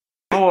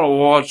want to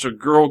watch a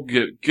girl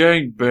get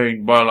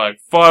gangbanged by like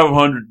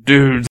 500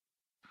 dudes.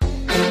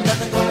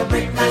 Nothing gonna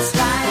break my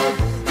stride.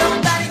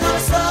 Nobody gonna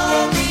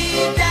slow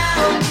me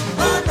down.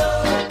 Oh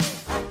no.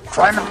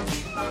 Try not.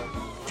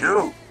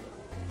 Do.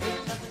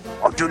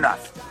 Or do not.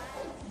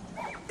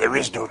 There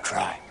is no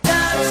try.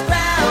 Touch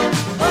ground.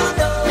 Oh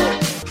no.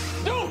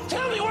 Don't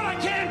tell me what I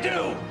can't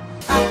do!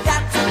 I've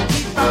got to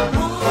keep on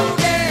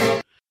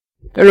moving.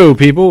 Hello,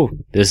 people.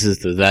 This is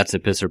the That's a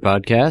Pisser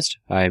podcast.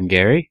 I am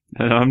Gary.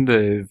 And I'm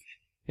Dave.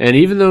 And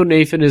even though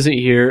Nathan isn't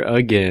here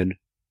again,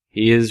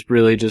 he has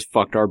really just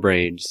fucked our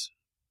brains.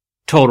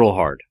 Total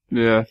hard.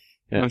 Yeah.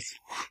 Yeah.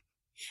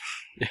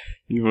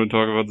 You want to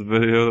talk about the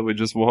video that we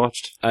just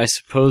watched? I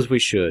suppose we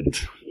should.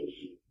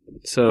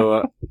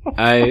 So,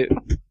 I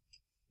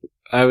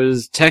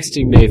was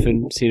texting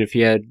Nathan, seeing if he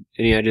had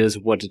any ideas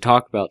of what to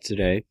talk about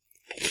today.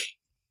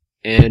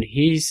 And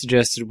he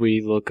suggested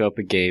we look up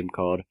a game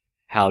called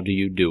How Do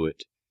You Do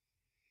It?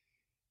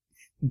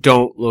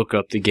 Don't look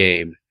up the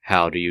game.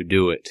 How do you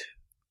do it?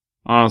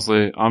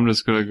 Honestly, I'm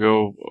just going to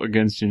go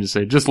against you and just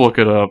say, just look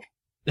it up.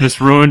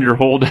 Just ruin your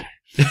whole day.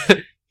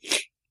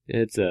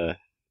 It's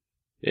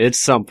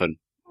something.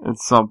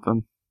 It's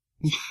something.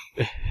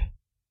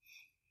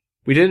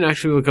 We didn't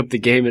actually look up the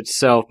game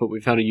itself, but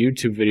we found a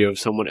YouTube video of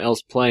someone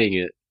else playing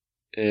it.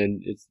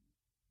 And you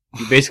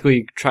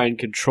basically try and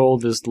control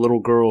this little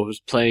girl who's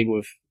playing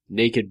with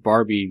naked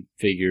Barbie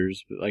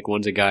figures, like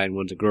one's a guy and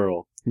one's a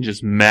girl. You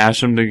just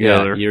mash them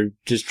together. Yeah, you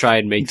just try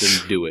and make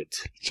them do it.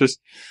 Just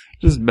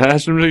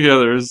mash them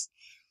together.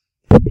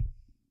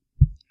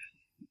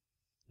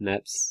 And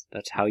that's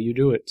how you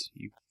do it.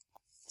 You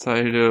That's how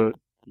you do it.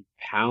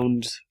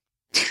 pound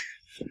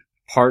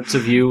parts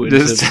of you into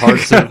Just-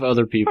 parts of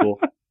other people.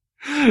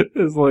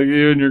 It's like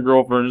you and your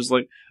girlfriend just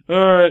like,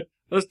 alright,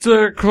 let's take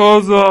our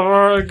clothes off.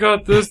 Alright, I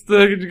got this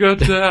thing and you got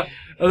that.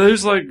 And they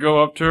just like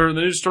go up to her and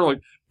they just start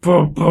like,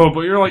 boom, boom.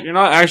 But you're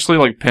not actually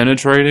like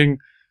penetrating.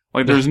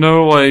 Like there's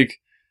no like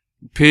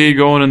pee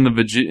going in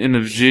the G,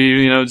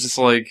 you know, it's just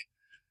like,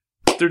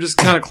 they're just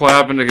kind of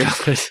clapping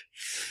together.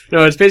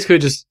 No, it's basically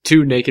just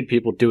two naked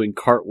people doing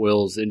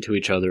cartwheels into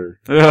each other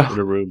Yeah. in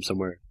a room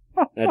somewhere.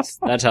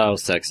 That's how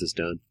sex is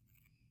done.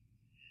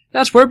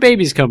 That's where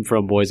babies come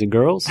from, boys and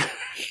girls.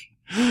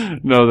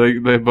 No,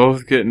 they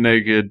both get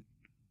naked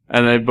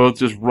and they both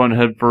just run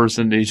headfirst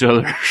into each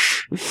other.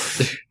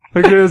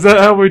 Okay, is that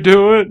how we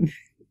do it?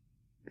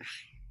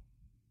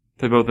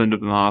 They both end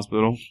up in the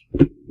hospital.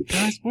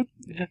 Guys,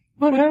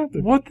 what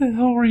happened? What the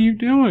hell were you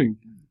doing?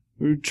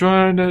 We were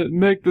trying to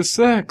make the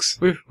sex.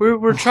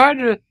 We're trying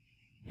to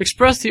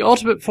express the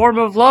ultimate form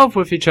of love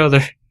with each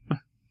other.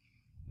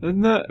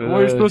 Isn't that what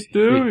you're supposed to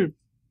do?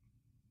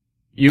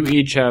 You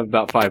each have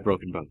about 5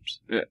 broken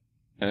bones. Yeah.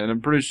 And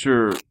I'm pretty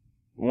sure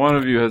one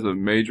of you has a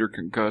major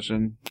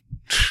concussion.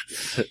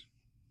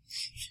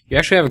 You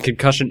actually have a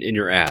concussion in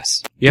your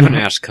ass. You have an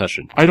ass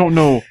cushion. I don't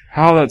know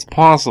how that's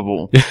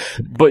possible,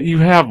 but you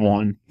have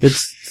one.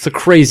 It's the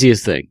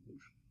craziest thing.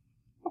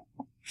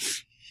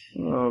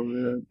 Oh,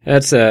 man.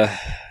 That's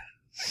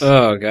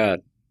oh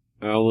god.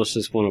 I almost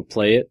just want to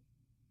play it.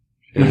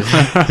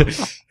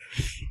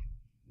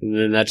 And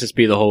then that just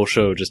be the whole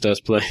show, just us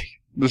playing.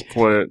 Just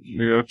play it.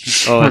 You know?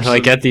 Oh, and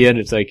like at the end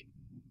it's like,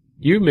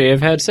 you may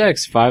have had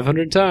sex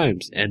 500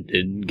 times and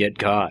didn't get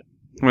caught.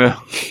 Yeah.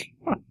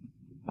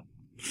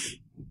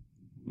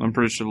 I'm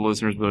pretty sure the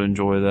listeners would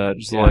enjoy that.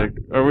 Just Yeah. like,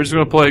 oh, we're just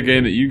going to play a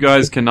game that you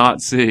guys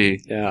cannot see.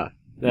 Yeah.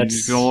 You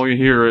just can only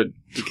hear it.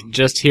 You can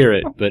just hear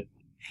it, but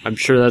I'm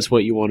sure that's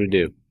what you want to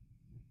do.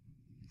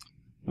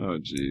 Oh,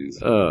 jeez.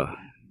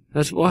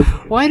 That's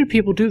why do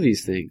people do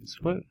these things?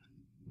 What?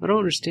 I don't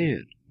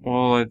understand.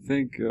 Well, I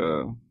think,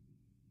 you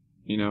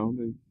know,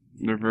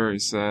 they're very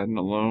sad and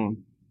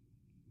alone.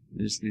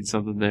 They just need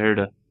something there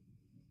to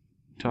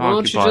Why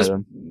don't you occupy just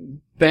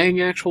them.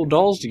 bang actual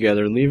dolls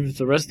together and leave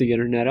the rest of the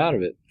internet out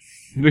of it?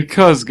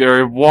 Because,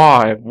 Gary,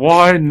 why?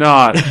 Why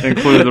not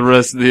include the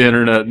rest of the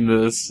internet in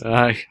this?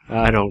 I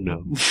don't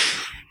know.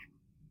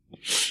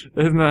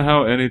 Isn't that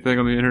how anything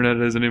on the internet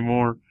is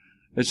anymore?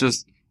 It's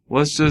just,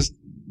 let's just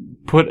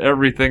put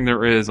everything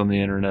there is on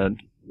the internet.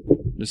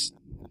 Let's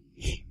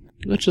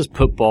just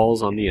put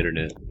balls on the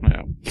internet.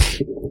 Yeah.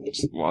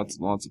 Just lots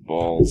of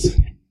balls.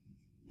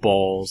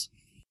 Balls.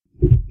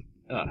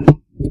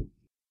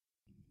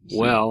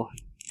 Well,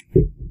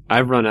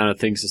 I've run out of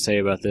things to say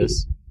about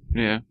this.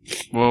 Yeah.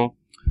 Well,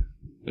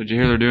 did you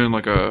hear they're doing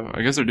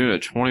I guess they're doing a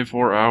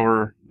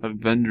 24-hour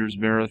Avengers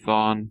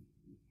marathon.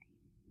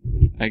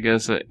 I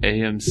guess at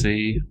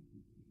AMC.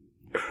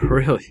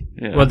 Really?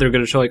 Yeah. What, they're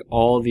going to show like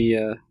all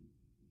the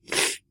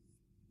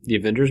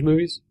Avengers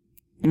movies?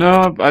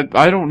 No,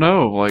 I don't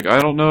know. Like, I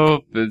don't know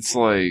if it's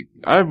like,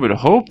 I would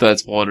hope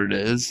that's what it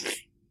is.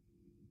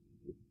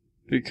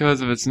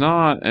 Because if it's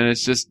not, and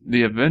it's just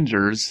the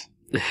Avengers.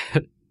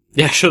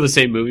 Yeah, show the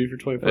same movie for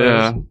 24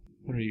 Yeah. hours.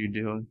 What are you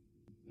doing?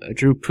 I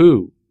drew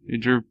poo. You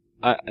drew,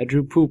 I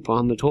drew poop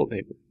on the toilet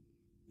paper.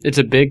 It's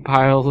a big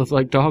pile of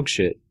like dog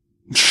shit.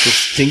 With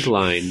stink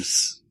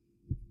lines.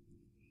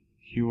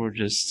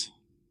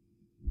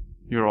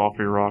 you're off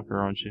your rocker,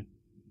 aren't you?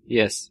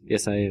 Yes,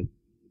 I am.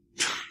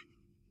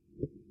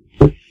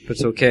 But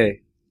it's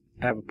okay.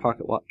 I have a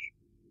pocket watch.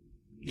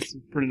 It's a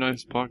pretty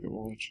nice pocket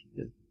watch.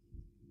 Yeah.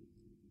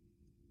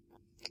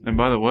 And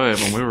by the way,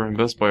 when we were in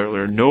Best Buy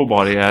earlier,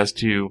 nobody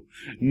asked you.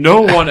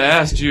 No one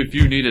asked you if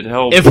you needed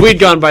help. If we'd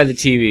gone by the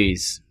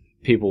TVs,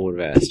 people would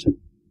have asked.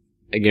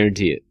 I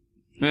guarantee it.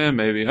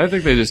 Maybe. I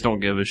think they just don't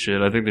give a shit.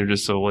 I think they're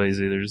just so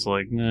lazy. They're just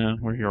like, nah,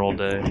 we're here all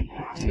day.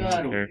 No,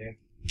 I don't Here. care.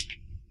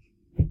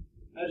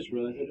 I just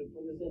realized I didn't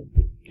put this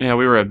in. Yeah,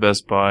 we were at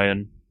Best Buy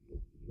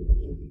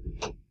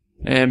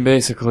and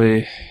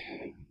basically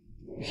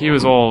he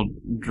was all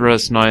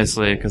dressed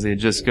nicely because he had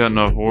just gotten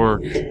off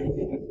work.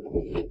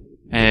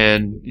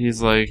 And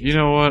he's like, you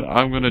know what?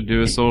 I'm going to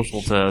do a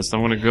social test. I'm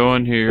going to go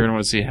in here and I'm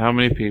going to see how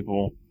many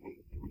people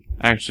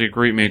actually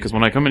greet me. Because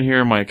when I come in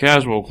here in my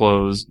casual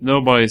clothes,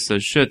 nobody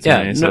says shit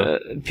to me. So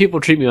people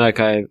treat me like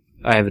I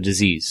have a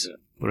disease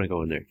when I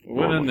go in there. I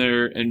went in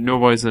there and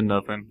nobody said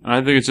nothing. And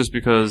I think it's just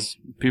because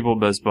people at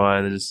Best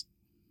Buy, they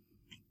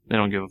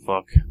don't give a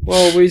fuck.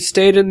 Well, we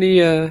stayed in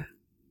the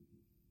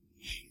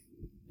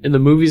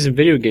movies and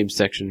video games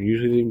section.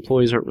 Usually the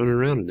employees aren't running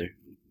around in there.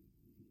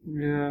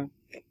 Yeah.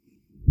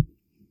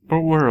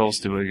 But where else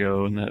do we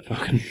go in that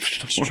fucking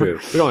It's true.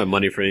 We don't have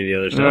money for any of the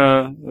other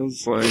stuff. Yeah,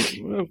 it's like,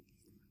 well,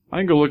 I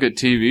can go look at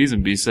TVs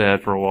and be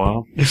sad for a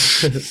while.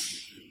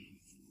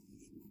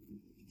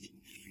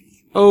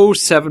 Oh,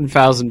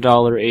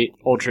 $7,000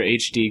 Ultra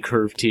HD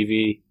curved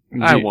TV.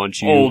 I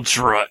want you.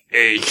 Ultra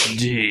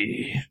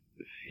HD.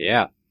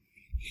 Yeah.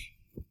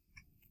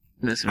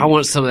 I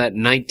want some of that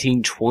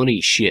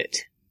 1920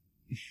 shit.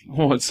 I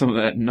want some of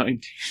that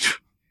 19...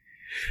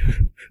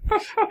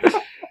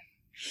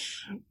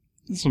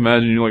 Just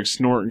imagine you like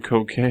snorting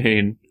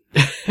cocaine.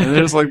 And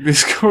there's like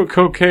this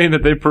cocaine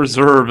that they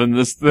preserve in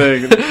this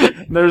thing.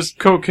 And there's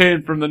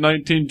cocaine from the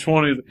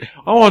 1920s.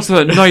 I want some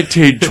of that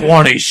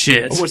 1920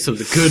 shit. I want some of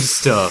the good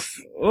stuff.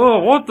 Oh,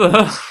 what the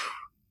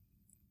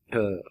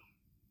hell?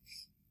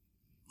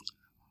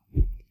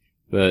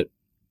 But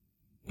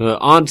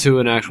on to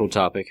an actual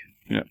topic.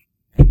 Yeah.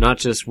 Not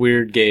just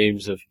weird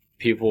games of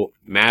people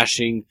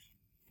mashing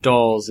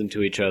dolls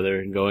into each other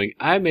and going,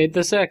 I made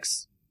the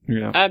sex.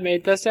 Yeah. I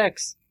made the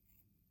sex.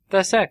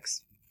 The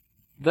sex.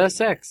 The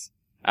sex.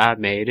 I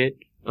made it.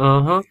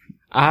 Uh-huh.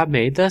 I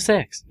made the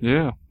sex.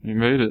 Yeah, you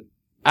made it.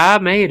 I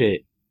made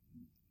it.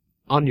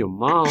 On your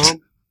mom.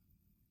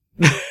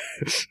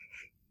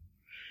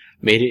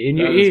 Made it in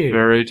your That is ear.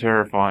 very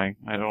terrifying.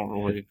 I don't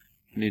really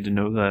need to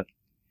know that.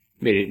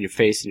 Made it in your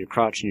face, in your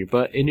crotch, in your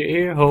butt, in your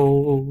ear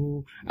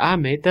hole. I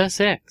made the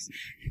sex.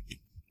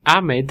 I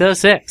made the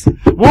sex.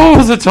 What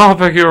was the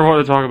topic you were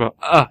wanting to talk about?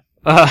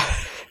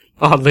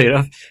 Oddly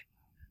enough,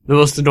 the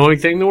most annoying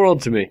thing in the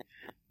world to me.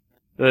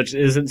 That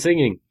isn't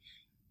singing.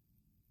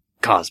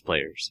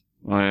 Cosplayers.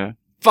 Oh, yeah.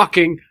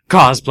 Fucking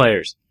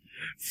cosplayers.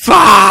 Fuck!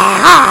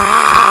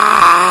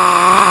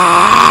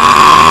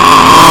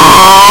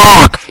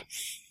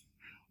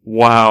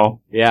 Wow.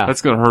 Yeah.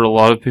 That's gonna hurt a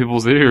lot of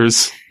people's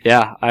ears.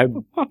 Yeah, I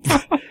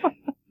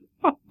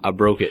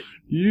broke it.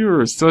 You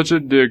are such a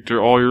dick to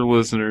all your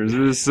listeners.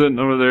 They're just sitting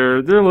over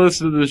there. They're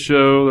listening to the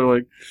show. They're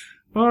like,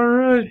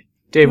 alright.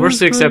 Dave, we're That's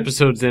 6 great.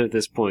 episodes in at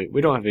this point.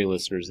 We don't have any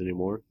listeners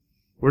anymore.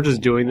 We're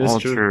just doing this. All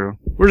true.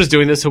 We're just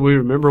doing this so we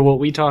remember what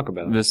we talk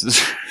about. This is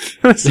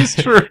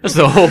true. That's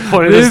the whole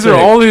point of this These are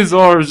thing. all these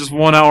are just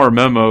 1 hour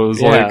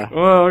memos. Yeah. Like,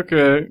 oh,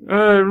 okay. Hey,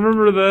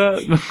 remember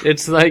that?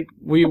 It's like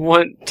we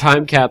want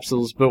time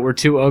capsules, but we're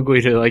too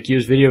ugly to like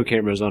use video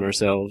cameras on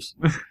ourselves.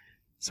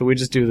 So we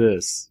just do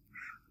this.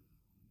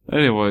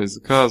 Anyways,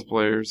 the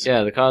cosplayers.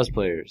 Yeah, the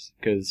cosplayers.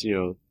 Because,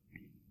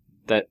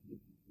 that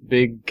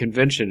big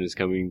convention is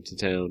coming to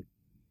town.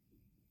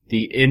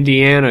 The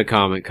Indiana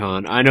Comic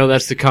Con. I know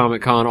that's the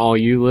Comic Con all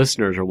you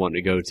listeners are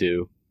wanting to go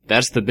to.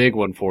 That's the big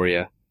one for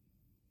you.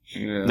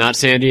 Yeah. Not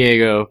San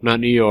Diego, not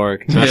New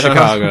York, not Yeah.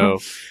 Chicago,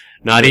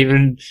 not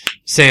even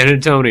San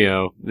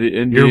Antonio. The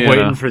Indiana. You're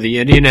waiting for the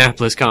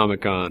Indianapolis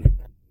Comic Con.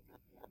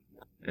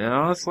 Yeah,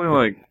 honestly,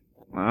 like,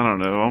 I don't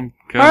know. I'm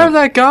I heard kind of...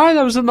 that guy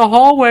that was in the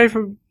hallway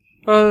from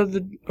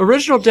the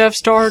original Death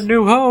Star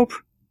New Hope.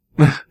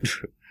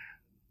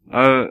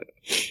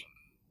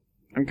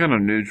 I'm kind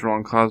of neutral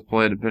on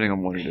cosplay depending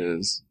on what it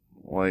is.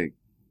 Like,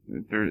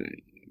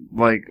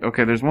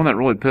 there's one that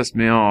really pissed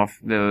me off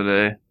the other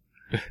day.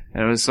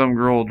 And it was some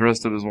girl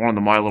dressed up as one of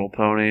the My Little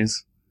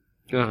Ponies.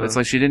 Uh-huh. It's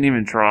like she didn't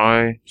even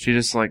try. She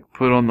just like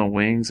put on the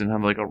wings and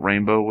had like a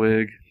rainbow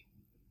wig.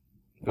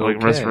 Like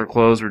the rest of Okay. her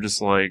clothes were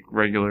just like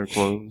regular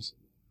clothes.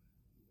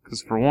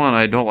 Cause for one,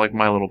 I don't like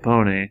My Little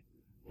Pony.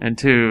 And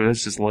two,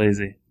 that's just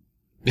lazy.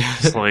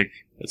 It's like,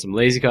 That's some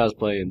lazy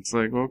cosplaying. it's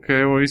like,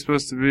 okay, what are you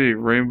supposed to be?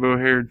 Rainbow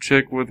haired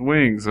chick with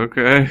wings,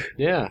 okay.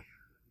 Yeah.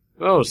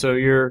 Oh, so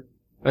you're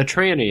a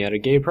tranny at a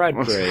gay pride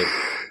parade.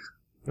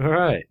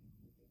 Alright.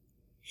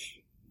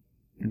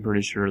 I'm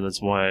pretty sure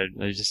that's why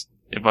I just,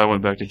 if I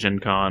went back to Gen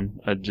Con,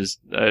 I'd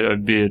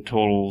be a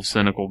total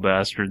cynical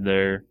bastard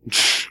there.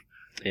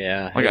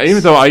 Yeah. Like,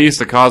 even though I used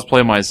to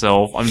cosplay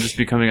myself, I'm just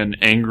becoming an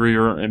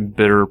angrier and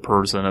bitter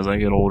person as I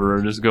get older.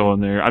 I just go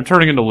in there. I'm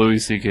turning into Louis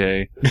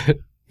C.K.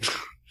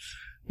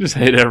 Just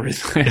hate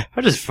everything.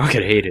 I just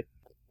fucking hate it.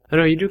 I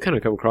know you do kind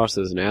of come across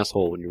as an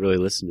asshole when you really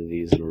listen to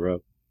these in a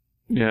row.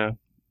 Yeah,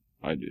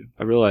 I do.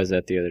 I realized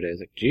that the other day. I was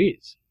like,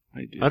 geez,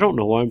 I do. I don't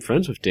know why I'm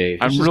friends with Dave.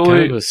 He's I'm just really-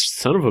 kind of a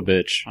son of a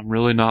bitch. I'm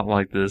really not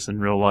like this in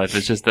real life.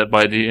 It's just that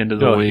by the end of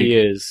the No, week, he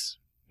is.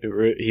 He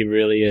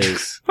really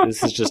is.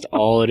 This is just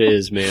all it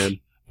is, man.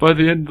 by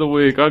the end of the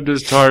week, I'm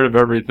just tired of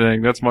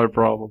everything. That's my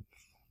problem.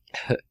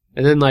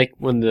 And then, like,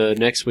 when the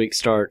next week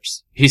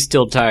starts, he's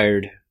still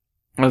tired.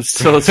 I'm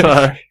so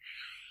tired.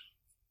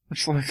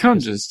 It's like, I'm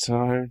just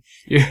tired.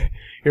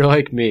 You're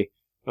like me.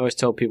 I always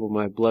tell people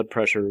my blood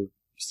pressure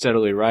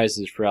steadily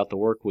rises throughout the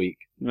work week.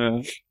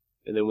 Yeah.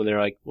 And then when they're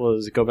like, well,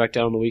 does it go back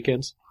down on the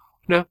weekends?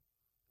 It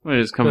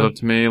just comes Yeah. up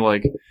to me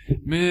like,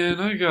 man,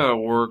 I gotta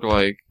work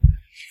like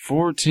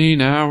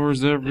 14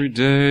 hours every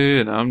day,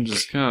 and I'm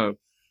just kind of,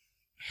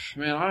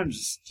 man,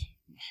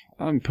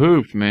 I'm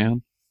pooped,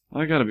 man.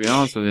 I gotta be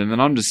honest with you. And then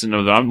I'm just sitting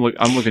over there,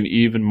 I'm looking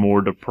even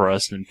more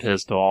depressed and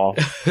pissed off.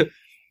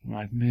 I'm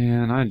like,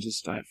 man, I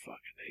fucking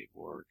hate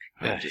work.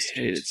 I just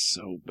hate it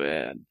so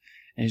bad.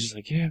 And he's just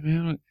like, yeah,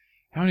 man,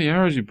 how many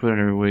hours you put in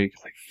every week?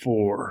 Like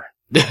 4.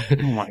 Oh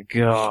my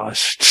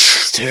gosh.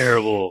 It's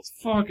terrible.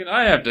 Fucking,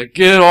 I have to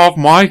get off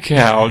my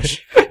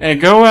couch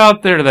and go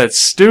out there to that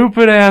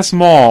stupid ass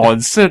mall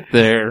and sit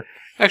there.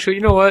 Actually,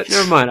 you know what?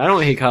 Never mind. I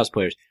don't hate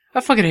cosplayers.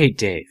 I fucking hate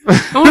Dave.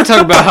 I want to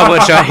talk about how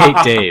much I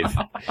hate Dave.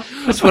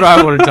 That's what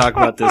I want to talk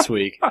about this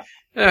week.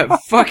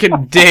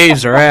 Fucking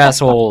Daves are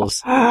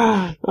assholes.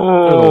 They're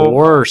the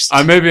worst.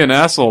 I may be an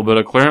asshole, but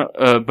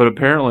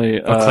apparently,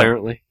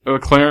 Apparently.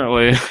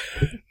 apparently,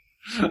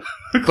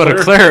 But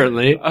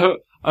apparently. maybe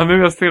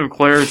I was thinking of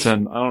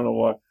Claritin. I don't know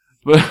why,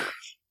 but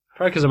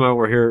Probably because I'm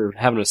over here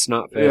having a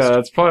snot fest. yeah,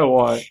 that's probably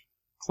why.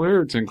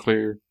 Claritin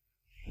Clear.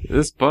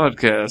 This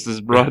podcast is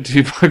brought to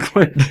you by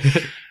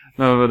Claritin.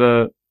 No,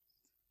 but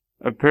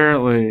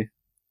apparently,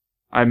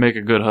 I make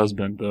a good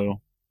husband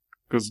though,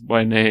 because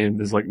my name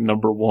is like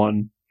number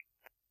 1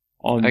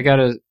 on. I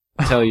gotta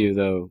tell you,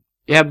 though.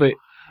 Yeah, but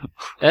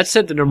that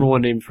said the number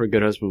 1 name for a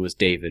good husband was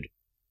David.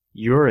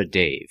 You're a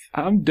Dave.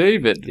 I'm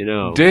David. You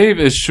know. Dave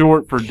is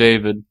short for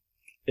David.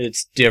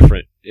 It's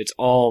different. It's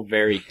all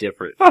very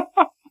different.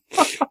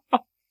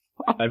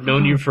 I've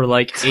known you for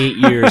like 8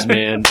 years,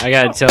 man. I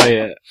gotta tell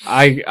you,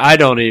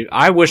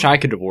 I wish I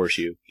could divorce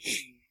you.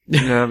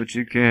 Yeah, but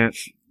you can't.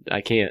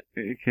 I can't.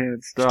 You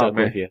can't stop Stuck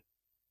me. with you.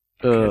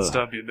 Can't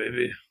stop you,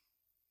 baby.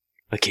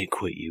 I can't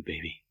quit you,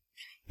 baby.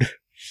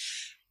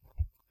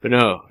 But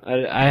no,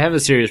 I have a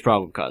serious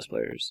problem with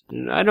cosplayers.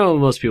 And I know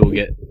most people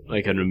get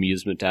like an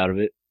amusement out of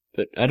it,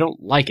 but I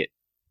don't like it.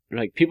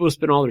 Like, people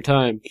spend all their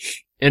time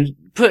and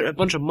put a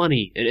bunch of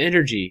money and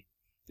energy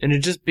into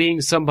just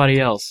being somebody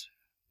else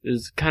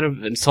is kind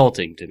of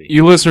insulting to me.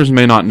 You listeners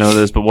may not know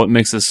this, but what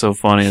makes this so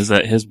funny is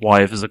that his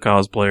wife is a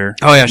cosplayer.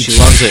 Oh yeah, she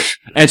loves it.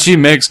 And she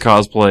makes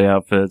cosplay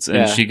outfits, and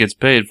Yeah. she gets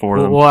paid for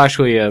them. We'll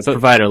actually So-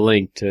 provide a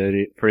link for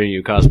any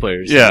new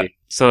cosplayers. to Yeah. see.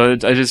 So I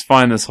just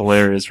find this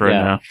hilarious right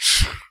Yeah. now.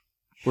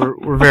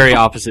 We're very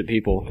opposite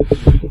people.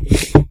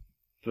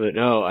 But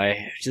no, I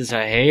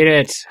hate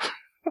it.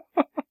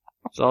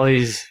 It's all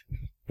these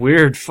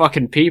weird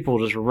fucking people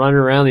just running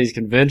around these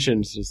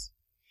conventions. Just,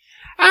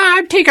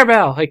 I'm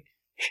Tinkerbell. Like,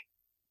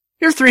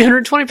 you're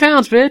 320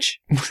 pounds, bitch.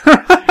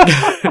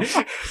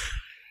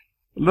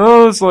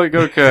 No, it's like,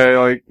 okay,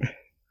 like,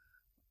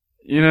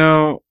 you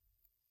know,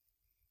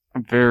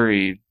 I'm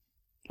very,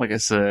 like I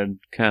said,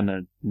 kind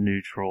of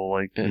neutral.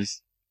 Like,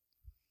 there's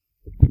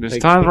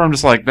Like- times where I'm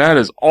just like, that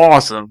is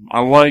awesome. I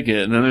like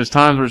it. And then there's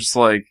times where it's just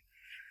like,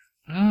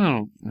 I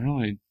don't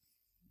really,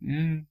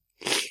 yeah,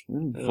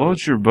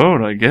 float your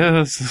boat, I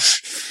guess.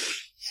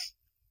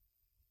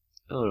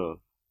 I don't know.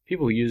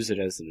 People use it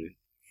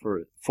for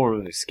a form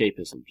of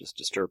escapism just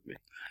disturb me.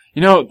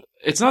 You know,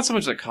 it's not so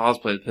much the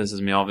cosplay that pisses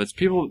me off. It's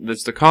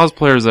the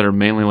cosplayers that are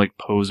mainly like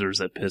posers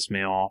that piss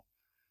me off.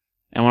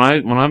 And what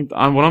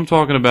I'm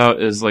talking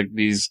about is like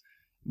these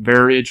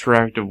very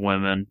attractive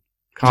women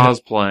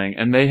cosplaying,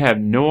 and they have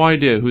no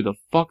idea who the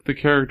fuck the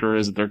character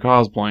is that they're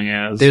cosplaying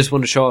as. They just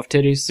want to show off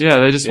titties? Yeah,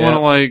 they just Yeah.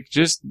 want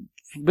to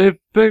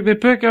they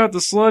pick out the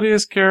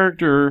sluttiest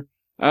character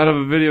out of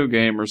a video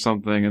game or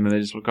something, and then they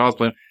just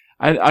cosplay.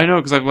 I know,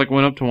 because I like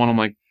went up to one. I'm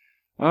like,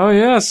 oh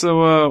yeah,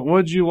 so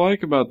what'd you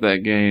like about that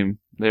game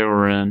they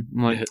were in?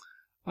 I'm like,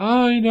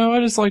 oh, I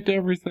just liked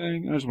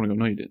everything. I just want to go,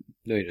 no, you didn't,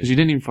 No, you because didn't. you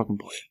didn't even fucking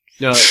play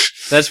it. No,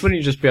 that's when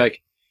you just be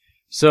like,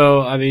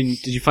 so, I mean,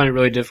 did you find it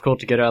really difficult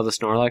to get out of the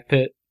Snorlax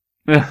pit?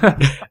 They're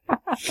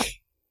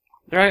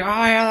like,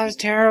 oh yeah, that was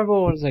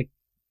terrible. And it's like,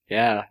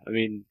 yeah, I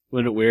mean,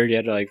 wasn't it weird? You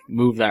had to like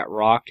move that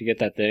rock to get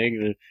that thing.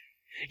 And then,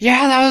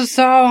 yeah, that was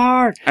so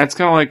hard. It's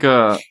kind of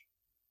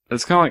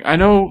like I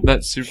know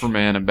that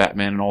Superman and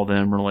Batman and all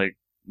them are like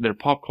they're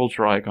pop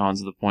culture icons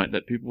to the point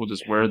that people will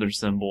just wear their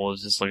symbol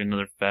as just like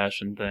another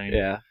fashion thing.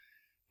 Yeah.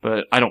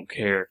 But I don't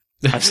care.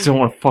 I still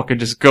want to fucking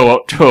just go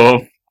up to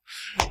them.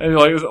 And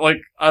like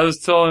I was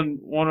telling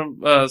one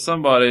of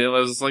somebody, and I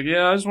was just like,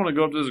 yeah, I just want to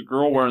go up to this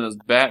girl wearing this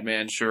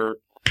Batman shirt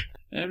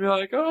And I'd be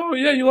like, oh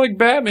yeah, you like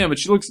Batman, but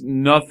she looks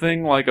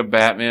nothing like a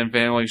Batman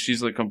fan. Like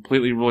she's like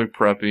completely really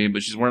preppy,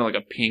 but she's wearing like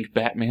a pink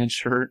Batman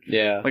shirt.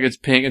 Yeah. Like it's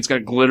pink, it's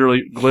got a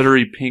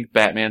glittery pink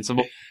Batman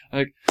symbol.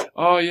 Like,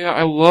 oh yeah,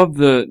 I love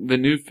the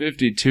new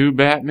 52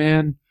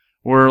 Batman.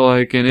 Where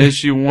like in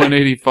issue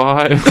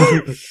 185,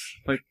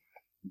 like,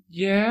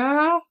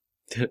 yeah,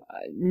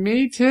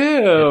 me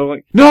too.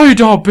 Like, no you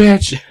don't,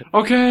 bitch.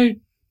 Okay,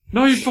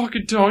 no you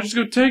fucking don't. Just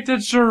go take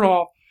that shirt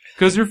off,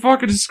 cause you're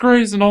fucking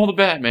disgracing all the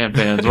Batman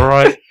fans. All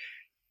right,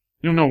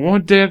 you don't know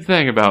one damn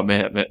thing about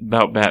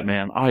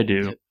Batman. I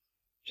do.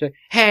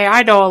 Hey,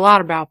 I know a lot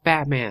about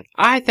Batman.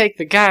 I think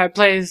the guy who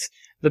plays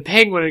the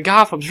Penguin in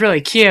Gotham's really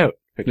cute.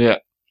 Yeah,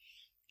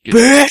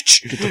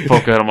 Bitch! get the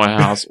fuck out of my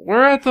house.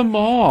 We're at the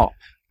mall.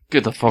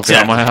 Get the fuck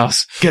out of my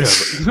house. Get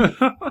over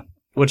it.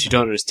 What you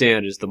don't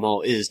understand is the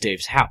mall is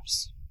Dave's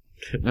house.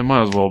 It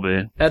might as well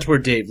be. That's where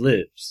Dave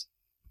lives.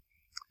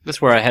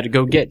 That's where I had to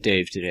go get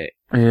Dave today.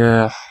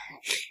 Yeah,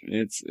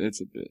 it's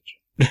a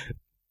bitch.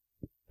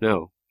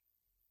 No.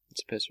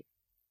 It's a pisser.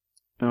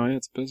 Oh yeah,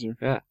 it's a pisser.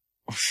 Yeah.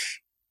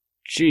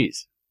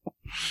 Jeez.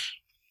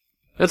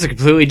 That's a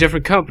completely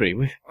different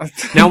company.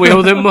 Now we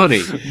owe them money.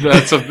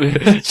 That's a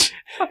bitch.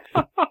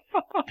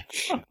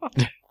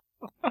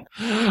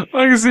 I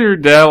can see your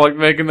dad like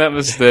making that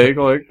mistake.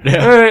 Like,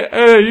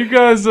 hey, you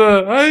guys,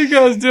 how you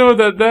guys doing with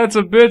that? That's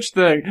a bitch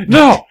thing.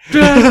 No,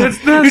 Dad,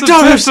 that's You a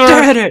don't bitch. sir.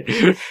 understand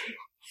it!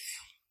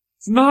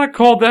 It's not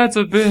called that's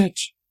a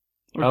bitch.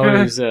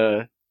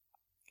 Okay.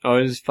 I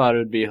always thought it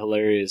would be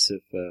hilarious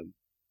if,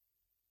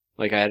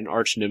 like I had an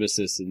arch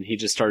nemesis and he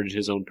just started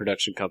his own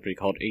production company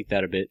called Ain't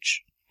That a Bitch.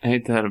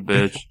 Ain't that a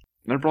bitch?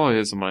 There probably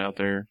is somebody out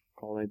there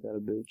called Ain't That a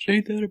Bitch.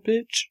 Ain't that a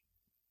bitch?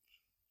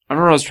 I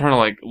remember I was trying to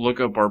like look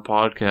up our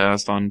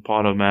podcast on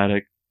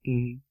Podomatic.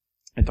 Mm-hmm.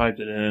 I typed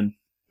it in,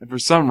 and for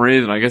some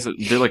reason, I guess it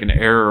did like an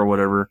error or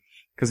whatever,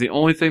 because the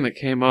only thing that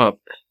came up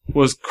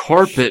was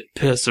Carpet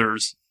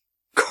Pissers.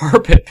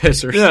 Carpet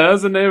Pissers. Yeah,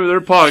 that's the name of their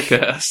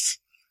podcast.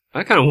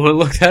 I kind of want to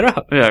look that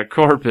up. Yeah,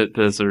 Carpet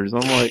Pissers.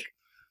 I'm like,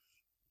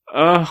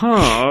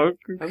 okay.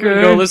 I'm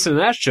gonna go listen to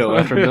that show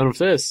after I'm done with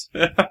this.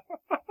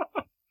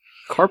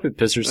 Carpet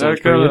Pissers sounds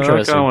pretty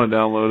interesting. I kind of want to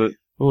download it.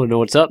 I want to know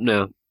what's up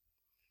now.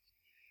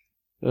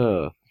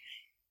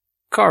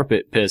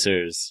 Carpet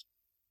Pissers.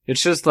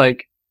 It's just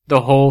like,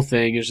 the whole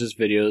thing is just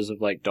videos of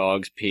like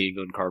dogs peeing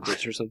on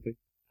carpets or something.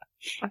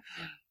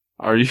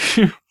 Are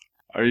you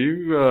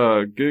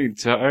getting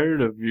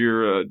tired of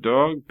your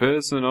dog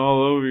pissing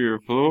all over your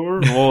floor?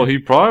 Well, he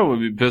probably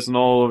would be pissing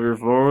all over your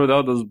floor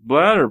without those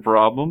bladder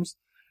problems.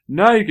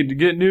 Now you can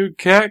get new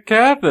cat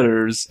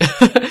catheters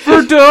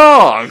for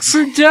dogs.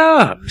 For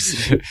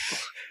dogs.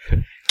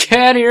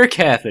 Cat ear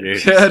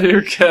catheters. Cat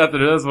ear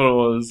catheter, that's what it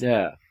was.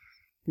 Yeah.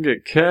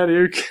 Get cat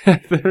ear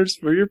catheters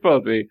for your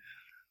puppy.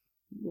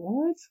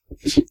 What?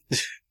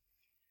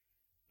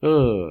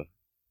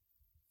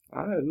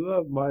 I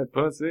love my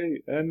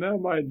pussy, and now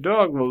my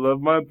dog will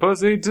love my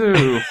pussy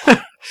too.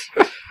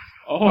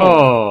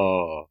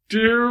 Oh.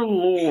 Dear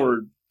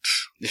Lord.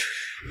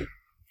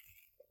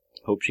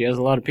 Hope she has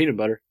a lot of peanut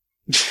butter.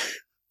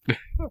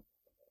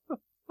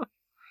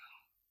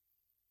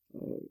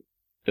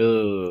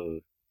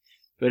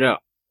 But no.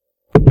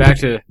 Back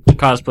to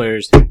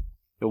cosplayers and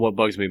what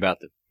bugs me about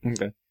them.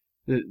 Okay.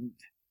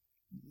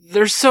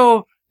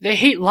 They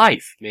hate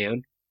life,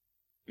 man.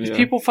 These Yeah.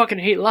 people fucking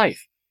hate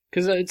life.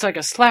 Cause it's like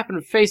a slap in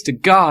the face to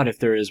God if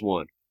there is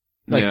one.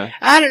 Like, Yeah.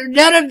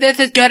 none of this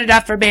is good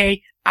enough for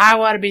me. I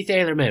want to be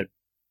Sailor Moon.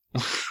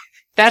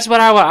 That's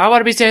what I want. I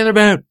want to be Sailor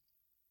Moon.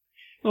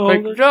 Oh,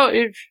 Like, no,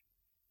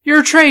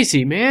 you're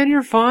Tracy, man.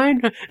 You're fine.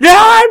 No,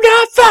 I'm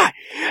not fine.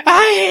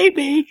 I hate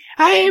me.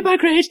 I hate my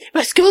grades.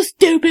 My school's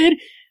stupid.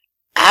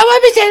 I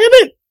want to be Sailor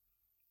Moon.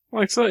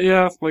 like so,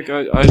 yeah. Like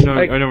I know,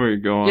 Like, I know where you're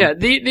going. Yeah,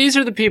 these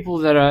are the people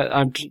that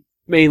I'm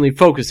mainly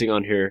focusing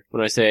on here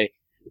when I say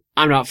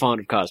I'm not fond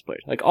of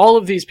cosplayers. Like, all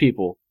of these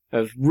people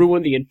have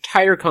ruined the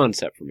entire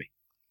concept for me.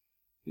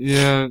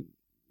 Yeah.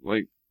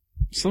 Like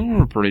some of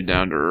them are pretty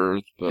down to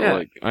earth, but Yeah.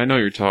 like I know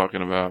you're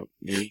talking about.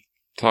 You're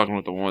talking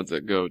with the ones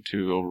that go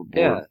too overboard.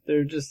 Yeah,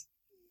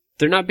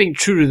 they're not being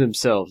true to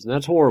themselves, and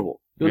that's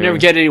horrible. You'll Yeah. never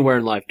get anywhere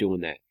in life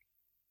doing that.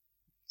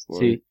 Like,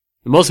 See,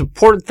 the most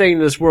important thing in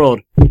this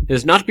world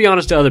is not to be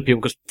honest to other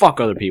people, because fuck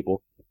other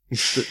people.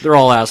 They're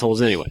all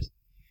assholes anyways.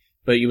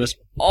 But you must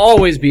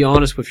always be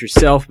honest with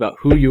yourself about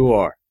who you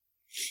are.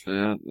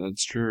 yeah,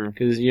 that's true.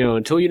 Because,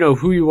 until you know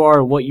who you are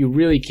and what you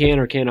really can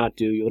or cannot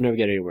do, you'll never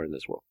get anywhere in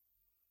this world.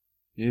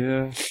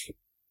 Yeah.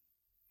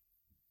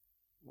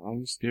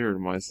 I'm scared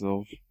of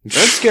myself. I'm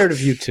scared of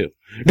you too.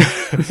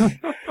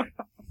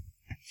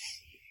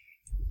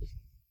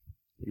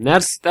 And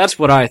that's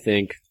what I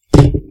think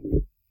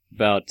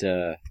about,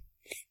 the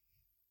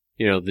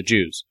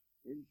Jews.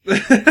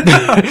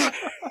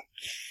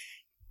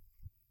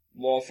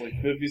 Lost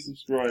like 50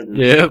 subscribers.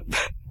 Yep.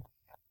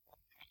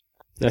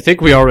 I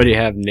think we already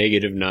have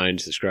 -9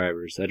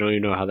 subscribers. I don't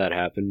even know how that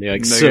happened. They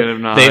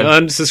 -9. They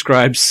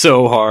unsubscribed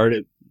so hard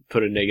it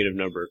put a negative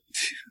number.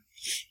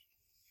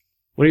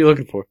 What are you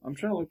looking for? I'm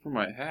trying to look for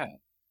my hat.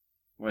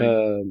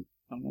 Wait,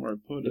 I don't know where I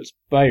put it. It's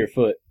by your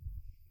foot.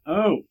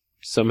 Oh,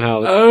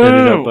 Somehow it Oh!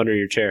 ended up under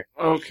your chair.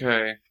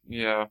 okay,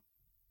 yeah.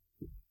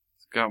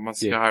 It's got my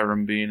Yeah.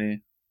 Skyrim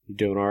beanie. You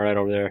doing all right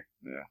over there?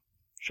 Yeah.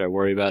 Should I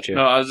worry about you?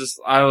 No, I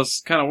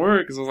was kind of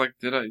worried because I was like,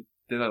 did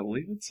I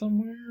leave it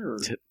somewhere?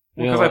 Because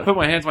Yeah. I put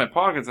my hands in my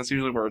pockets. That's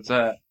usually where it's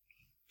at.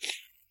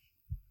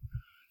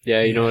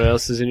 Yeah, you know what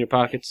else is in your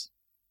pockets?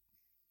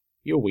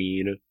 Your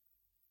wiener.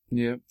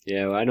 Yep.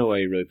 Yeah, well, I know why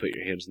you really put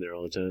your hands in there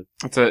all the time.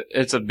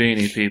 It's a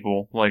beanie,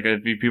 people. Like,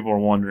 if you people are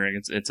wondering,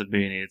 it's a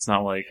beanie. It's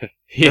not like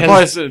He if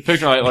has- I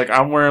picture like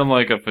I'm wearing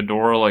like a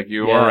fedora like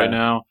you Yeah. are right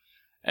now,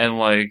 and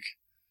like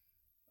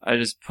I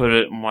just put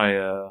it in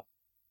my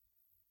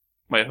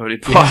my hoodie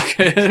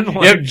pocket. you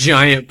Like, have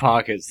giant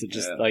pockets that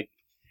just Yeah. like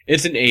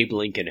it's an Abe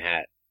Lincoln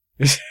hat.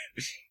 it's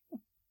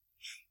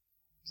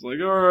like,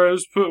 all right,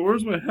 let's put.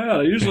 Where's my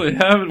hat? I usually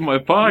have it in my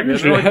pocket.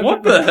 Usually They're like, have what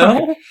it the in my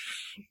hell?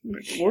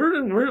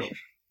 Where?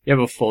 You have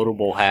a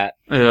foldable hat.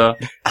 Yeah.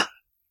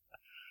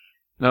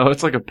 No,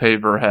 it's like a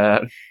paper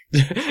hat.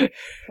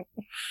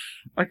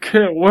 I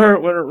can't wear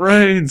it when it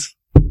rains.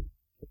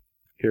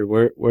 Here,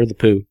 wear the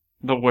poo.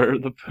 The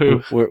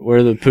poo.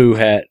 Wear the poo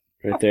hat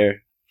right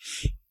there.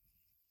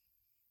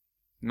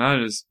 Now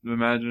just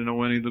imagine a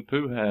Winnie the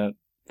Pooh hat.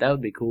 That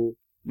would be cool.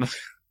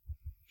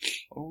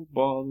 Oh,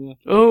 bother.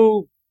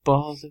 Oh,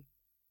 bother.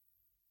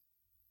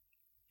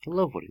 I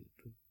love Winnie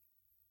the Pooh.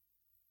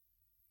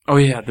 Oh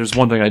yeah, there's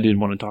one thing I did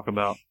want to talk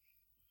about.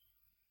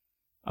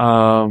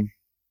 I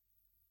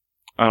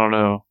don't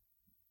know.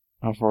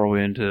 How far are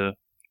we into?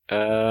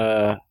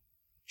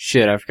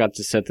 Shit, I forgot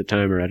to set the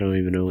timer. I don't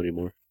even know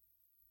anymore.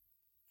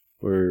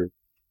 We're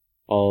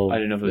all I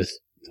didn't know if it was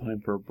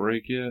time for a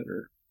break yet,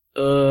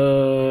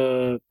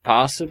 or...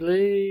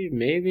 Possibly,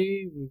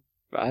 maybe.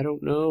 I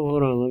don't know.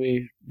 Hold on, let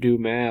me do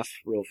math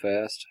real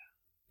fast.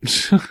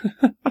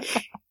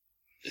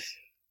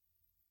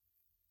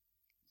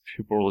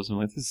 People are listening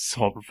like, this is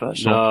all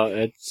professional.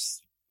 No,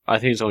 I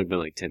think it's only been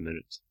like 10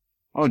 minutes.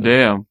 Oh,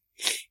 damn.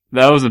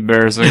 That was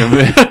embarrassing of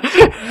me.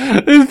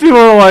 These people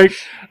are like,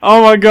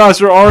 oh my gosh,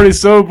 they're already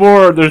so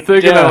bored. They're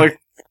thinking Yeah. that like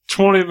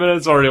 20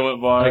 minutes already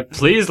went by. Like,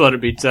 please let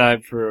it be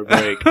time for a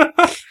break.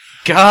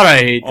 God, I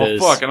hate Oh,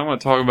 this. fuck, and I'm gonna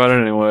talk about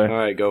it anyway.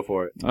 Alright, go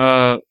for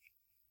it.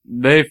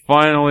 They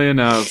finally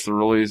announced the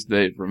release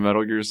date for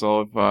Metal Gear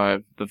Solid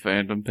 5, The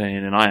Phantom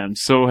Pain, and I am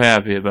so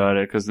happy about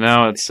it, because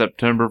now it's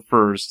September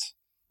 1st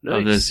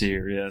of this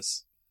year,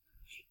 yes.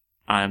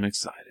 I'm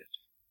excited.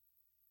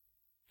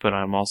 But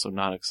I'm also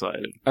not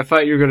excited. I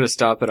thought you were gonna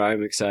stop at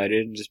I'm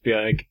excited and just be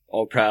like,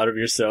 all proud of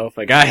yourself.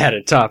 Like, I had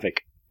a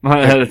topic.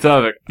 I had a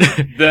topic.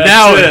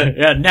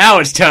 Now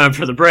it's time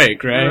for the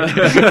break,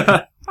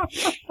 right?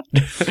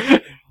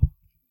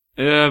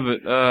 Yeah,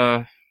 but,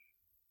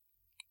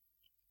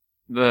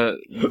 the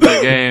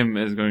game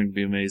is going to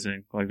be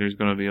amazing. Like, there's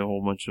going to be a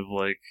whole bunch of,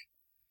 like,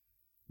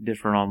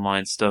 different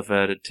online stuff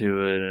added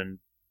to it, and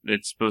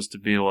it's supposed to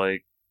be,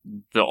 like,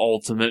 the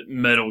ultimate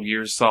Metal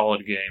Gear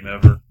Solid game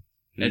ever.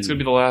 And it's going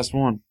to be the last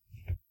one.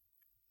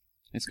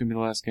 It's going to be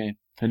the last game.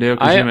 Hideo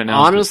I Kojima announced it.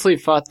 honestly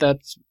thought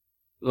that's,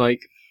 like,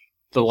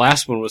 the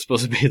last one was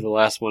supposed to be the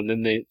last one.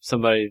 Then when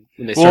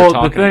they started Well,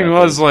 talking the thing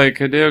about was, like,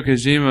 Hideo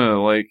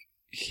Kojima, like,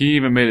 he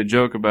even made a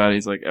joke about it.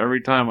 He's like,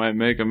 every time I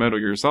make a Metal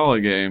Gear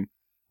Solid game,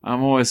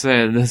 I'm always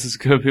saying, this is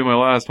gonna be my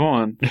last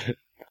one.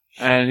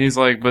 And he's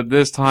like, but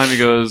this time, he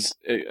goes,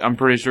 I'm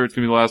pretty sure it's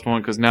gonna be the last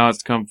one, because now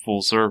it's come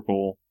full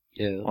circle.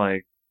 Yeah.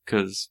 Like,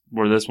 because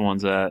where this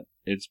one's at,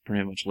 it's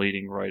pretty much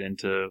leading right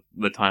into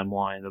the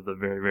timeline of the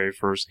very, very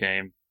first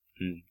game.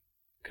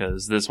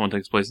 Because this one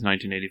takes place in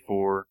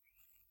 1984.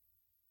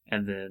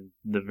 And then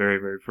the very,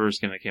 very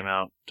first game that came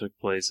out took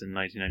place in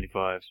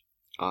 1995.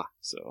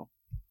 So,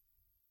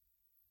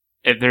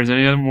 if there's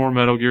any other more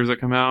Metal Gears that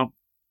come out,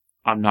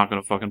 I'm not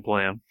gonna fucking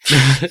play them.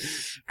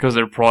 Because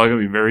they're probably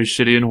gonna be very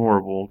shitty and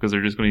horrible, because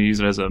they're just gonna use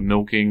it as a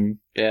milking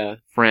Yeah.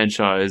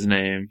 franchise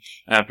name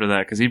after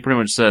that. Because he pretty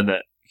much said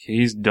that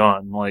he's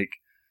done. Like,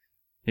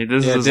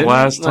 this is his didn't,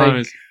 last time.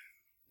 like,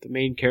 the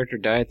main character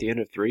die at the end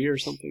of 3 or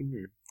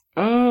something?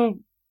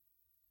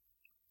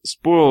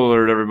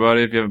 Spoiler alert,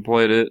 everybody, if you haven't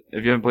played it.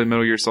 If you haven't played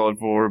Metal Gear Solid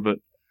 4, but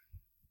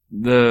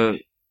the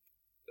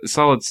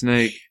Solid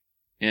Snake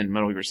in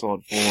Metal Gear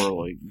Solid 4,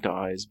 like,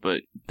 dies,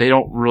 but they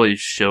don't really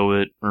show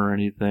it or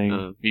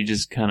anything. You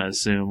just kind of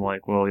assume,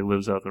 like, well, he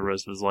lives out the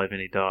rest of his life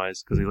and he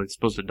dies, because he's, like,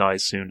 supposed to die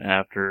soon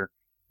after.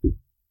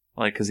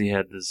 Like, because he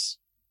had this,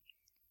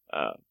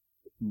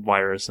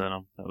 virus in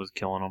him that was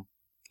killing him.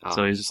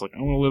 So he's just like,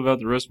 I'm gonna live out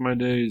the rest of my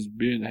days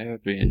being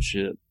happy and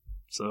shit.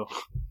 So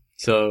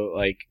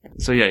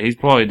yeah, he's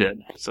probably dead.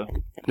 So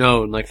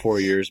No, in like 4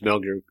 years, Metal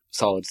Gear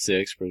Solid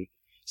 6, where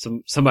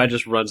somebody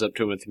just runs up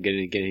to him and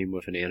getting him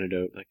with an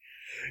antidote. Like,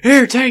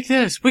 here, take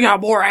this. We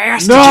got more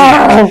ass to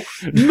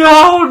check."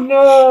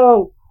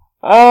 No!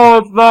 Oh,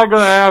 it's not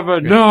gonna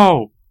happen.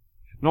 No!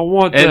 Don't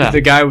want And that.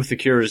 the guy with the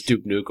cure is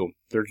Duke Nukem.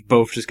 They're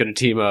both just gonna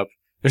team up.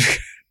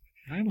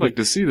 I'd like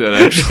to see that,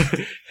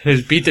 actually.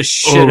 Just beat the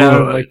shit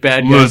out of like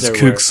bad guys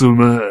everywhere.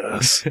 some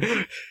ass.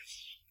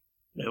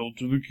 Hail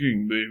to the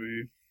king,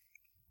 baby.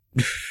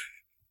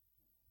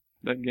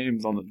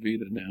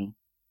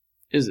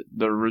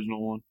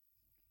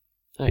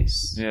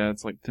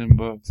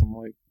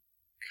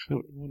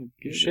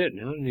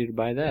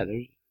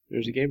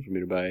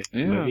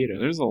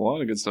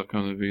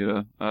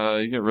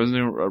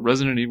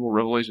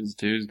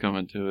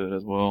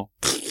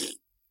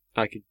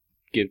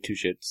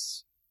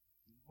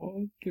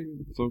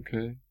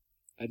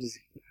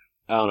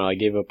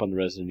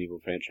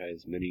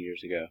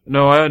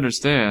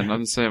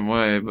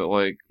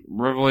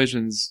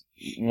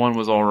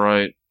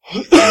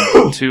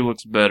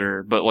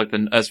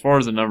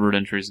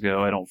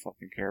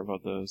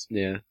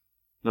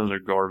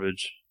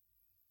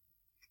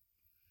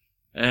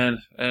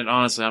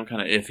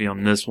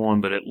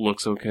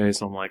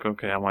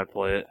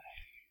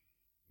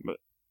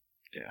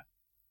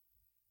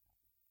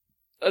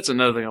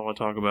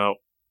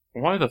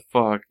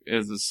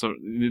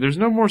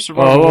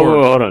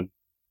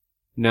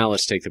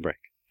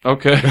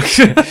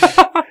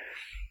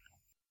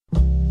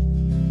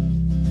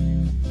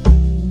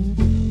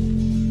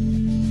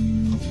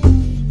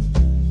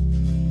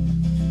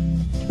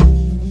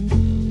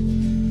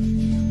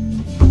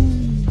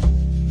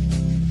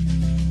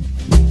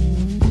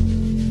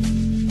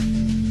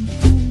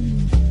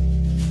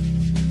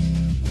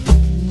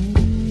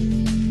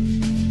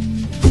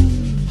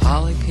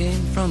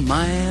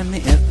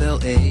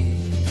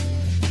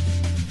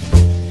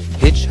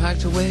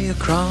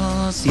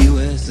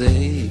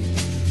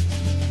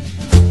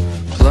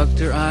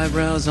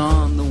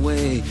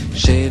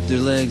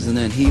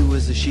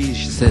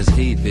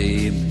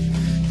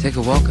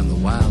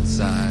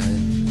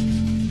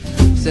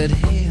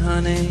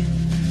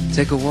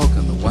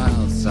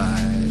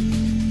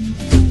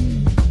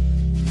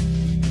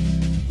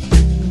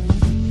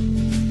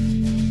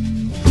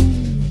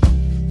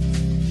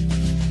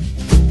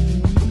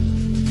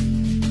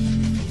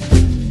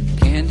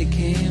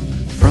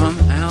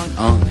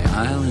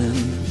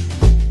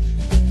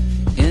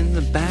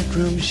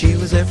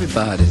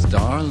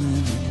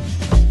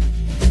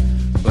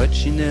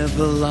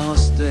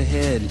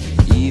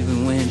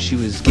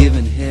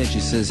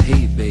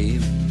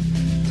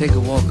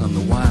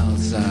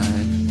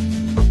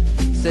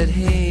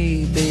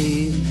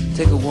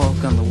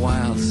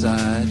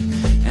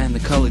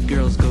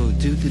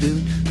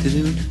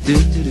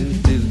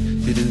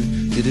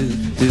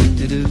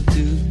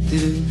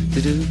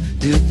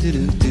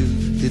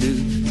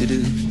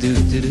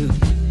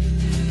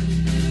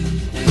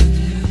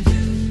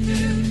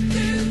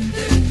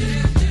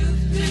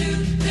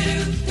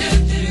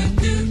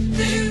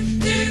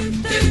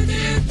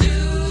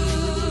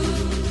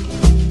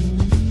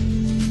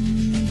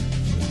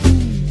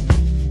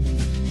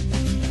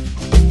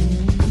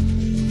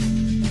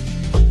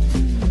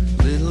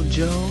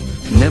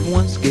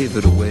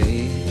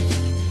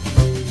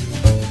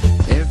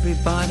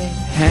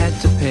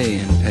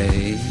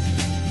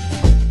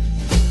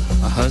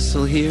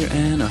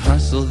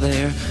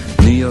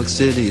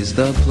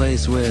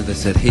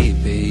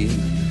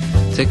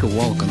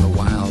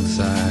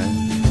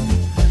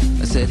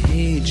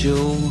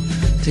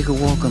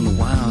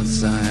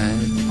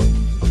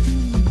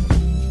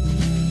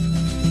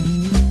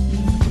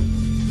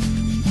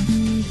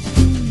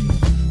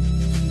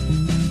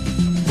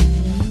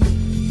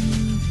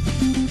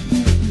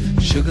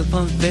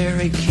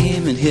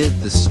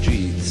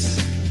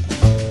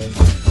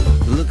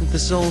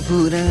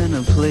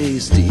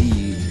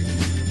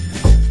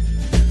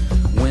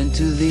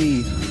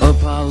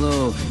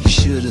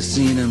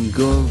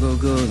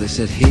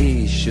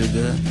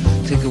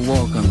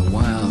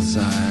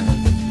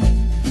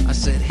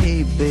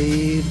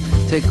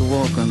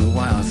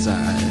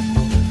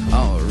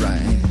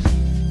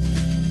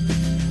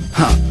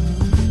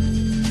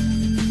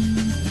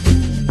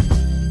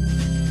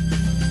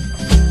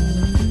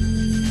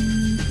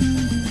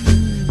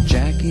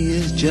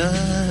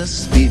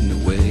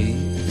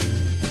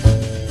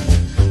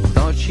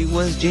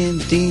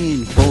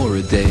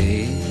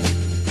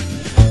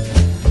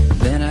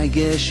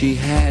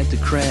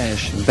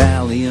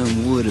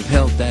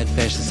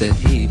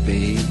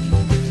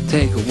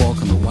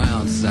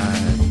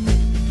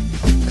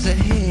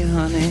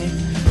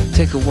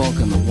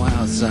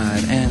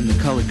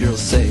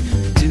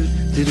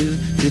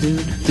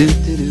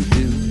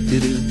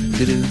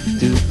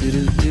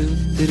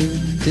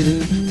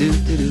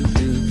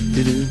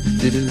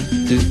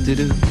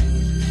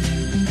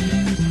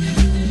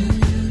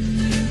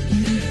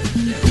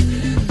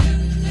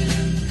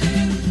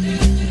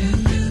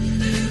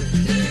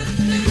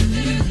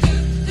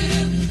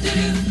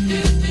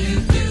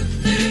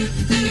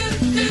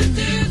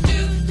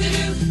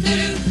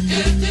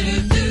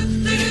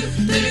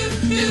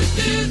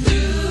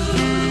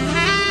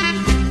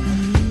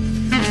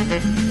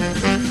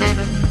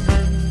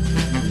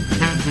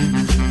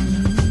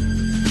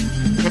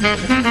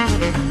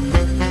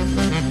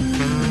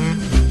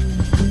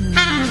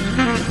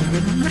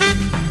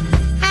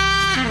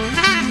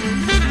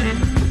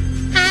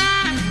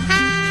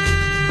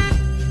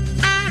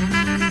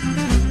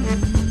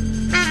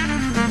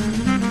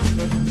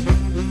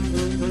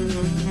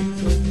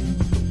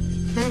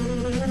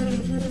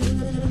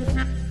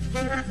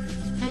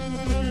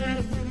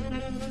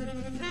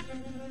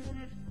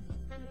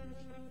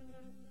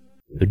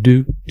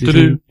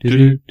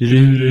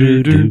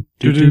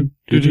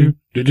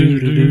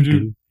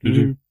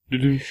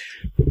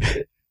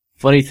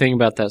 Funny thing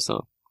about that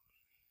song.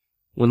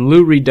 When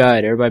Lou Reed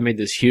died, everybody made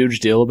this huge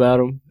deal about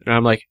him. And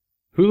I'm like,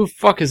 who the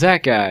fuck is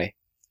that guy?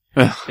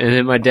 And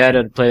then my dad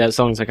had to play that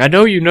song. He's like, I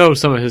know you know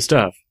some of his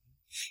stuff.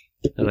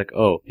 I was like,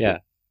 oh, yeah,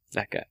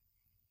 that guy.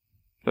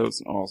 That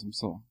was an awesome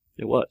song.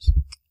 It was.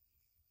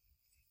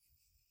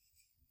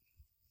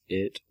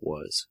 It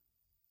was.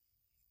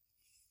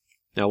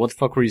 Now, what the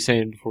fuck were you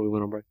saying before we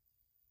went on break?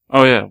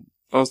 Oh yeah,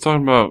 I was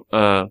talking about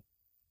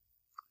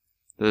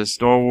the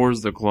Star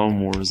Wars, the Clone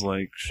Wars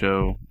like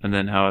show, and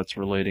then how it's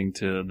relating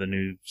to the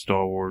new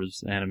Star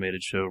Wars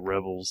animated show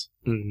Rebels.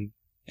 Mm-hmm.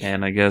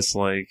 And I guess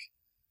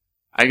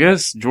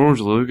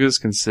George Lucas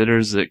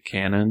considers it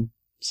canon.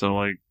 So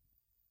like,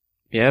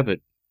 Yeah, but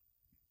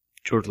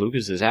George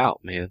Lucas is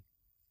out, man.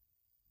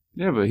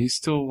 yeah, but he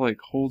still like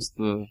holds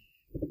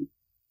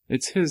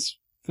it's his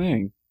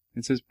thing.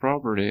 It's his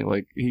property.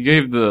 Like, he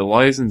gave the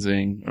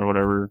licensing or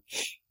whatever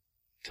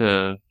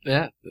to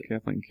Yeah.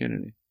 Kathleen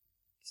Kennedy.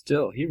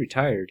 Still, he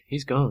retired.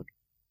 He's gone.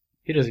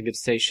 He doesn't get to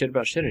say shit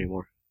about shit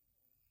anymore.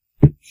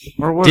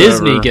 Or whatever.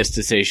 Disney gets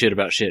to say shit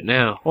about shit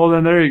now. Well,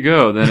 then there you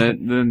go.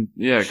 Then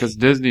yeah, because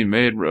Disney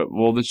made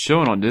it's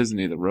showing on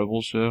Disney, the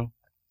Rebel show.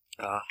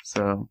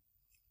 So,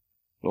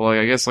 well, like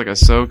I guess like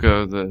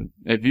Ahsoka.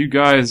 If you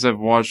guys have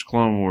watched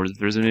Clone Wars, if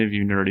there's any of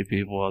you nerdy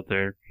people out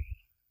there,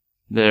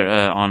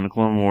 on the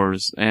Clone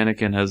Wars,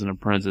 Anakin has an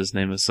apprentice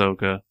named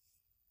Ahsoka,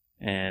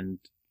 and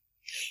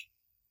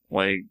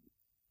like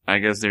I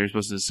guess they're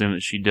supposed to assume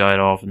that she died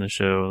off in the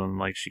show, and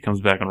like she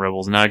comes back on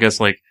Rebels. Now I guess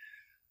like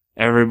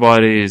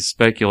everybody is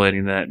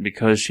speculating that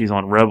because she's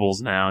on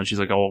Rebels now and she's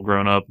like all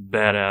grown up,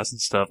 badass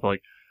and stuff,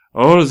 like,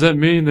 oh, does that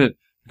mean that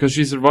because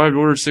she survived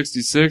Order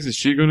 66, is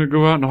she gonna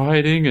go out in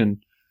hiding and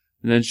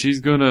then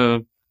she's gonna,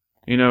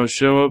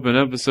 show up in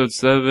Episode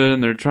 7?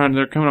 They're coming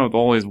out with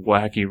all these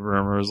wacky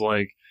rumors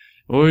like,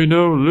 oh,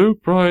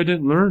 Luke probably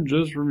didn't learn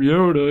just from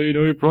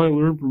Yoda, he probably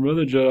learned from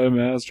other Jedi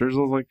Masters. I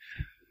was like,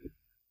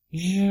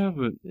 yeah,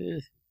 but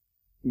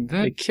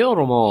They killed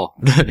them all.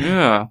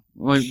 yeah,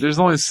 like there's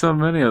only so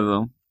many of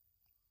them.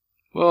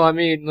 Well, I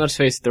mean, let's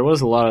face it, there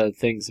was a lot of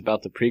things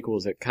about the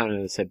prequels that kind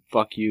of said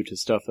fuck you to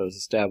stuff that was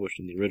established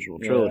in the original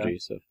trilogy,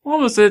 so.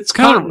 Well, it's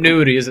kind of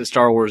Continuity isn't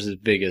Star Wars'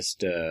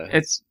 biggest,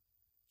 it's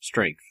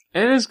strength.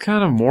 It is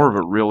kind of more of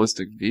a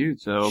realistic view,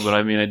 though, but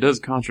I mean, it does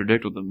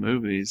contradict with the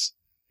movies.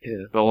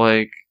 Yeah. But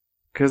like,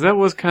 cause that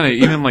was kind of,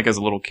 even like as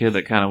a little kid,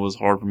 that kind of was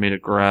hard for me to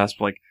grasp.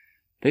 Like,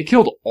 they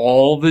killed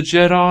all the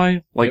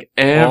Jedi? Like,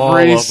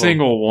 every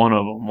single one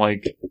of them.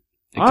 Like,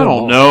 I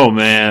don't know,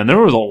 man. There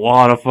was a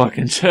lot of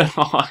fucking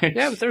Jedi.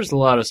 Yeah, but there's a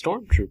lot of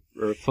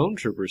clone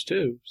troopers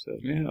too, so.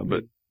 Yeah,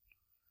 but.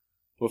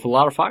 With a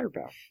lot of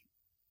firepower.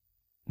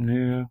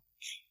 Yeah.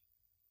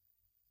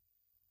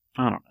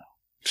 I don't know.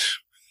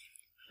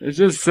 It's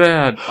just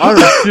sad. I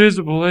refuse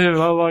to believe it.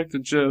 I like the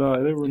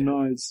Jedi. They were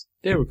nice.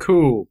 They were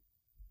cool.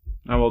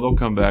 Oh, well, they'll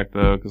come back,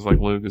 though, because, like,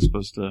 Luke is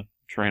supposed to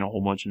train a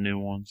whole bunch of new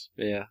ones.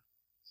 Yeah.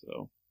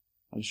 So,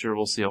 I'm sure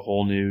we'll see a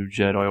whole new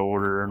Jedi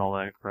Order and all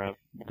that crap.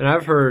 And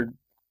I've heard,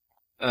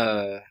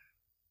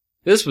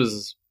 this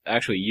was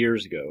actually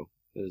years ago,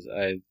 because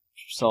I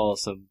saw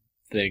some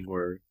thing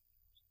where,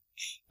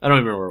 I don't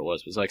even remember what it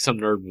was, it was like some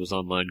nerd was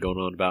online going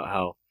on about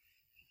how,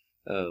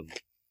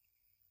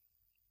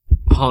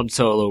 Han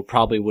Solo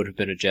probably would have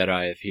been a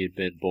Jedi if he had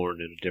been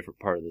born in a different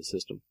part of the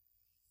system.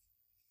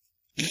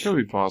 It could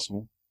be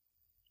possible.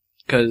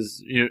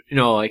 Because,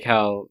 like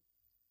how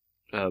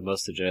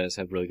most of the Jedis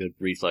have really good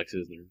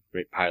reflexes and they're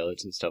great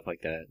pilots and stuff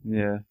like that.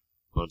 Yeah.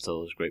 Han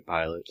Solo's a great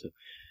pilot. So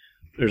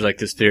there's like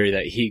this theory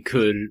that he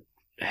could,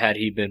 had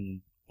he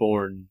been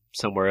born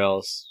somewhere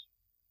else,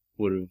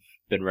 would have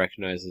been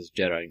recognized as a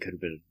Jedi and could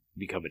have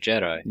become a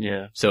Jedi.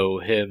 Yeah. So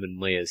him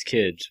and Leia's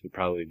kids would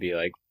probably be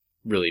like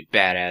really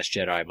badass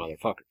Jedi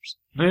motherfuckers.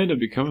 They end up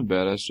becoming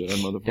badass Jedi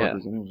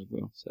motherfuckers anyway,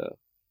 though. So.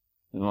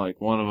 And,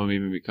 like, one of them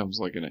even becomes,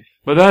 like,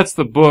 But that's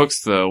the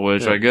books, though,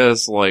 which I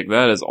guess, like,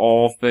 that is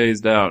all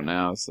phased out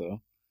now,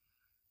 so.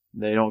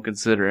 They don't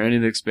consider any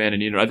of the expanded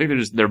universe. I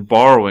think they're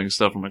borrowing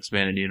stuff from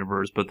expanded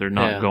universe, but they're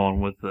not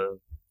going with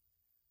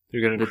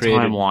they're going to create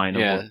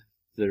timeline.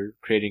 They're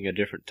creating a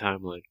different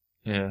timeline.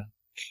 Yeah.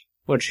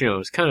 Which,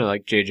 it's kind of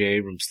like J.J.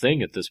 Abrams'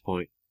 thing at this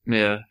point.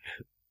 Yeah.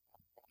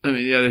 I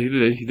mean, yeah,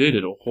 he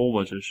did a whole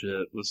bunch of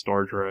shit with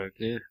Star Trek.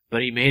 Yeah.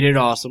 But he made it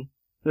awesome.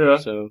 Yeah.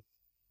 So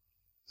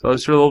I'm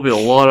sure there'll be a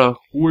lot of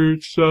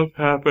weird stuff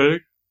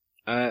happening.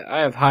 I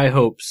have high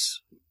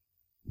hopes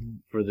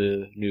for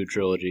the new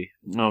trilogy.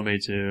 No, me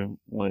too.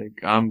 Like,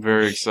 I'm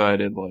very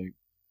excited, like,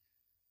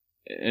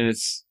 and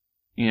it's,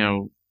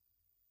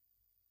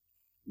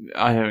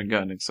 I haven't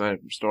gotten excited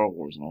for Star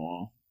Wars in a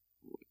while.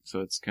 So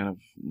it's kind of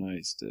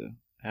nice to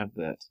have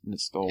that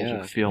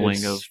nostalgic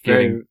feeling of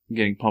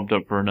getting pumped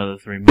up for another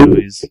 3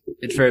 movies.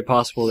 It's very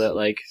possible that,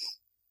 like,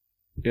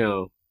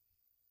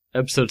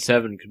 episode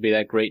 7 could be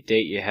that great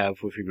date you have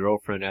with your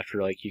girlfriend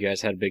after, like, you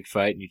guys had a big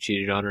fight and you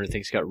cheated on her and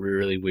things got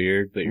really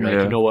weird, but you're like,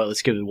 Yeah. you know what,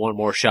 let's give it one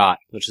more shot.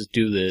 Let's just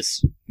do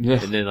this.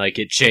 Yeah. And then, like,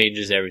 it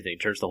changes everything,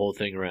 turns the whole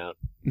thing around.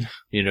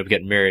 You end up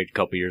getting married a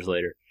couple years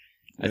later.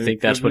 I It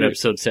think that's could what be.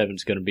 episode 7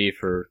 is going to be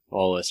for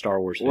all Star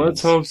Wars fans.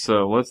 Let's hope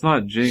so. Let's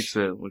not jinx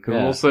it. Because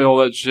Yeah. we'll say all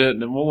that shit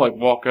and then we'll, like,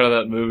 walk out of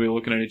that movie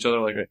looking at each other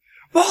like,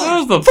 that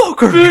was the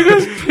Fucker!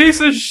 biggest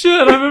piece of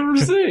shit I've ever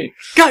seen.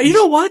 God, you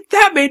know what?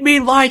 That made me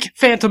like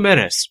Phantom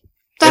Menace.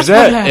 That's if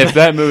what that happened. if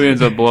that movie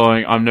ends up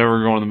blowing, I'm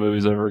never going to the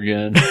movies ever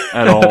again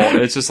at all.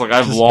 It's just like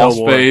I've Just lost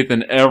no more. faith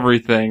in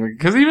everything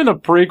because even the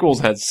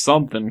prequels had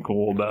something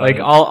cool about Like,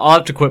 it. I'll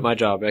have to quit my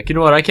job. Like, you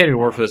know what? I can't even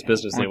work for this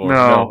business anymore.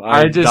 No,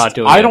 I'm not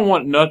doing that. don't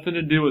want nothing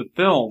to do with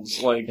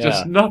films. Like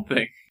just Yeah.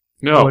 nothing.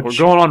 No, Which-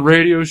 we're going on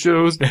radio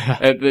shows.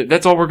 And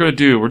that's all we're gonna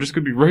do. We're just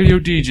gonna be radio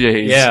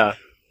DJs. Yeah,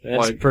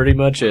 that's Like- pretty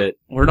much it.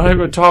 We're not even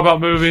gonna talk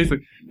about movies.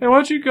 Like, hey, why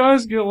don't you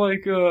guys get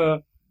like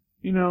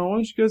why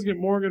don't you guys get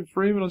Morgan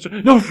Freeman on the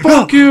show? No,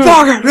 fuck you!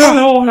 Fuck her! Yeah,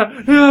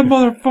 that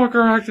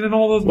motherfucker acting in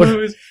all those What-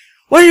 movies.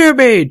 What do you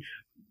mean?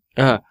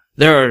 There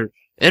are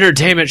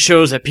entertainment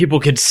shows that people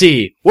can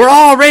see. We're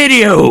all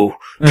radio!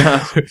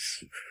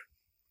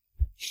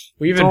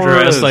 We even That's all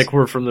it dress is. like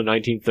we're from the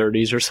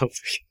 1930s or something.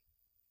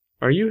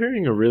 Are you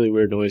hearing a really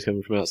weird noise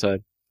coming from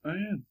outside? I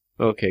am.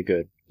 Okay,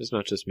 good. It's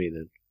not just me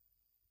then.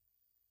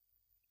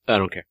 I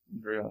don't care.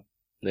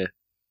 Yeah.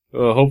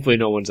 Well, hopefully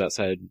no one's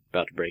outside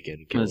about to break in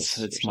and kill us. It's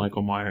or something.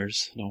 Michael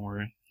Myers. Don't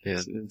worry. Yeah.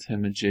 It's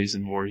him and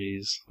Jason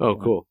Voorhees. Oh,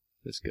 cool.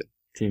 That's good.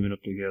 Teaming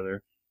up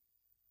together.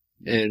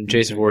 And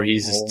Jason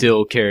Voorhees is Oh.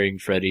 still carrying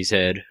Freddy's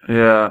head.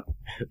 Yeah.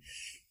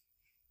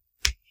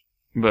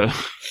 But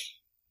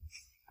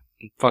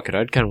Fuck it,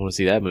 I'd kind of want to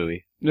see that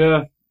movie.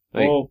 yeah.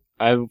 Like, Well,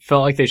 I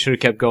felt like they should have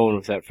kept going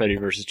with that Freddy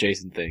versus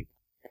Jason thing.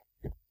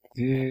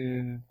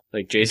 yeah.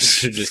 Like, Jason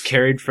should have just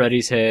carried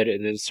Freddy's head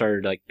and then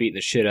started, like, beating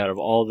the shit out of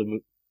all the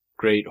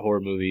great horror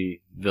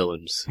movie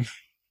villains.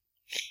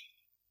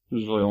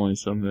 There's really only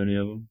so many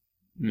of them.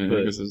 I mean, But-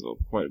 I guess there's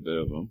quite a bit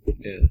of them.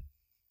 Yeah.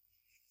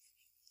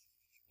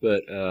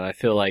 But, I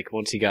feel like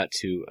once he got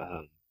to,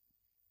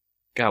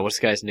 God, what's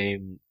the guy's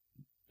name,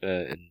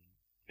 in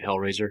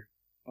Hellraiser?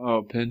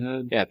 Oh,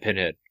 Pinhead? Yeah,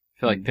 Pinhead. I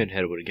feel like Mm.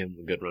 Pinhead would have given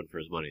him a good run for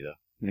his money, though.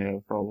 Yeah,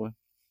 probably.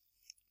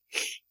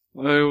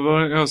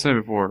 Like I was saying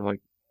before,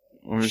 like,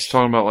 when we was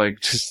talking about, like,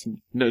 just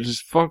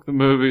fuck the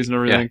movies and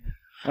everything.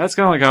 That's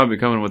kind of like how I've been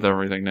coming with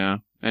everything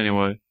now.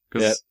 Anyway.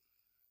 Cause,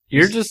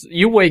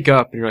 You wake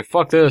up and you're like,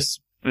 fuck this.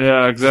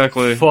 yeah,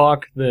 exactly.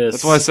 Fuck this.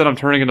 That's why I said I'm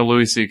turning into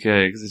Louis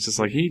C.K. because it's just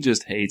like, he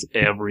just hates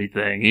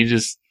everything. He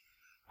just,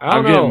 I don't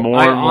I'm getting know. more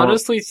I and more-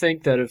 honestly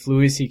think that if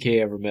Louis C.K.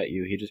 ever met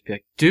you, he'd just be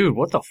like, dude,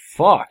 what the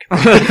fuck?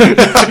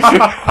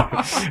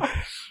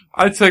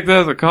 I'd take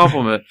that as a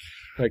compliment.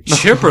 Like,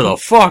 chipper the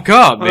fuck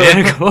up,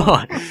 man. Come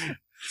on.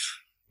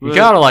 You But-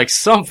 gotta like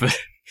something.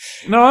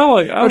 No, I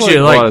like Don't a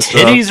you lot like of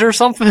stuff. titties or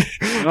something?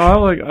 No, I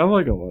like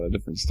a lot of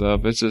different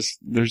stuff. It's just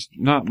there's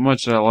not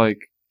much I like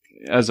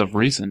as of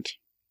recent.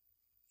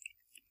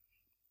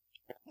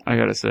 I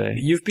gotta say.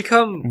 You've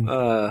become,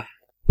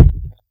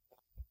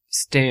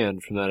 Stan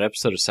from that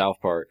episode of South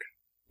Park.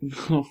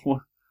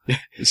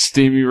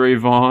 Steamy Ray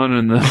Vaughan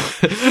and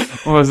the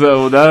what was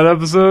that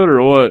episode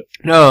or what?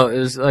 No, it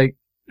was like,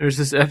 there's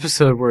this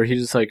episode where he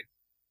just like,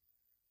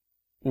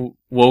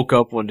 woke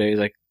up one day, he's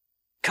like,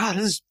 God,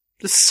 this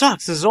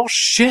sucks, this is all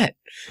shit.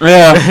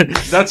 Yeah,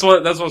 that's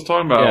what I was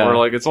talking about. Yeah. Where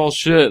like it's all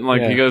shit, and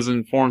like Yeah. he goes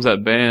and forms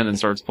that band and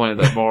starts playing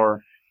at that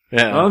bar.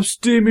 Yeah. I'm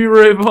Steamy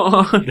Ray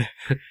Vaughan.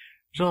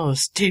 It's all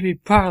this steamy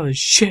pile of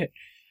shit.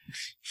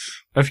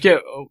 I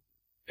forget.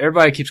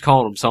 Everybody keeps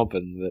calling him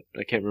something, but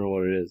I can't remember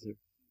what it is.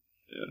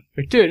 Yeah.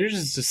 Like, dude, you're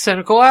just a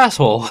cynical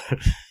asshole.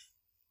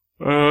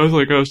 I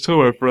was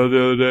telling my friend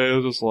the other day. I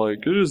was just like,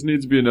 it just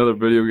needs to be another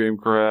video game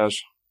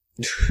crash.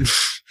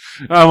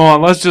 Come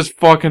on, let's just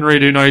fucking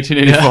redo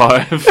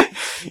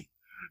 1985.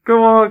 Come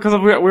on, because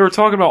we were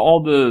talking about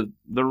all the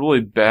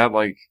really bad,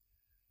 like,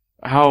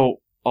 how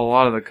a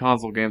lot of the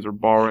console games are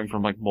borrowing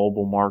from, like,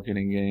 mobile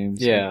marketing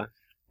games. Yeah.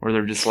 Where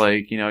they're just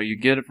like, you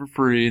get it for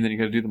free, and then you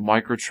gotta do the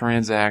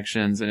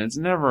microtransactions, and it's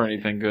never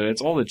anything good.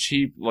 It's all the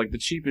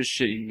cheapest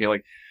shit you can get.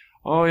 Like,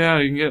 oh yeah,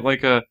 you can get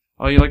like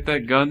you like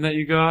that gun that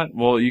you got?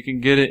 Well, you can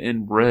get it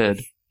in red.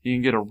 You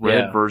can get a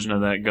red Yeah. version of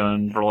that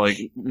gun for like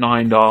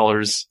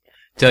 $9.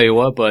 Tell you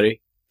what,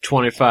 buddy,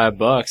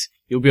 $25,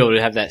 you'll be able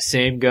to have that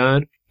same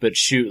gun, but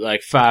shoot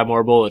like 5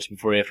 more bullets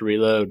before you have to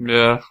reload.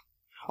 Yeah.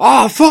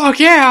 Oh, fuck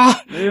yeah!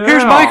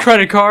 Here's my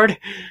credit card.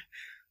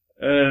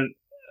 And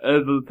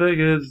the thing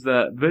is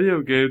that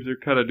video games are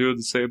kind of doing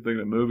the same thing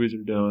that movies are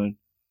doing.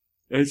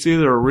 It's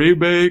either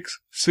remakes,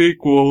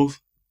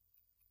 sequels,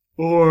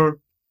 or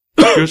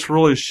just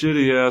really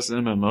shitty ass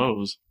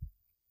MMOs.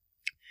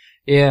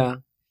 Yeah.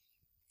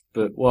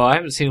 But, well, I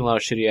haven't seen a lot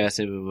of shitty ass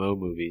MMO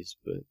movies,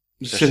 but.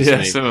 That's Shitty just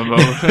ass me.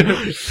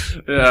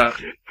 MMO. Yeah.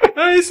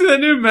 Hey, you see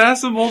that new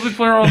massive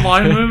multiplayer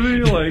online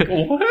movie? Like,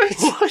 what?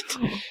 What?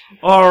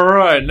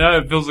 Alright, now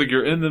it feels like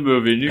you're in the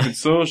movie and you can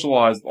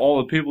socialize with all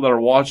the people that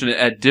are watching it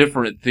at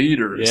different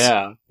theaters.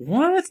 Yeah.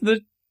 What?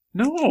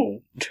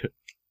 No.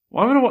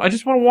 Why would I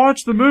just want to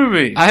watch the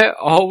movie. I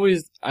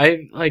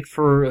like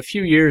for a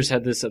few years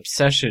had this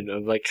obsession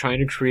of like trying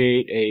to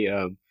create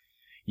a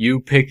you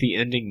pick the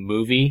ending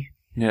movie.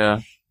 Yeah.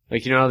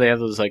 Like, you know how they have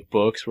those like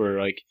books where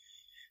like,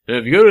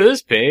 if you go to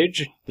this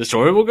page, the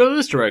story will go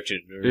this direction.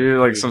 Or, Yeah,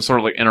 like some sort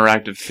of like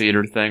interactive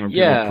theater thing where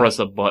people Yeah. press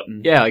a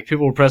button. yeah, like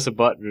people will press a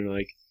button and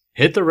like,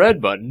 hit the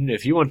red button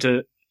if you want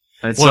to.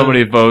 And so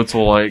many votes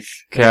will like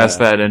cast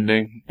Yeah. that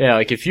ending. Yeah,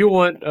 like if you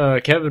want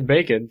Kevin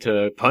Bacon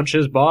to punch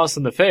his boss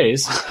in the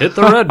face, hit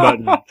the red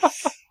button.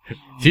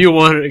 If you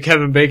want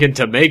Kevin Bacon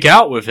to make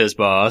out with his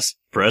boss,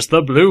 press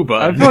the blue I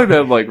button. feel like that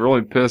would like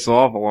really piss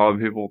off a lot of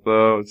people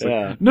though. It's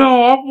Yeah. like,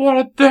 no, I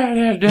wanted that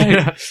ending.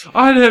 Yeah.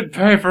 I didn't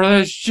pay for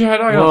this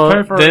shit. I Well,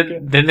 gotta pay for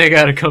it. then they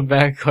gotta come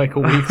back like a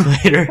week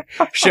later,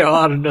 shell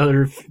out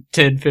another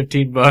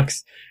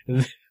 $10-15,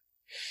 and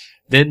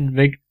then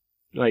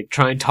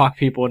try and talk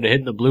people into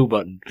hitting the blue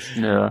button.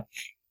 Yeah.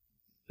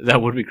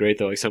 That would be great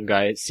though. Like some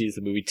guy sees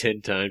the movie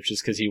 10 times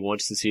just because he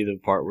wants to see the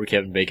part where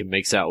Kevin Bacon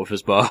makes out with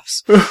his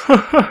boss.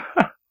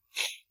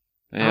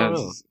 I Yeah, don't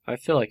know. I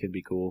feel like it'd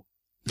be cool.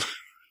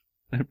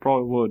 it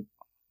probably would.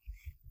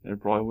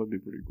 It probably would be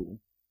pretty cool.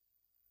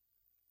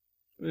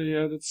 But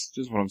yeah, that's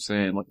just what I'm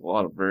saying. Like a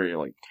lot of very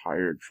like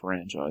tired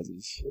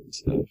franchises and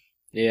stuff.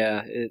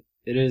 Yeah, it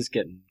is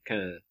getting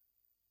kind of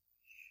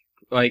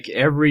like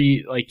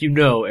every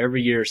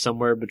year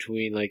somewhere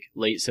between like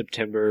late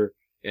September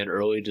and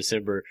early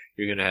December,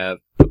 you're gonna have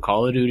a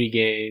Call of Duty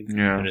game,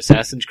 Yeah. an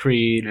Assassin's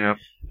Creed, Yeah.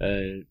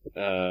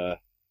 a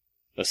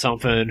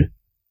something.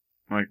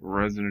 Like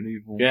Resident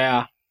Evil.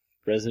 Yeah,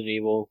 Resident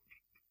Evil.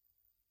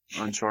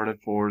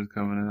 Uncharted 4 is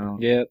coming out.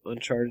 Yep,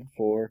 Uncharted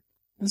 4.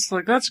 It's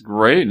like, that's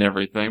great and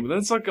everything, but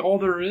that's like all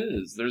there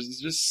is. There's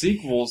just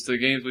sequels to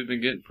games we've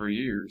been getting for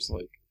years.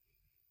 Like,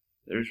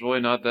 there's really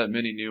not that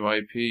many new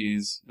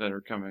IPs that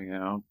are coming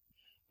out.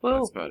 Well,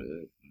 That's about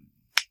it.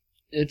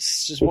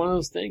 it's just one of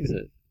those things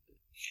that,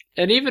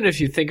 and even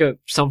if you think of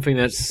something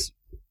that's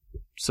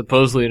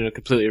supposedly in a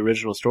completely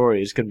original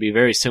story, it's going to be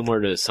very similar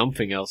to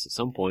something else at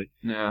some point.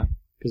 Yeah.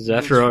 Because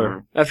That's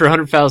after true.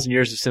 100,000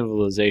 years of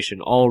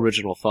civilization, all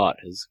original thought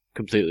has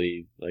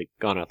completely like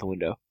gone out the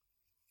window.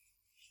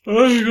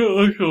 I got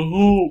like a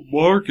whole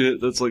market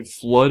that's like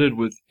flooded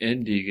with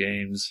indie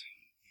games.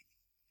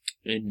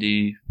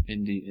 Indie.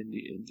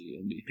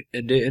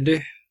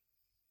 Indy.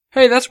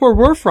 Hey, that's where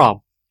we're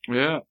from.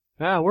 Yeah.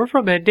 Yeah, we're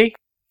from Indy.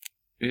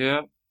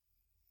 Yeah.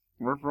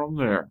 We're from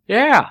there.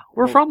 Yeah,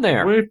 we're from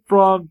there. We're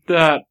from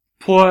that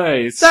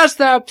place. That's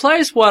that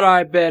place what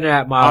I've been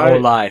at my whole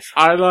life.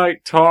 I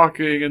like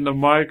talking in the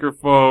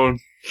microphone.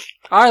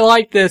 I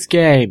like this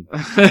game.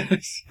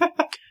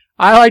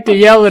 I like to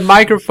yell in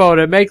microphone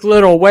and make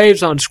little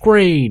waves on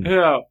screen.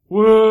 Yeah.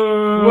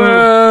 Whoa.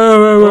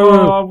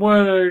 Whoa. Oh, I'm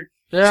winning.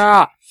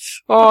 Yeah.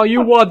 Oh,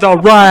 you won the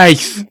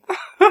race.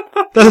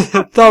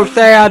 So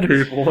sad.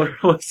 People are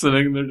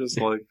listening. They're just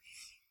like,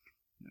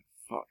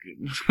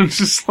 fucking.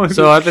 Just like.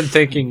 So I've been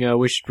thinking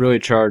we should really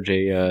charge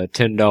a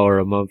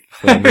 $10 a month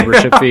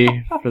membership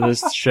fee for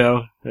this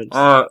show.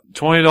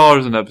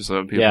 $20 an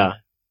episode, people. Yeah.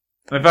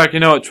 In fact, you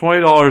know what?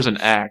 $20 an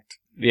act.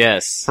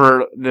 Yes.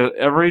 For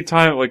every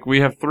time, like, we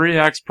have 3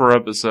 acts per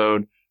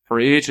episode. For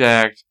each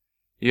act,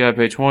 you gotta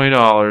pay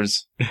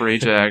 $20 for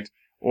each act.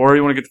 Or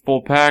you want to get the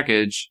full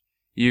package,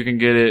 you can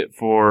get it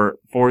for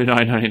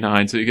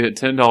 $49.99. So you get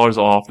 $10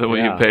 off than what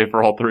Yeah. you pay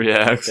for all 3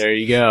 acts. There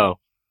you go.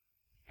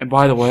 And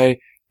by the way,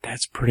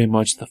 that's pretty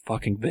much the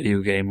fucking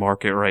video game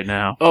market right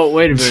now. Oh,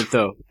 wait a minute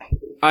though.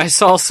 I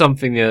saw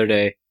something the other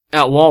day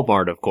at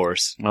Walmart, of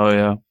course, Oh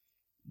yeah.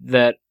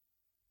 that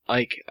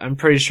like I'm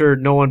pretty sure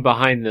no one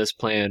behind this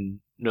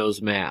plan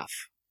knows math.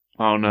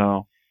 Oh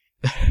no.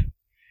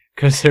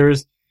 Cause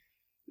there's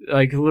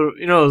like little,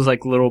 you know, those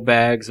like little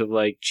bags of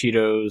like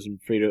Cheetos and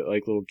Frito,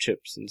 like little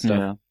chips and stuff.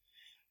 Yeah.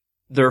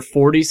 They're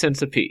 40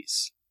 cents a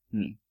piece.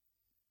 Hmm.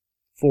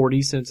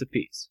 40 cents a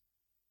piece.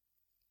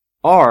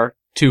 Or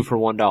 2 for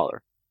 $1.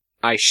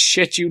 I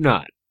shit you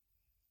not.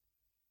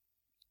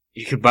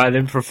 You could buy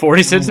them for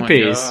 40 cents a my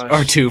piece gosh.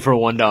 or 2 for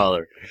 $1.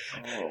 Oh,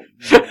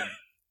 man.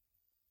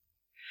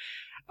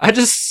 I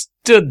just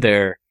stood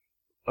there,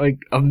 like,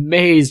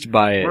 amazed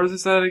by it. Where's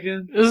this at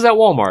again? This is at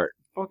Walmart.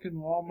 Fucking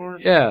Walmart?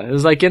 Yeah, it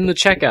was like in the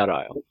checkout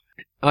aisle.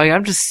 Like,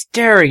 I'm just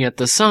staring at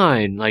the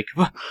sign, like,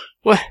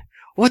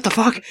 what the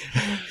fuck?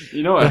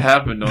 You know what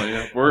happened, don't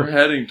you? We're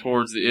heading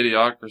towards the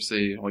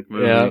Idiocracy, like,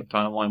 movie Yeah.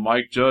 timeline.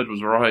 Mike Judge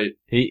was right.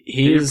 He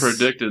He's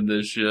predicted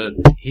this shit.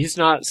 he's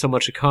not so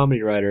much a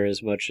comedy writer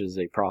as much as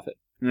a prophet.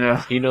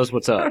 Yeah. He knows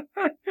what's up.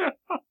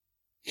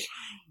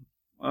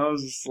 I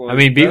was just like, I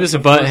mean, that's Beavis the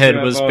and first thing Butthead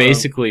I was thought of.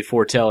 basically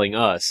foretelling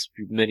us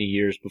many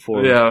years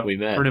before Yeah, we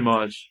met. pretty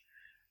much.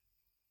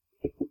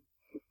 In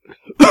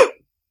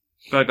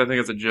fact, I think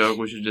it's a joke.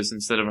 We should just,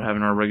 instead of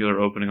having our regular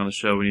opening on the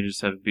show, we need to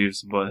just have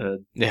Beavis and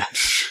Butthead. Yeah.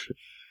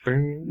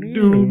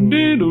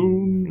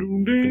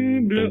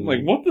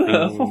 Like, what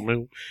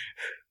the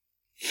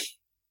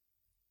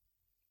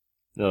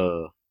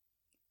hell?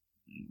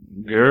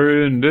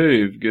 Gary and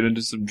Dave get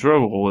into some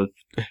trouble with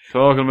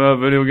talking about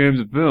video games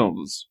and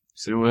films.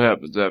 See what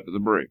happens after the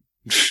break.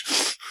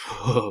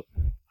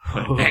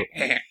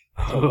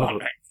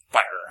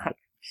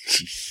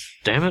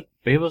 Damn it,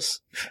 Beavis.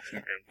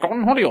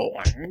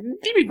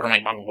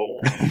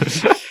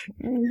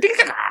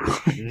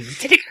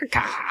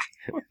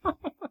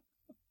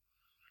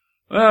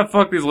 Ah,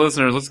 fuck these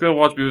listeners. Let's go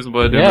watch Beavis and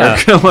Butthead.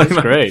 Yeah, Like,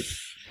 that's great.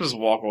 Just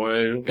walk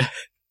away.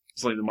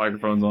 Just leave the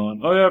microphones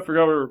on. Oh yeah, I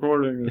forgot we were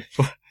recording.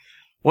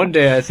 One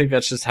day, I think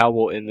that's just how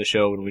we'll end the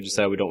show when we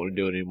decide we don't want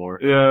to do it anymore.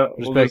 Yeah, Just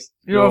we'll make, just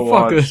you know, go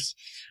fuck watch- this.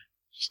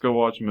 Just go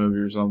watch a movie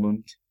or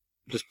something.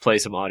 Just play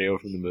some audio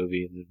from the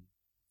movie and then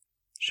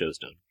show's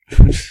done.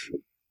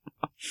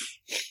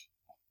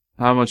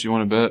 How much you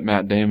want to bet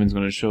Matt Damon's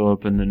going to show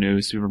up in the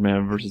new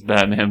Superman versus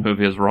Batman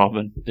movie as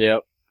Robin?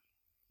 Yep.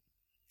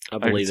 I I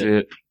can believe see it.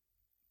 it.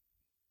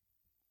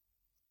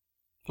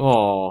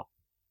 Oh,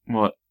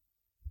 What?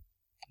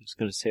 I was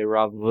gonna say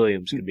Robin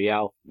Williams could be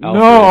Alfred.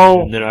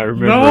 No! And then I No,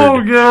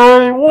 remembered.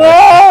 Gary!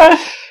 What?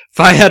 If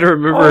I had to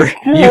remember,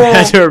 you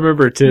had to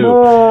remember too.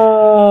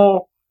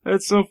 No!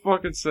 It's so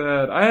fucking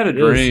sad. I had a It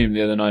is. dream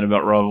the other night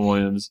about Robin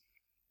Williams.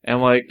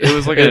 And like, it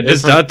was like a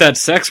It's different... not that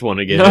sex one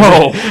again.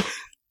 No!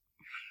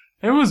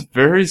 It was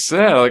very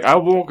sad. Like, I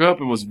woke up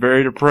and was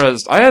very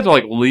depressed. I had to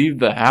like leave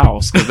the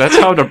house because that's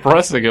how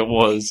depressing it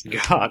was.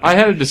 God. I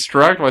had to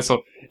distract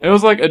myself. It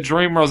was like a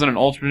dream where I was in an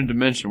alternate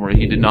dimension where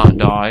he did not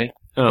die,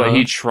 but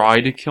he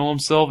tried to kill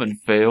himself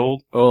and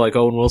failed. Oh, like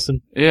Owen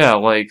Wilson? Yeah,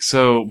 like,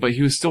 so, but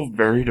he was still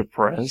very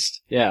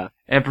depressed. Yeah.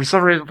 And for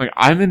some reason, like,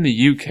 I'm in the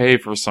UK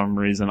for some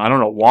reason. I don't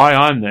know why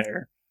I'm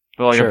there.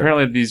 But like, Sure.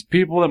 apparently these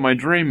people that my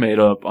dream made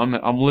up, I'm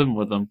living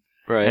with them.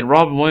 Right. And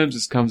Robin Williams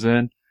just comes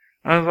in.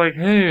 I was like,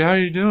 hey, how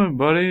you doing,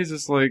 buddy? He's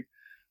just like,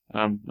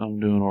 I'm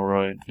doing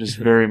alright. Just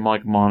very,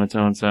 like,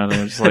 monotone sounding.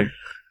 It's like,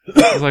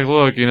 it's like,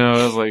 look, you know,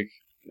 I was like,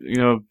 you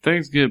know,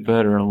 things get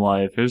better in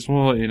life. I just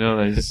want to let you know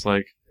that he's just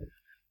like,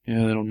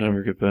 yeah, they'll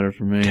never get better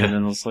for me. And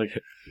then it's like,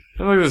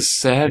 and like this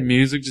sad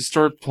music just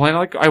started playing.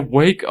 Like, I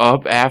wake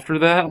up after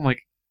that, I'm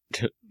like,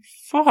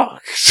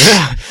 fuck.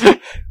 I'm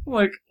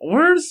like,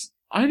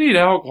 I need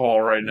alcohol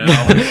right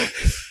now.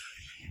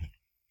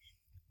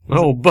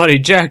 Oh, buddy,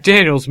 Jack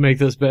Daniels make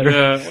this better.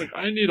 Yeah, like,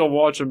 I need to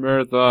watch a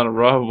marathon of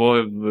Robin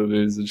Williams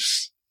movies and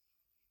just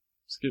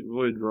get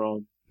really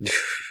drunk.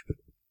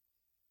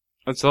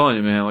 I'm telling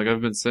you, man, like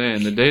I've been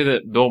saying, the day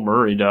that Bill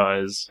Murray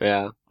dies,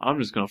 Yeah. I'm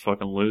just gonna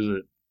fucking lose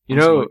it. You I'm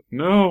just know, like,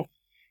 no.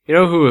 you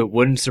know who it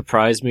wouldn't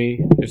surprise me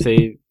if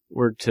they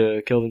were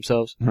to kill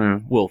themselves? Hmm.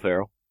 Will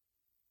Ferrell.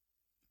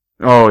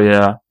 Oh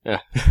yeah. Yeah.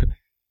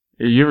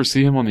 You ever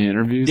see him on the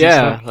interviews? and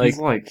Yeah, stuff? like- he's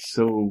like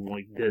so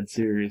like dead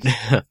serious.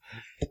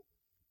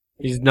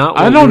 He's not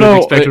what I you don't would know.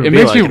 expect him to It be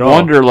makes like me at all.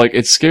 wonder. Like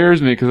it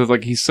scares me because it's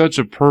like he's such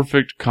a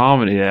perfect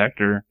comedy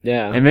actor.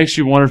 Yeah. It makes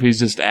you wonder if he's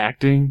just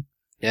acting.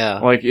 Yeah.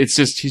 Like he's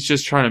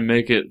just trying to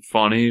make it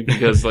funny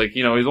because like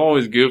you know he's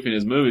always goofy in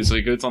his movies. So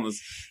he gets on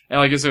this and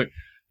like it's like,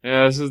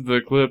 yeah, this is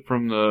the clip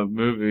from the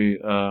movie.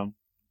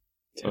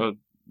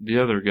 The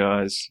other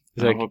guys.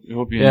 He's I like, hope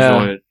you yeah,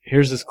 enjoy it.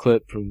 here's this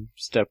clip from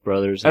Step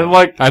Brothers. And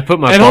like, I put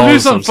my and he'll do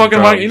balls something on some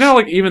fucking like, you drums. know,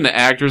 like even the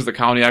actors, the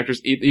comedy actors,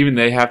 even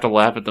they have to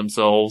laugh at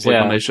themselves. Like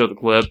Yeah. when they show the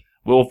clip,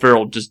 Will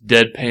Ferrell just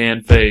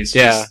deadpan face.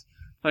 Yeah. Just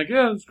like,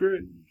 yeah, that's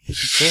great. Yeah,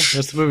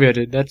 that's the movie I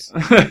did. That's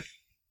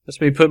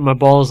me putting my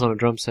balls on a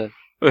drum set.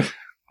 It's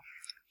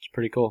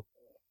pretty cool.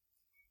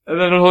 And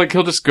then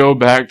he'll just go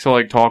back to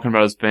like talking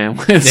about his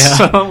family. Yeah.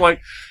 So I'm like,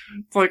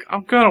 it's like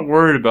I'm kind of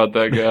worried about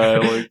that guy.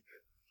 Like,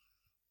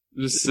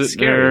 just It's sitting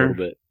scary a there.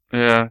 little bit.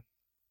 Yeah,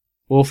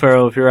 Will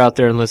Ferrell, if you're out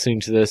there and listening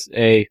to this,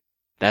 A,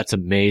 that's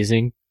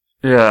amazing.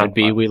 yeah. And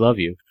B, we love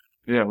you.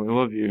 Yeah, we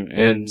love you. And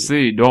And-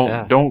 C,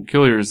 yeah. don't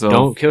kill yourself.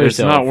 Don't kill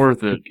yourself. It's not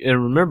worth it.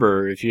 And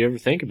remember, if you ever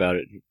think about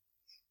it,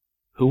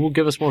 who will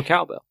give us more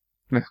cowbell?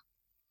 Yeah.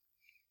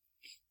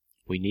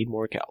 We need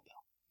more cowbell.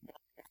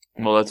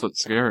 Well, that's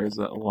what's scary is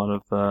that a lot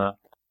of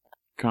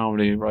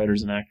comedy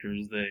writers and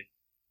actors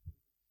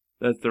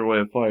that's their way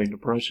of fighting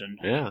depression.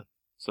 Yeah.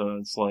 So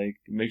it's like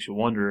it makes you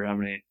wonder how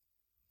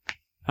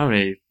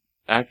many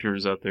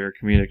actors out there,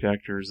 comedic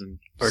actors, and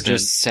Or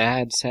just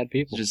sad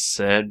people. just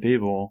sad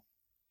people.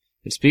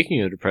 And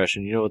speaking of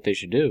depression, you know what they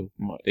should do?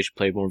 What? They should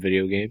play more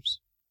video games.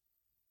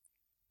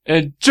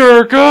 And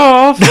jerk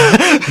off.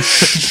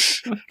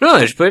 No,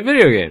 they should play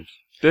video games.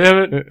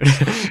 Damn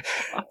it!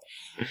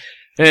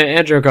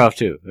 and jerk off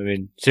too. I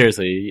mean,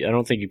 seriously, I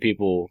don't think you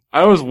people.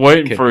 I was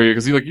waiting Okay. for you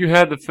because you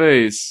had the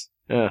face.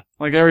 Yeah.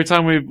 Like every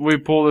time we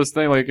pull this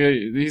thing, like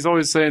he's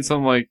always saying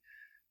something like,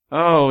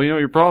 "Oh, you know,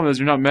 your problem is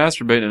you're not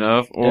masturbating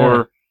enough,"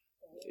 or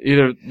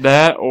either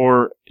that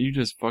or you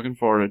just fucking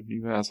farted,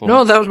 you asshole.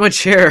 No, that was my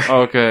chair.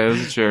 Okay, it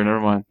was a chair. Never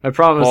mind. I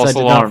promise False I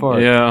did alarm. not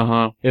fart. Yeah,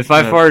 uh-huh. If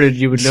I Yeah. farted,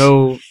 you would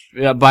know.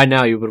 Yeah, by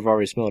now, you would have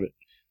already smelled it.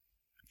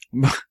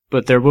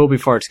 But there will be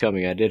farts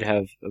coming. I did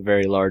have a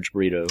very large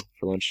burrito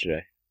for lunch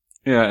today.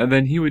 Yeah, and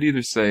then he would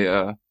either say,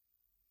 you're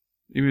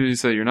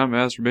not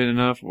masturbating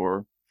enough,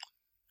 or,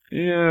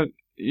 yeah,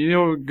 you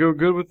know what would go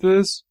good with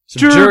this?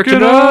 Jerk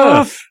it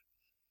off!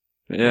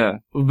 Yeah.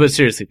 But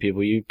seriously,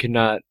 people, you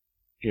cannot,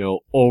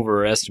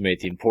 overestimate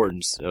the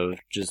importance of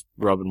just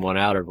rubbing one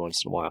out every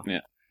once in a while.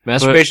 Yeah.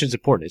 Masturbation's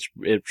important.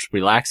 It's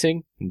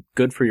relaxing and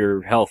good for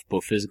your health,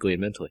 both physically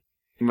and mentally.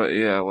 But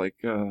yeah,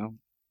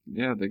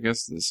 I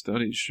guess the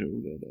studies show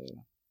that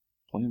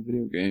playing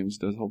video games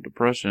does help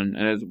depression,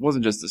 and it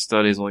wasn't just the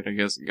studies. Like, I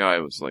guess the guy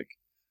was like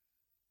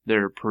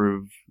there to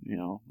prove,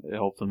 it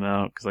helped him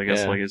out because I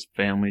guess like his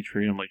family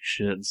treated him like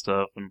shit and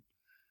stuff, and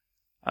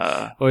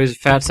well, he's a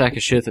fat sack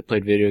of shit that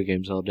played video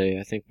games all day.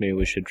 I think maybe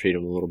we should treat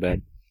him a little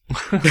bad.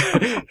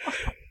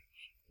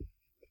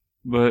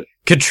 But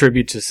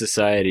contribute to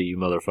society, you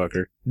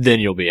motherfucker. Then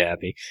you'll be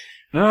happy.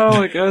 no,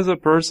 like as a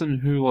person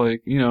who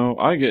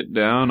I get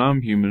down.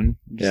 I'm human,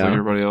 just like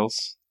everybody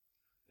else,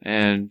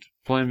 and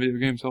playing video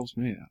games helps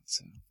me out.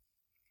 So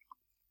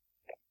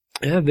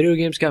yeah, video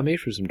games got me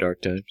through some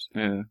dark times.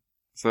 yeah,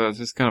 so it's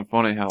just kind of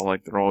funny how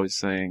like they're always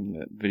saying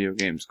that video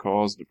games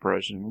cause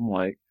depression. I'm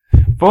like,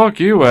 fuck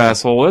you,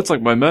 asshole! It's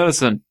like my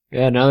medicine.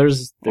 Yeah, now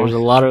there's a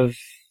lot of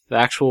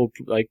actual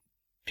like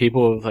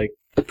people have like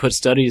put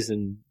studies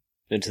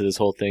into this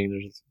whole thing.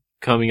 There's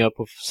coming up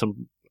with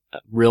some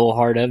real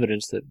hard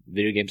evidence that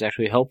video games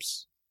actually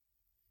helps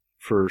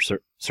for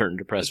certain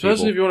depressed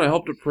Especially people. if you want to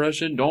help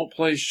depression, don't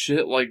play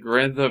shit like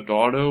Grand Theft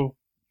Auto,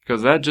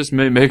 because that just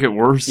may make it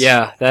worse.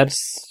 Yeah,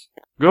 that's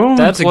a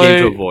game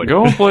to avoid.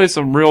 Go and play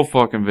some real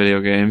fucking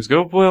video games.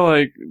 Go play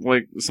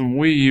like some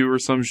Wii U or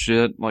some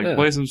shit. Like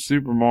play some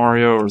Super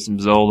Mario or some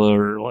Zelda,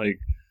 or like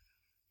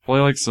play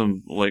like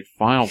some like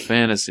Final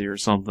Fantasy or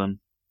something.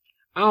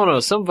 I don't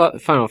know. Some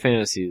Final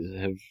Fantasies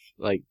have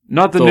like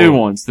not the new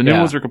ones. The new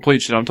ones are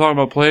complete shit. I'm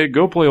talking about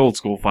go play old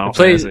school Final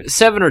Fantasy.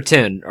 7 or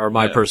 10 are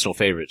my personal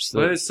favorites.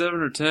 Play 7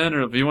 or 10,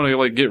 or if you want to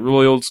like get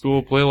really old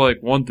school, play like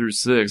 1 through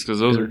 6 because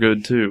those are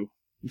good too.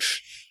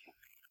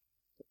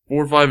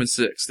 4, 5, and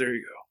 6. There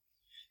you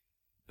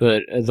go.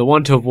 But the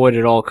one to avoid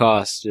at all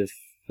costs if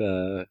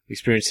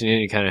experiencing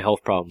any kind of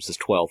health problems is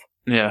 12.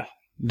 Yeah.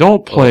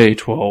 Don't play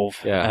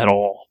 12 at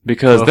all,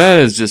 because that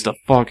is just a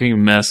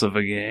fucking mess of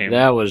a game.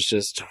 That was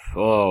just,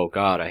 oh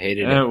god, I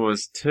hated it. That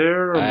was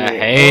terrible. I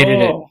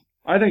hated it.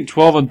 I think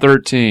 12 and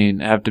 13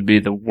 have to be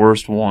the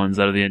worst ones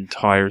out of the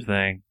entire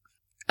thing.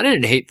 I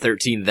didn't hate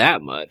 13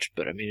 that much,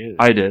 but I mean...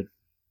 I did.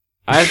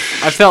 I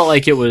felt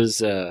like it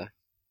was,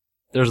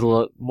 there's a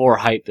lot more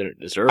hype than it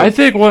deserved. I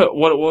think what it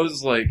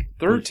was, like,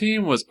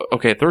 13 was,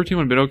 okay, 13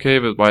 would have been okay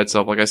if it was by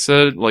itself. Like I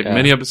said,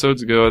 many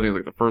episodes ago, I think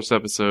like the first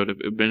episode, it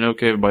would have been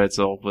okay by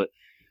itself, but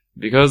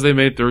because they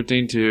made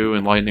 13-2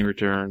 and Lightning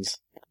Returns,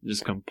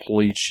 just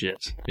complete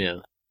shit.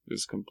 Yeah.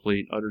 Just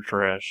complete, utter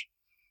trash.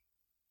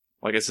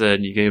 Like I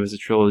said, you gave us a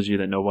trilogy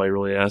that nobody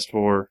really asked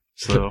for,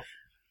 so.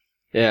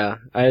 Yeah,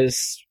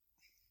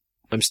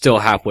 I'm still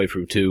halfway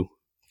through 2.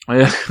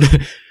 Yeah.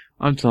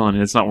 I'm telling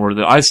you, it's not worth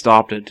it. I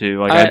stopped it too.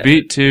 Like, I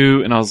beat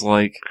 2, and I was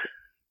like,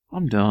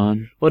 I'm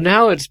done. Well,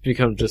 now it's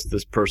become just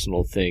this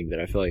personal thing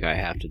that I feel like I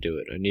have to do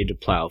it. I need to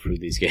plow through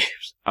these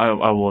games. I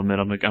will admit,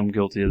 I'm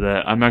guilty of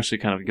that. I'm actually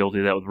kind of guilty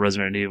of that with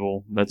Resident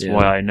Evil. That's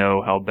why I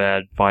know how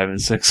bad 5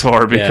 and 6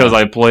 are, because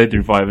I played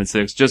through 5 and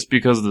 6, just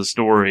because of the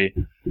story.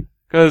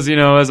 Because,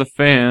 as a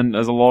fan,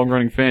 as a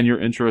long-running fan,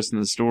 you're interested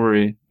in the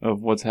story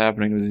of what's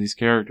happening with these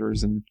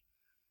characters, and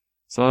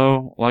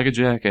so, like a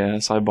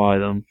jackass, I buy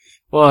them.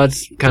 Well,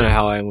 that's kind of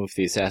how I am with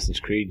the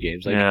Assassin's Creed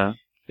games. Like,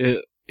 yeah.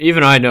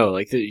 Even I know,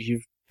 like,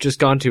 you've just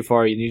gone too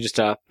far, you need to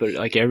stop. But,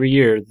 like, every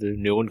year, the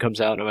new one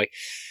comes out, and I'm like,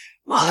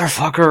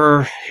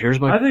 motherfucker, here's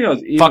my I think I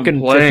was even fucking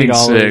playing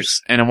 $50.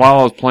 6, and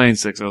while I was playing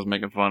 6, I was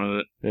making fun of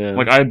it. Yeah.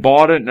 Like, I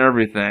bought it and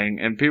everything,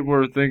 and people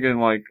were thinking,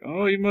 like,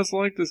 oh, you must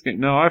like this game.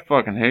 No, I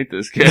fucking hate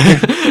this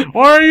game.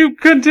 Why are you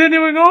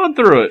continuing on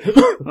through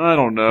it? I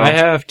don't know. I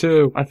have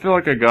to. I feel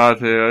like I got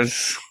to.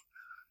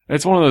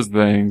 It's one of those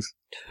things.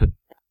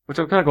 Which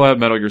I'm kind of glad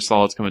Metal Gear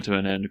Solid's coming to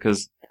an end,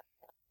 because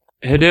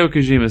Hideo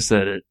Kojima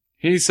said it.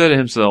 He said it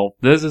himself.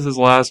 This is his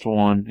last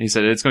one. He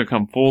said it's going to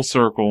come full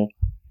circle.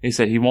 He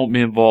said he won't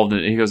be involved in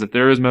it. He goes, if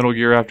there is Metal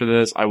Gear after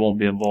this, I won't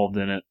be involved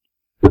in it.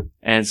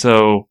 And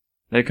so,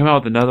 they come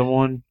out with another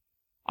one.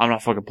 I'm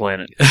not fucking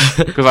playing it.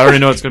 Because I already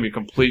know it's going to be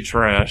complete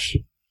trash.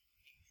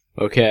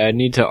 Okay, I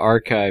need to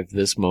archive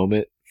this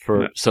moment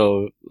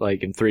so,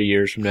 like, in 3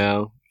 years from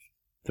now,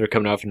 they're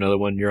coming out with another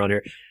one, you're on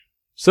here.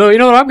 So, you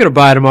know what I'm gonna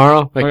buy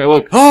tomorrow? Like, okay,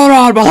 look. Hold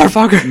on,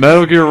 motherfucker!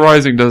 Metal Gear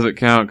Rising doesn't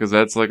count, because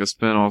that's like a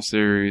spin-off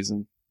series,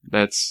 and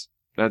that's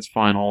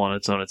fine all on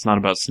its own. It's not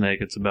about Snake,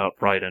 it's about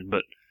Raiden,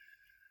 but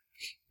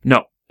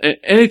no.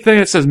 Anything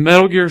that says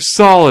Metal Gear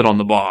Solid on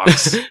the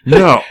box,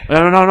 no. And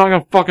I'm not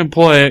gonna fucking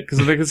play it, because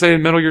if they can say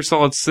Metal Gear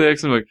Solid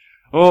 6, and like,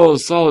 oh,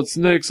 Solid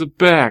Snake's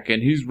back,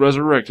 and he's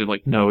resurrected.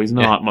 Like, no, he's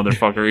not,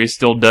 motherfucker. He's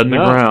still dead in the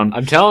ground.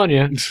 I'm telling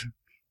you.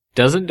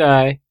 Doesn't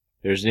die.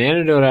 There's an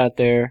antidote out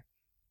there.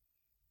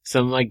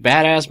 Some, like,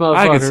 badass motherfucker.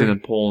 I can see them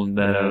pulling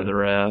that out of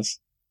their ass.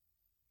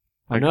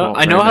 I know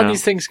how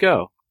these things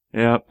go.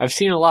 Yeah. I've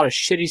seen a lot of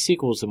shitty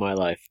sequels in my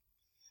life.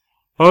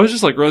 Oh, it's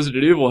just like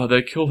Resident Evil, how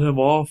they killed him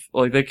off.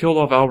 Like, they killed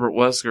off Albert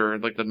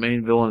Wesker, like the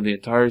main villain of the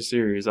entire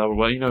series. Albert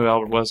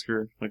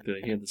Wesker? Like,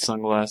 he had the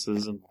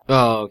sunglasses and...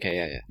 Oh, okay,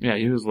 yeah. Yeah,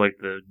 he was like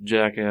the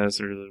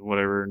jackass or the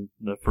whatever in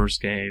the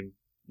first game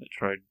that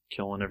tried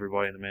killing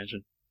everybody in the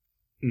mansion.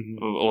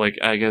 Mm-hmm. Like,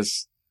 I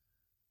guess...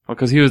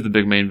 because he was the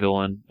big main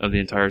villain of the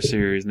entire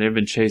series, and they've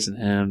been chasing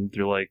him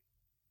through like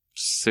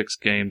 6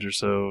 games or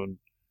so. And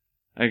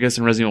I guess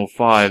in Resident Evil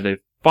 5, they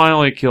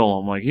finally kill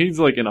him. Like, he's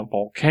like in a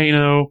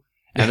volcano,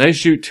 and they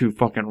shoot 2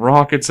 fucking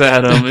rockets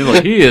at him. He's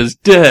like, he is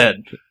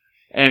dead.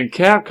 And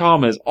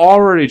Capcom is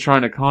already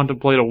trying to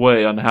contemplate a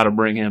way on how to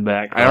bring him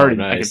back. I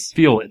can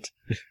feel it.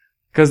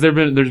 Because there's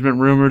been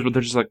rumors, but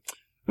they're just like,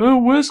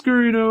 oh,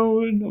 Wesker, you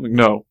know. And I'm like,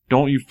 no,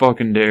 don't you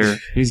fucking dare.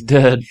 He's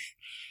dead.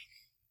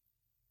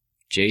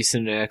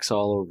 Jason X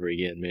all over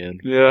again, man.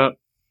 Yeah.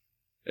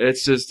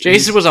 It's just...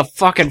 Jason was a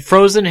fucking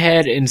frozen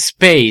head in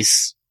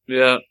space.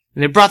 Yeah.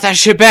 And they brought that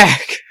shit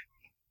back.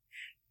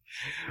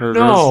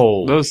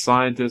 No. Those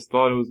scientists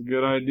thought it was a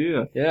good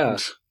idea. Yeah.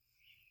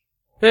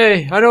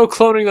 Hey, I know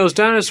cloning those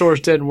dinosaurs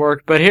didn't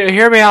work, but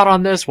hear me out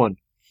on this one.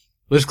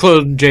 Let's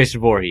clone Jason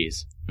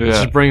Voorhees. Let's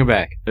just bring him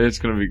back. It's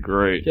gonna be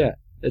great. Yeah.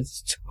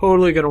 It's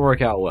totally gonna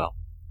work out well.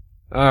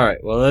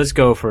 Alright, well, let's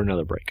go for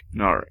another break.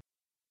 Alright.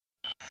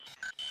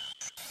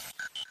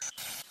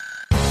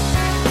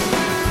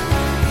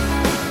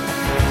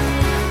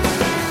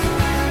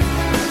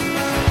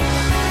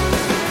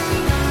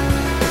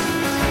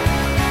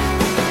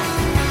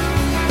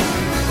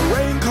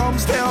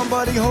 Down,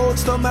 but he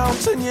holds the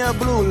mountain, yeah,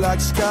 blue like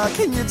sky.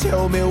 Can you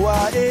tell me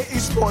why EA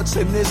Sports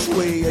in this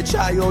way? A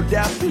child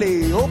that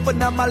play,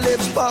 open up my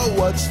lips, but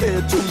what's there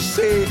to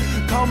say?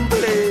 Come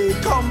play,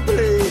 come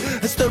play.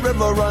 As the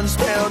river runs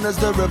down, as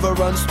the river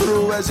runs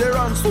through, as he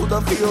runs through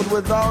the field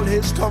with all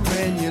his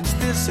companions.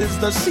 This is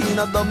the scene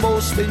of the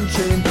most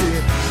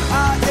enchanted.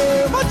 I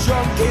am a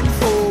drunken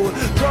fool,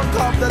 drunk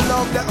off the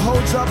love that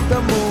holds up the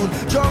moon,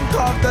 drunk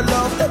off the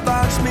love that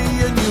binds me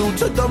and you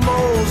to the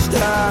most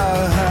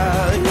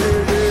high.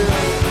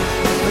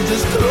 And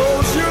just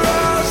close your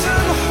eyes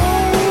and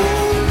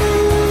hold me.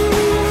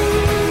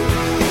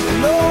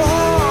 No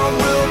harm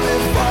will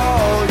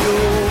befall you.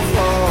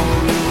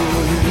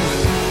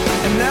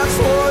 And that's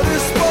what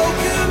is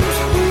spoken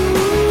to me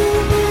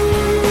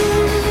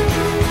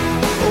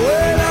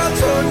when I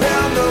turn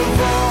down the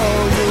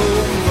volume.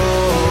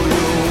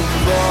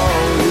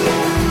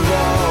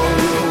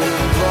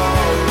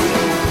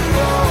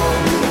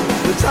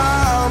 The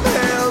time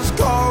has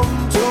come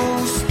to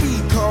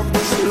speak of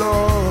this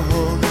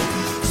love.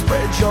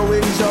 Spread your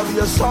wings of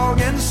your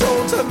song and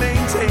soul to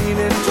maintain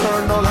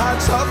eternal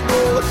heights of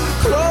gold.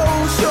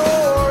 Close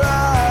your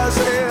eyes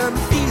and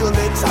feel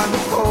it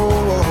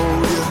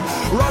unfold.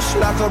 Rush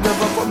like a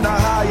river from the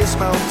highest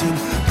mountain.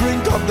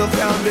 Drink of the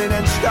fountain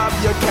and stop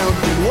your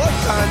counting. What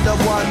kind of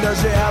wine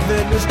does it have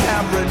in this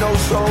cavern? Oh,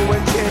 so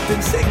enchanting,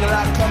 sing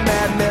like a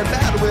madman.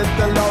 Mad with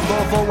the love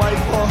of a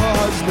wife or her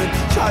husband.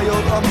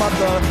 Child or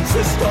mother,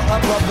 sister or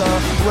brother.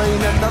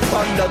 Rain and the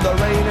thunder, the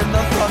rain and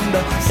the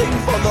thunder. Sing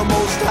for the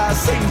most high,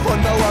 sing for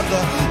no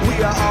other. We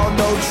are all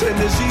notes in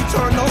this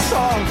eternal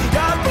song.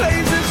 God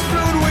plays his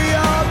flute, we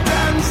all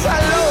dance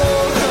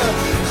alone.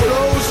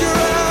 Close your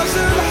eyes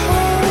and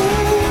hold me.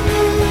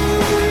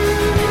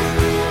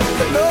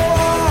 No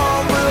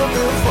harm will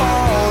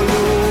befall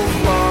you.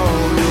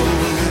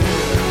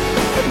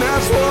 And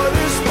that's what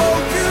is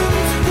spoken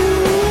to me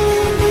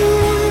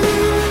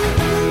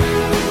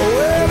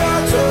when I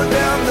turn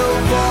down the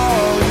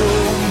volume.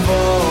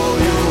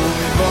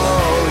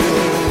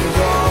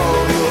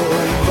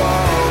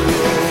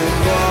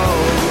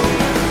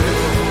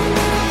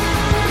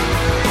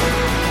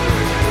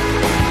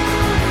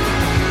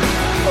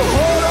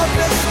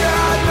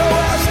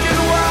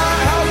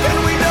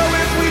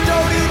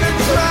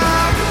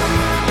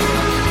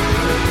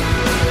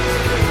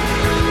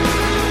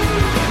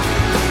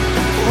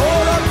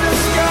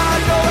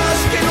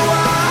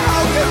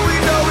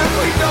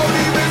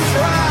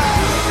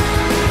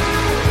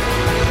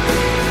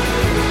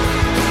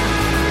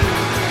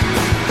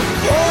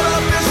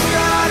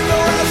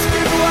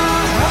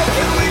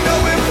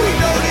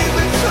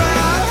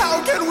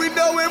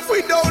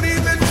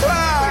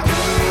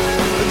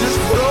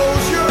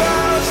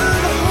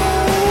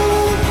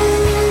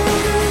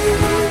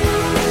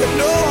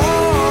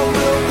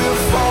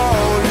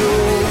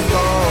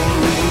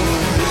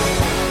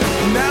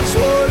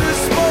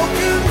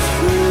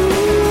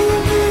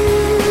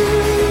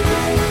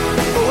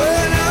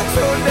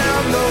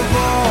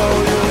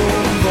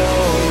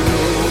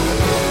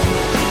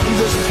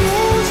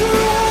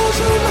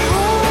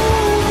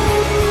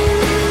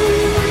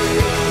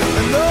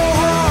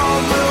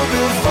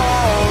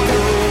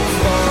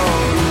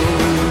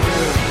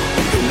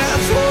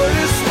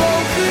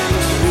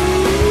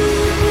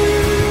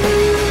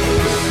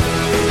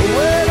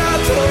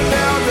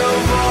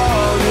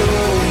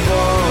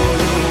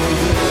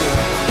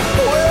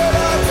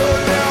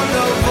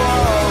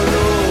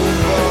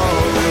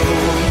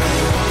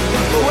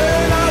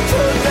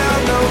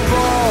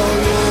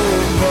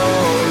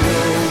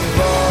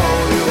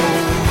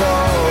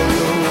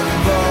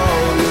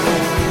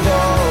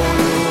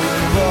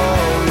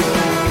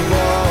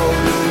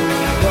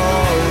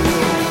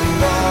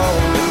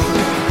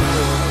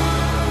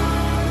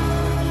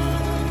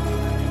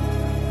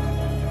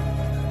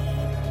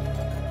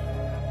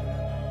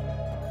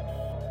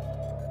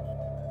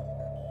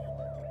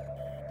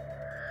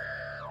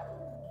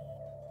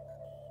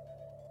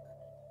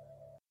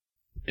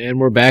 And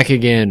we're back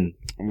again.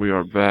 We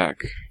are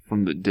back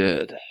from the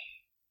dead.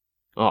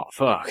 Oh,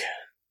 fuck.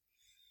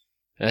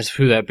 That's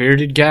who that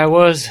bearded guy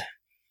was?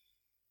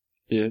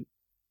 Yeah.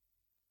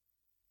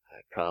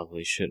 I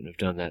probably shouldn't have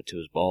done that to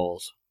his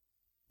balls.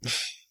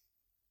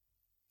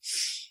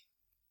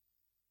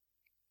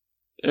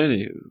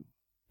 Anywho.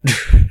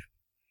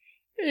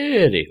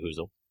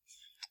 Anywhoozle.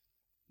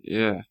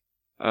 Yeah.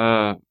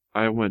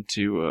 I went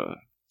to,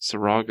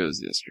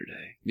 Saraga's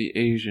yesterday. The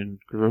Asian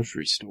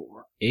grocery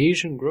store.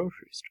 Asian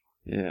grocery store.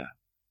 Yeah.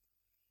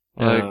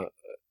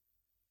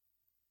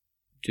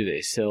 Do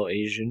they sell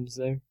Asians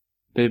there?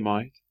 They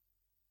might.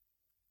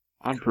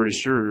 I'm pretty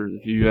sure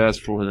if you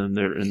ask for them,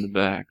 they're in the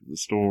back of the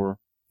store.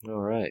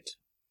 Alright.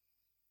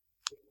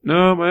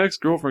 No, my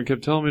ex-girlfriend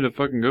kept telling me to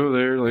fucking go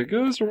there. Like,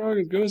 go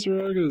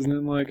Saraga's. And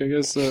then, like, I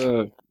guess,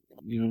 a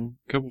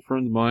couple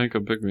friends of mine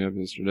come pick me up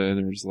yesterday, and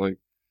they were just like,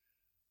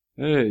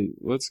 hey,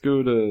 let's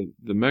go to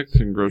the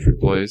Mexican grocery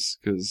place,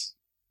 because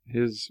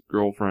his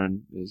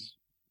girlfriend is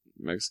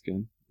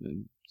Mexican,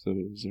 and so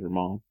is her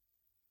mom.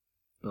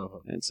 Uh-huh.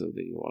 And so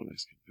they eat a lot of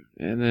Mexican food.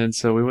 And then,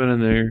 so we went in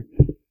there,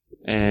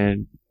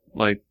 and,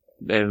 like,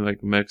 they had,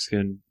 like, a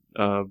Mexican,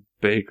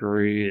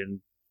 bakery,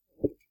 and,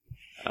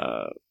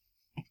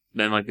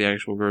 then, like, the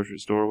actual grocery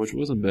store, which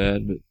wasn't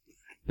bad, but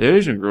the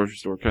Asian grocery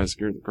store kind of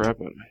scared the crap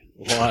out of me.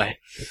 Why?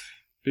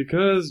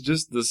 Because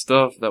just the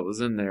stuff that was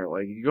in there,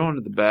 like, you go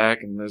into the back,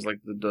 and there's, like,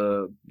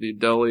 the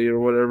deli or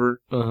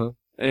whatever, Uh-huh.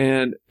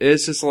 and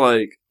it's just,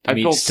 like, The I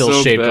meat's felt still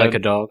so shaped bad. like a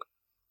dog?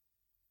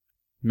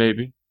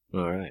 Maybe.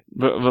 Alright.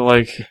 But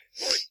like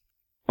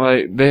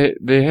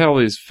they had all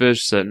these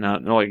fish sitting out,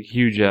 and they're like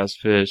huge ass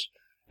fish.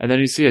 And then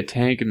you see a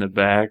tank in the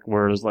back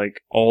where there's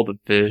like all the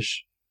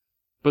fish,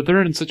 but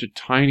they're in such a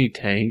tiny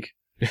tank,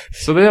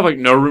 so they have like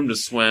no room to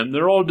swim.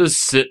 They're all just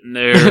sitting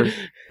there,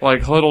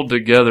 like huddled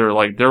together,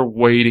 like they're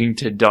waiting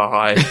to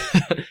die.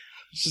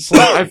 It's just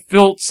like I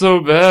felt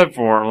so bad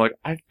for them. Like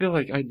I feel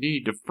like I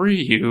need to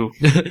free you.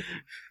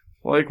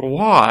 Like,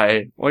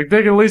 why? Like, they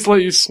can at least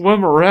let you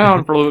swim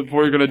around for a little bit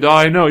before you're gonna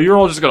die. No, you're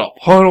all just gonna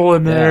huddle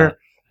in there.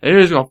 And you're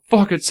just gonna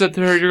fucking sit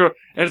there. And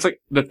it's like,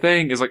 the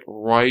thing is like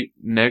right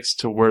next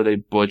to where they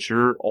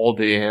butcher all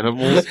the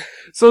animals.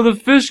 So the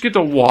fish get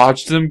to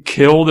watch them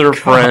kill their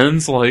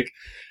friends. Like,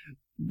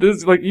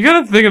 this, like, you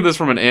gotta think of this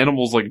from an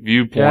animal's, like,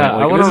 viewpoint.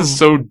 Yeah, like, this is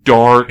so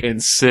dark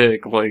and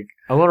sick. Like,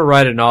 I want to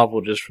write a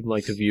novel just from,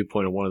 like, the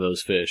viewpoint of one of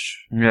those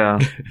fish. yeah.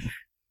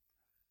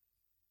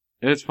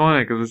 It's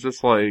funny, cause it's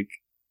just like,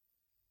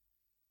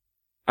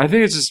 I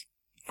think it's just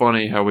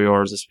funny how we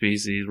are as a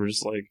species. We're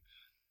just like,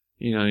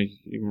 you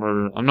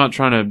murder. I'm not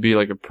trying to be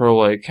like a pro,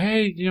 like,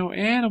 hey,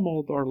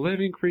 animals are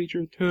living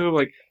creatures too.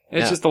 Like,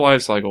 it's just a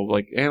life cycle.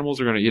 Like, animals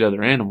are going to eat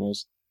other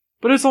animals.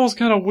 But it's almost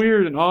kind of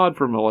weird and odd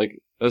from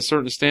a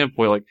certain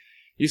standpoint. Like,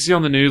 you see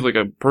on the news, like,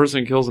 a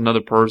person kills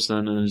another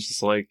person, and it's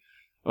just like,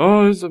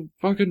 oh, he's a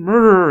fucking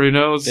murderer,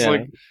 It's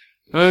like,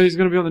 oh, he's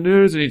going to be on the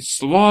news, and he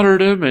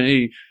slaughtered him, and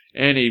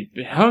he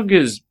hung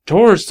his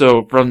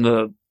torso from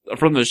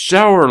the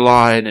shower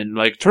line and,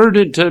 like, turned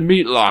into a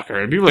meat locker.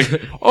 And people are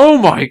like, oh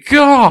my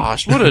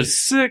gosh, what a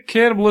sick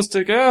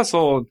cannibalistic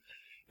asshole.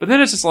 But then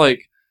it's just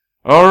like,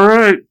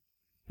 alright.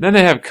 Then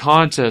they have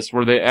contests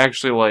where they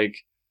actually, like,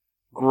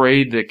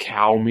 grade the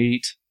cow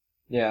meat.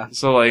 Yeah.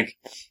 So, like,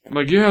 I'm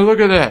like, yeah,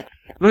 look at that.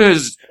 Look at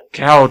his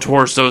cow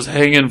torsos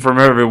hanging from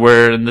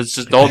everywhere. And it's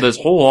just all this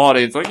whole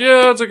audience like,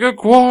 yeah, it's a good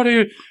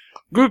quality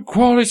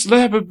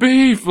slab of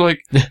beef.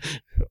 Like,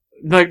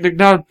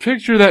 now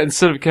picture that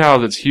instead of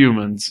cows, it's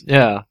humans.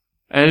 Yeah.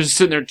 And it's just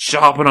sitting there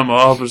chopping them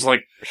up. It's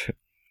like,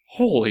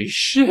 holy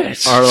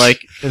shit. Or,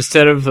 like,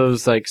 instead of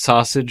those, like,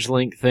 sausage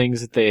link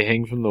things that they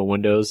hang from the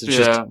windows, it's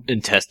just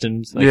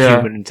intestines, like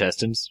human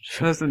intestines.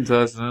 Just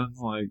intestines,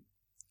 like,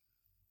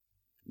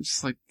 it's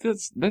just like,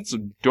 that's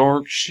some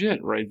dark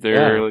shit right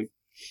there. Yeah. Like,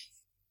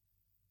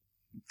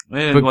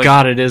 and, But like,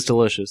 God, it is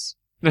delicious.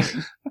 and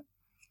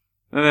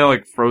they have,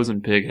 like, frozen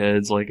pig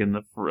heads, like, in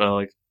the,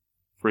 like,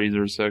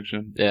 freezer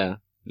section. Yeah.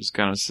 Just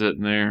kind of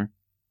sitting there.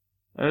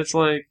 And it's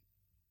like,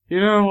 you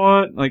know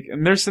what? Like,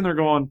 and they're sitting there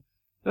going,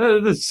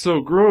 this is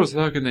so gross,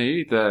 how can they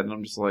eat that? And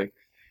I'm just like,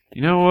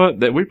 you know what?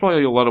 That we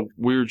probably eat a lot of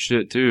weird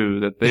shit too,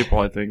 that they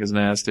probably think is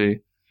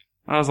nasty.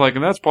 I was like,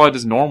 and that's probably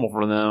just normal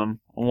for them.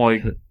 I'm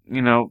like,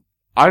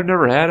 I've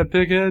never had a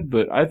pig head,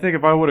 but I think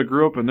if I would have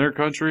grew up in their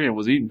country and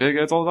was eating pig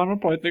heads all the time,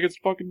 I'd probably think it's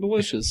fucking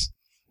delicious.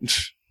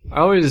 I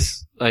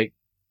always, like,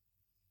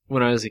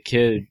 when I was a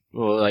kid,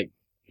 well, like,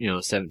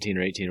 17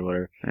 or 18 or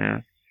whatever. Yeah.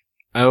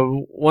 I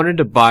wanted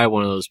to buy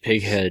one of those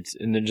pig heads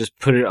and then just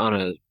put it on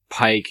a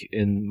pike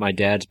in my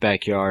dad's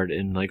backyard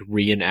and, like,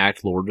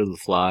 reenact Lord of the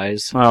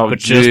Flies. Oh, but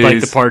just, like,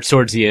 the jeez. parts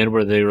towards the end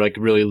where they were, like,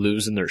 really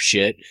losing their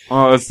shit.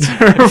 Oh, that's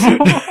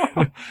terrible.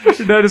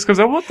 Your dad just comes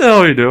out, what the hell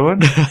are you doing?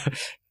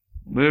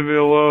 Leave me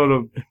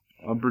alone,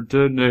 I'm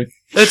pretending.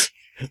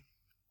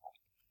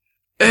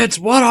 It's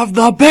one of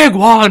the big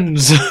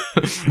ones!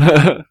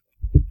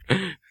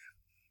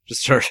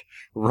 Just start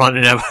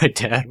running at my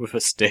dad with a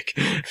stick.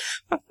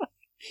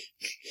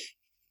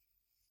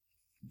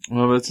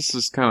 Well, but this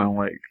is kind of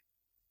like,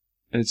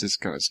 it's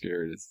just kind of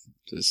scary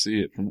to see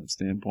it from that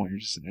standpoint. You're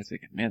just sitting there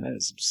thinking, man, that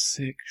is some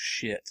sick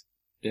shit.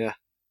 Yeah.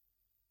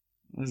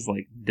 This is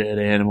like dead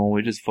animal.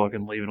 We just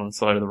fucking leave it on the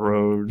side of the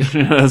road.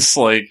 It's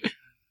like,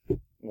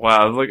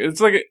 wow.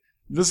 Just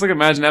like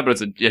imagine that,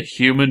 but it's a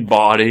human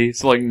body.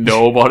 So like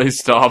nobody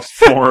stops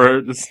for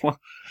it. It's like,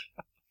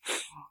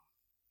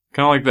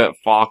 kind of like that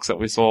fox that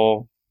we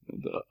saw.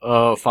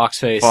 Oh, fox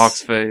face.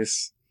 Fox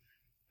face.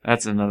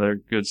 That's another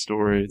good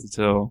story to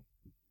tell.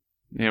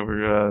 Yeah,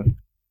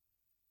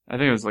 I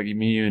think it was like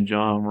me, you, and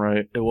John,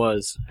 right? It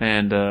was.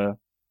 And,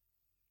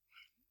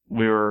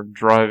 we were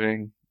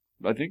driving,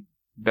 I think,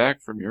 back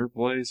from your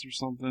place or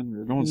something. We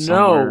were going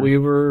somewhere. No,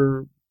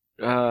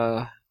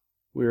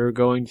 we were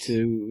going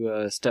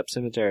to, Step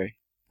Cemetery.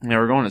 Yeah,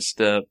 we're going to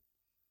Step.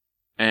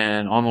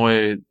 And on the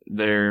way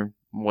there,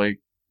 like,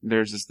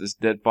 there's this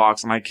dead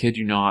fox, and I kid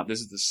you not,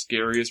 this is the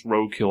scariest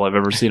roadkill I've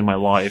ever seen in my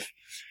life.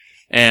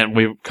 And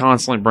we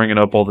constantly bring it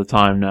up all the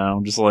time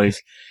now. Just like,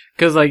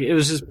 Because, like, it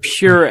was just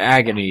pure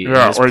agony in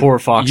yeah, this or poor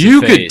fox's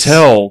you face. could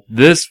tell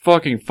this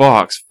fucking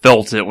fox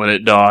felt it when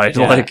it died.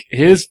 Yeah. Like,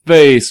 his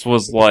face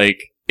was like,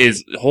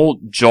 his whole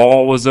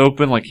jaw was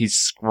open, like he's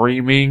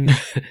screaming,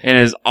 and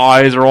his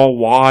eyes are all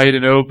wide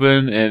and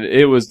open, and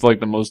it was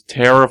like the most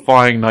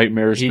terrifying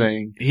nightmarish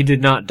thing. He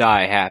did not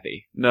die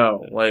happy.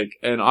 No, like,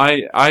 and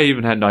I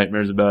even had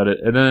nightmares about it,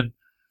 and then,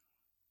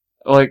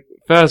 like,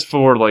 fast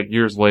forward, like,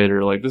 years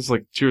later, like, this is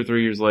like 2 or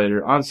 3 years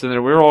later, I'm sitting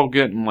there, we were all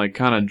getting, like,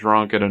 kind of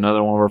drunk at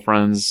another one of our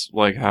friends',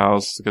 like,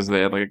 house, because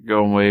they had, like, a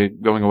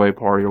going away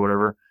party or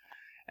whatever,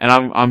 and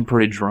I'm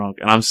pretty drunk,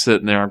 and I'm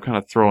sitting there, I'm kind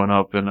of throwing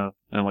up in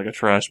like a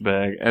trash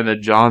bag, and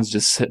then John's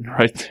just sitting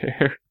right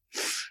there,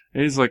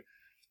 and he's like,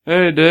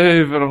 hey,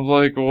 Dave, and I'm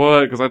like,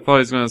 what? Because I thought he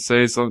was going to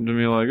say something to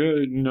me, like,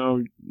 hey, you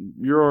know,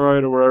 you're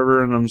alright or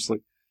whatever, and I'm just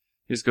like,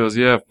 he just goes,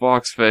 yeah,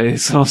 fox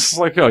face, and I was just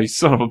like, oh, you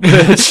son of a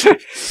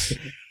bitch.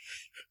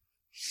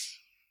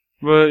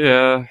 But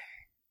yeah,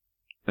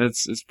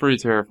 it's pretty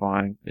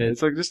terrifying.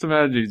 It's like, just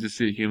imagine you just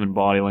see a human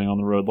body laying on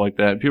the road like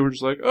that, and people are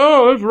just like,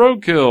 oh, it's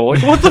roadkill.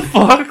 Like, what the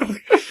fuck?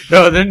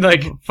 No, then,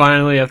 like,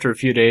 finally, after a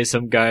few days,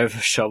 some guy with a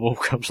shovel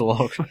comes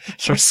along,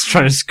 starts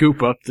trying to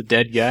scoop up the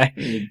dead guy.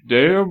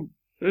 Damn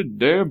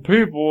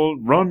people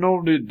running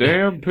over these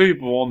damn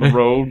people on the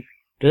road.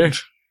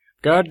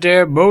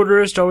 Goddamn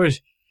motorists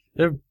always,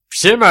 the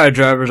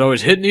semi-drivers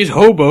always hitting these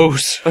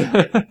hobos,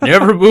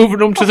 never moving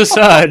them to the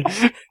side.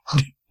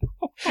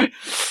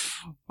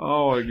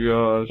 Oh my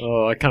gosh.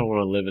 Oh, I kind of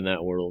want to live in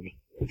that world.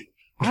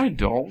 I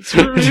don't.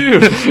 Screw you.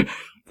 It's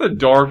a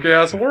dark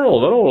ass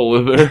world. I don't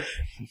want to live there.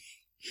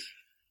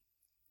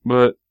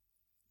 But,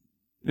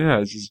 yeah,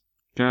 it's just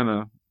kind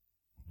of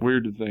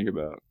weird to think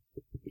about.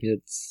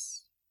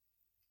 It's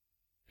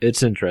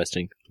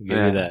interesting. I'll give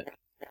you that.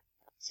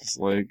 It's just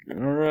like,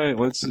 alright,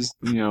 let's just,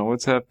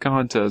 let's have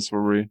contests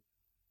where we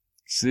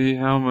see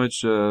how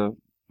much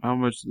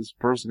this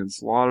person can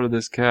slaughter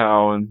this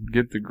cow and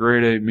get the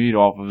grade A meat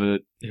off of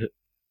it. And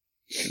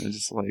it's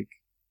just like,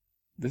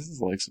 this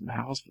is like some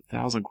House with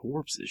 1,000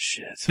 Corpses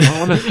shit.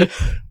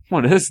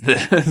 What is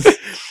this?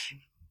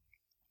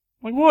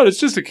 Like, what? It's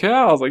just a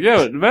cow. I was like, yeah,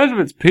 but imagine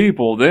if it's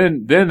people.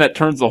 Then that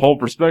turns the whole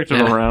perspective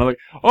around. Like,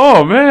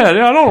 oh man,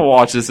 yeah, I don't want to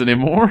watch this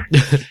anymore.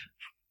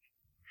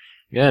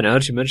 Yeah, now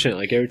that you mention it,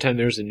 like, every time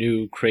there's a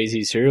new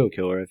crazy serial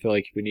killer, I feel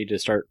like we need to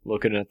start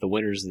looking at the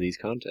winners of these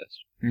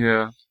contests.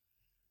 Yeah.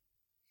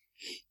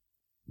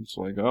 It's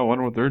like, oh, I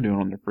wonder what they're doing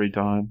on their free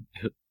time.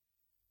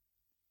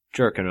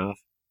 Jerking off.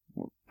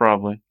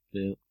 Probably.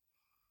 Yeah.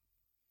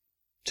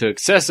 To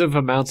excessive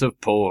amounts of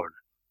porn.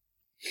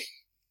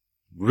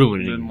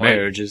 Ruining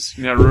marriages.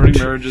 Yeah, ruining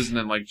marriages and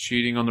then, like,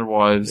 cheating on their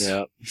wives.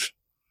 Yeah.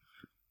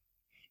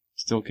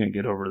 Still can't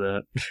get over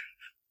that.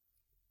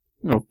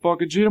 I'm gonna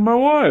fucking cheat on my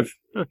wife.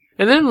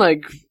 And then,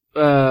 like,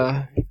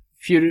 a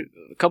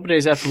couple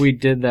days after we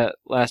did that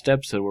last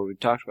episode where we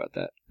talked about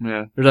that,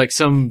 Yeah. there's, like,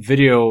 some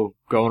video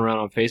going around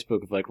on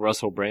Facebook of, like,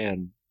 Russell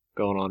Brand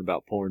going on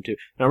about porn, too.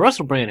 Now,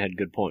 Russell Brand had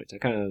good points.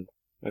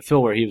 I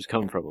feel where he was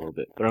coming from a little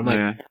bit. But I'm like,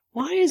 Yeah.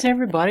 why is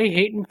everybody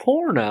hating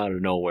porn out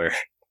of nowhere?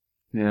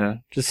 Yeah.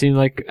 Just seemed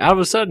like, out of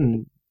a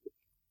sudden,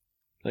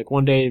 like,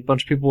 one day a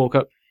bunch of people woke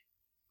up,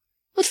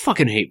 let's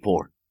fucking hate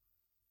porn.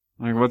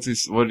 Like, what did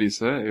he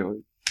say?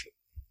 Like,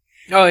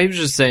 Oh, he was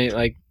just saying,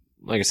 like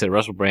I said,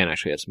 Russell Brand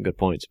actually had some good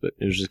points, but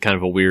it was just kind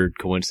of a weird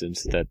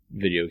coincidence that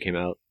video came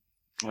out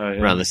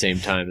around the same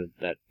time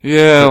that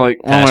yeah,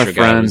 like, one of my pastor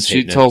guy was friends, she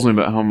hating it. tells me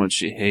about how much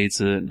she hates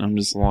it, and I'm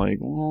just like,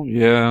 well,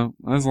 yeah.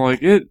 I was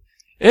like, it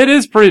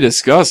is pretty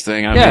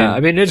disgusting. I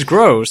mean, it's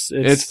gross.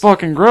 it's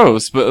fucking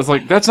gross, but it's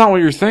like, that's not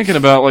what you're thinking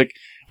about. Like,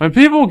 when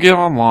people get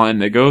online,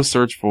 they go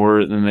search for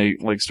it, and they,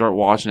 like, start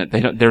watching it,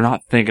 they're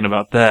not thinking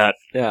about that.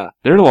 Yeah.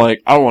 They're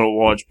like, I want to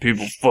watch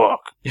people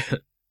fuck.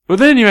 But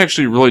then you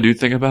actually really do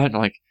think about it,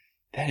 and like,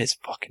 that is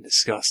fucking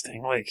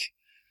disgusting. Like,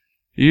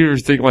 you ever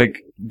think,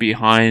 like,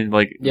 behind,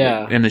 like,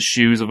 Yeah. in the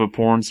shoes of a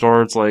porn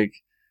star, it's like,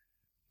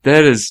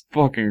 that is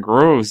fucking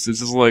gross. It's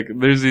just like,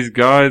 there's these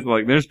guys,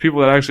 like, there's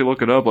people that actually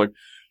look it up, like,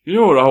 You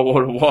know what I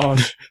want to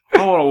watch?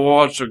 I want to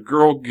watch a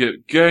girl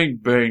get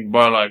gangbanged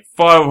by like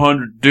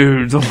 500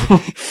 dudes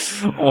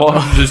while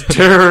I'm just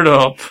tearing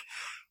up.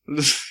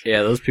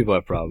 Yeah, those people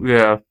have problems.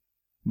 Yeah.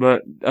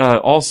 But,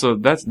 also,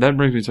 that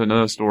brings me to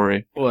another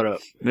story. What up?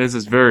 This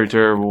is very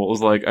terrible. It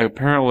was like,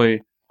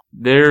 apparently,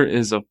 there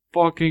is a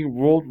fucking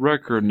world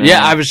record now.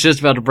 Yeah, I was just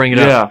about to bring it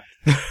up.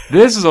 Yeah.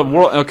 This is a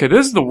world, okay,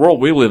 this is the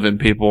world we live in,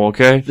 people,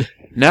 okay?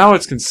 Now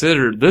it's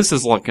considered, this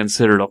is like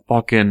considered a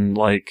fucking,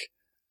 like,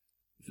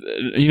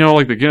 you know,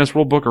 like the Guinness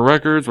World Book of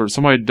Records where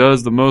somebody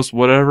does the most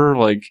whatever,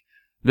 like,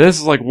 this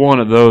is like one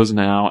of those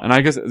now, and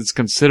I guess it's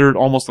considered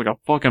almost like a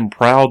fucking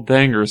proud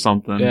thing or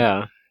something.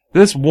 Yeah.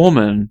 This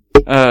woman,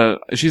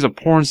 she's a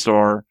porn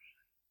star,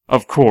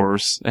 of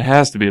course. It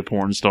has to be a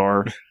porn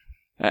star.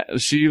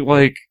 She,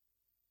 like,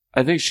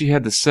 I think she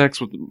had the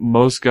sex with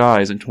most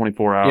guys in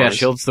 24 hours. Yeah,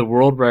 she holds the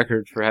world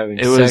record for having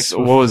It was, sex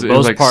with what was it? It was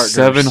most like partners.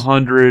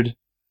 700,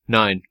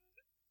 9.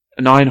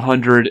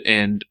 900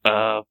 and,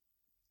 oh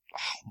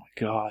my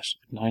gosh,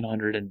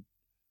 900 and,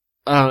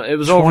 It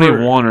was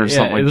 21 over, or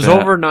something like it was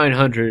that. over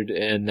 900,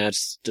 and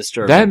that's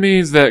disturbing. that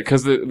means that,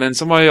 cause then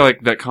somebody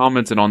like that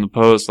commented on the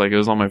post, like it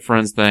was on my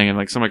friend's thing, and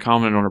like somebody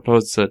commented on her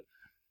post and said,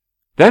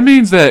 that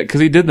means that,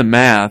 cause he did the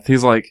math,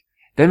 he's like,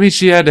 that means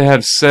she had to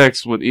have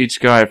sex with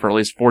each guy for at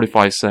least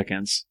 45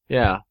 seconds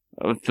Yeah.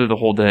 through the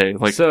whole day.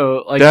 Like,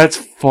 So, like, that's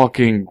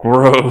fucking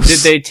gross. did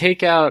they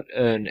take out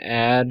an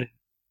ad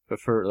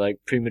for, like,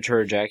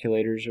 premature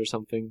ejaculators or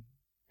something?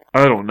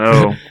 I don't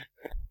know.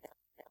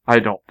 I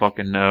don't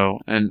fucking know.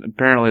 And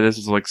apparently this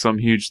is like some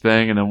huge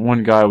thing, and then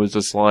one guy was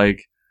just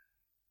like,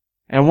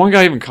 and one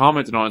guy even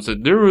commented on it and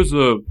said, there was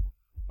a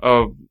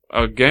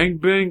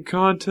gangbang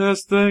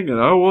contest thing and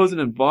I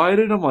wasn't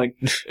invited. I'm like,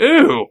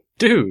 ew.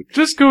 Dude.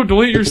 Just go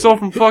delete yourself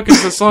from fucking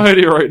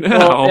society right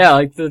now. Well, yeah,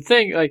 like, the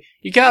thing, like,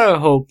 you gotta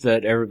hope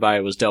that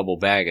everybody was double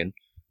bagging.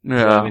 So,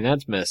 Yeah. I mean,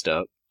 that's messed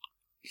up.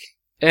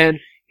 And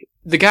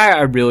the guy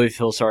I really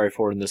feel sorry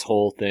for in this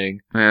whole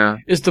thing Yeah.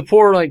 is the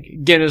poor, like,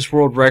 Guinness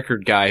World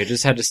Record guy who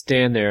just had to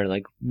stand there and,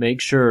 like,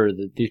 make sure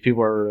that these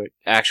people are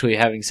actually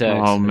having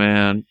sex. Oh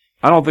man.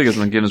 I don't think it's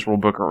in the Guinness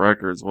World Book of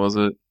Records, was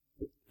it?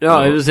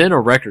 No, it was in a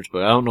records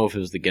book. I don't know if it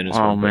was the Guinness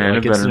Oh one. but, man,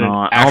 like, it it's better in an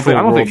not. I actual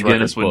don't think world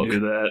Guinness would records do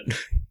book. that.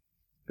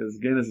 Because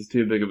Guinness is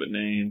too big of a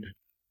name.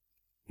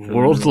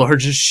 World's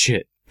largest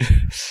shit.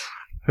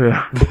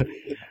 Yeah.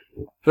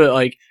 But,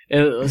 like,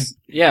 it was,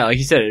 yeah, like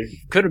you said, it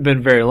could have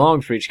been very long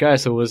for each guy,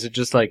 so was it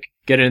just, like,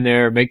 get in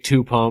there, make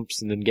 2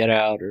 pumps, and then get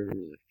out, or...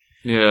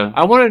 Yeah.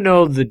 I want to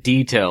know the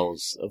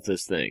details of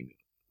this thing.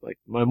 Like,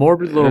 my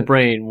morbid little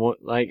brain,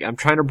 like, I'm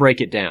trying to break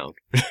it down.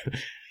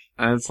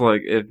 And it's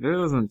like, if it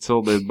was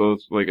until they both,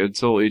 like,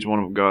 until each one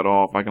of them got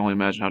off, I can only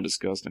imagine how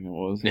disgusting it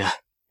was. Yeah.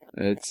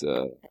 It's,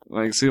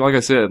 like, see, like I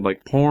said,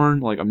 like,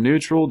 porn, like, I'm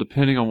neutral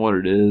depending on what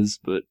it is,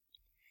 but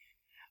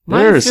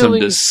there is some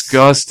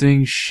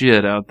disgusting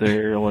shit out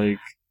there, like...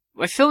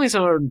 My feelings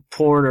on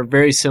porn are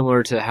very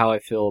similar to how I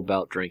feel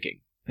about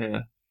drinking. Yeah.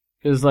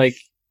 Because, like,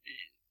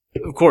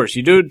 of course,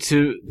 you do it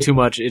too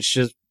much, it's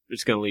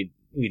gonna lead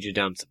you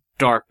down some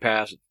dark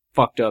paths,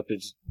 fucked up,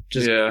 it's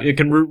just, it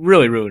can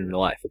really ruin your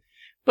life.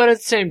 But at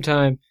the same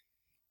time,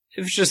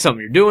 if it's just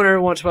something you're doing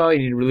every once in a while, you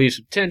need to release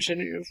some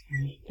tension,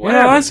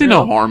 whatever. Yeah, I see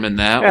no harm in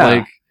that,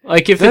 Yeah.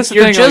 Like, if that's the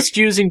you're thing, just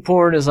using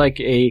porn as, like,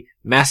 a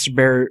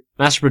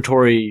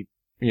masturbatory,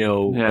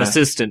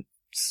 assistant.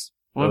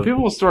 When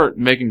people start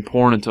making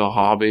porn into a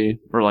hobby,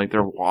 or like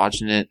they're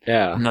watching it,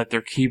 Yeah. and like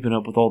they're keeping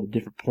up with all the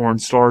different porn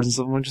stars and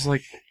stuff, I'm just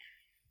like,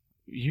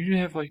 you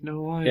have like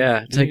no life.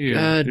 Yeah, it's do like,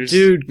 you?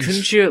 dude,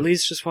 couldn't you at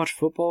least just watch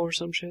football or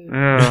some shit?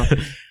 Yeah.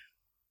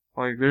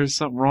 Like, there's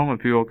something wrong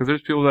with people, because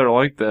there's people that are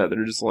like that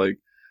are just like,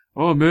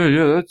 oh man,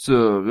 yeah, that's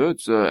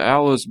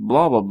Alice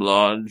blah blah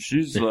blah, and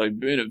she's like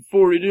been in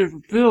 40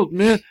 different films,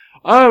 man.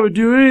 I would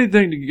do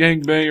anything to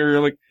gangbang her.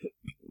 You're like,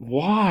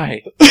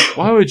 why?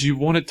 Why would you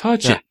want to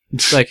touch it?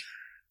 It's like,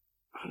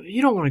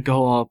 you don't want to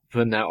go up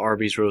in that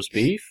Arby's roast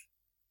beef.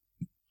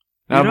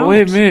 Now,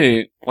 believe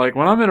me, like,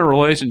 when I'm in a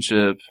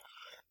relationship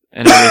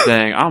and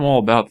everything, I'm all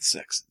about the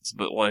sex,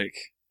 but like,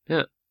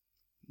 yeah,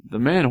 the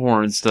man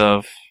whore and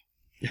stuff,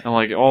 and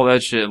like all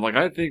that shit, like,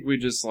 I think we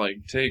just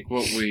like take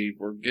what we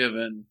were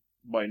given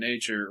by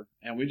nature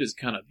and we just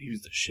kind of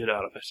abuse the shit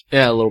out of it.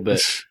 Yeah, a little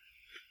bit.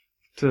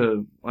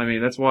 I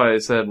mean, that's why I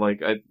said,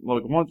 like,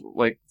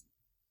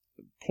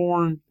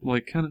 porn,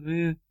 like, kind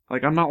of,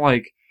 like, I'm not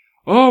like,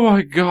 oh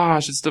my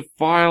gosh, it's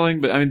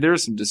defiling, but I mean,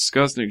 there's some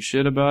disgusting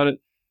shit about it,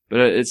 but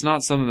it's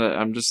not something that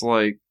I'm just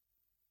like,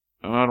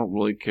 I don't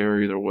really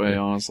care either way,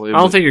 honestly. I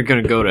don't think you're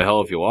gonna go to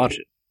hell if you watch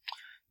it.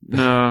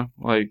 No,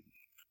 like,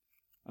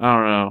 I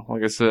don't know.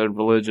 Like I said,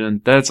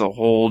 religion, that's a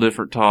whole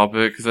different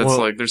topic, because that's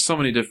like, there's so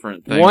many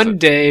different things. One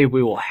day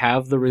we will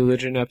have the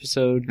religion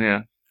episode.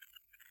 Yeah.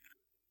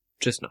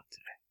 Just not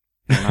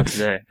today. No, not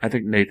today. I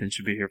think Nathan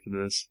should be here for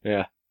this.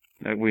 Yeah.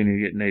 We need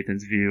to get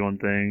Nathan's view on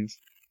things.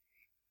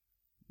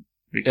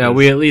 Yeah,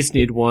 we at least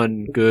need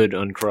one good,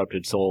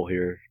 uncorrupted soul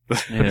here.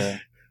 Yeah.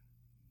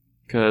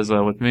 Because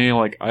with me,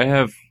 like, I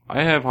have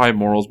high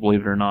morals,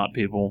 believe it or not,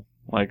 people.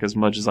 Like, as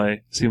much as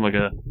I seem like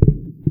a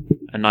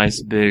a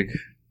nice big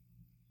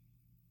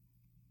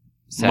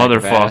Sack of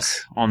motherfuck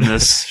ass. on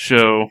this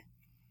show,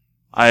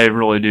 I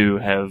really do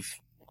have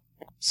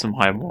some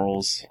high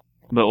morals.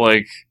 But,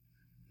 like,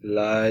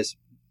 Lies.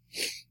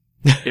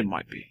 it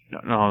might be. No,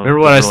 Remember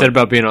what I really. said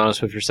about being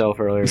honest with yourself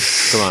earlier?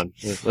 Come on.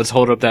 Let's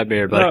hold up that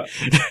mirror, buddy.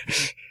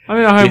 I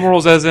mean, high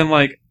morals as in,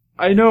 like,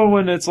 I know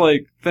when it's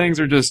like, things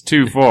are just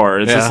too far.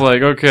 It's just Yeah.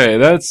 like, okay,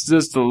 that's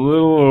just a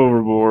little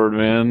overboard,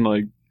 man.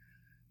 Like,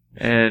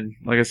 and,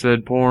 like I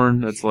said,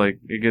 porn, that's like,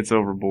 it gets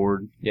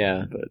overboard.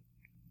 Yeah. But, like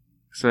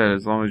I said,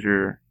 as long as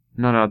you're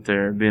not out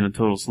there being a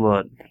total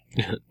slut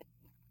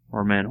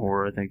or a man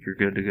whore, I think you're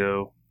good to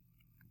go.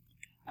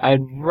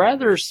 I'd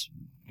rather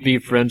be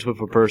friends with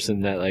a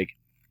person that, like,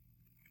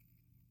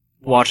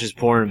 watches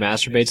porn and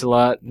masturbates a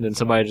lot than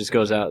somebody just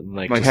goes out and,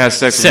 like Like,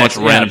 just has sex with a bunch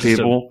of random just a-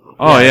 people.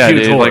 Oh, yeah,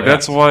 huge dude. whore, Like, yeah.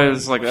 that's why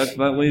it's like,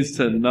 that leads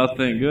to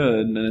nothing good.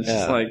 And it's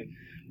just Yeah. like,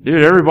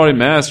 dude, everybody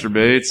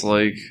masturbates.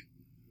 Like,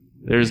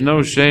 there's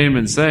no shame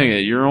in saying it.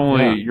 You're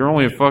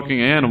only a fucking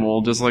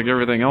animal, just like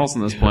everything else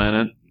on this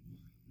planet.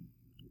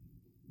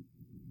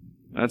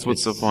 That's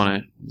what's so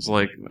funny. It's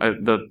like,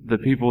 the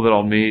people that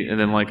I'll meet, and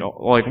then like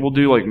we'll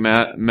do like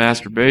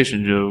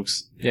masturbation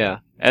jokes. Yeah.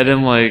 And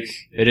then like,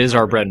 It is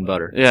our bread and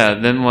butter. yeah,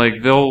 then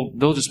like they'll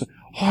just,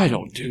 I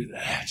don't do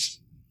that.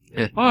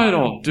 Yeah. I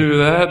don't do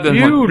that. Then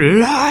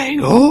lying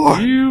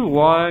whore! you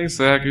lying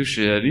sack of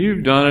shit.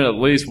 You've done it at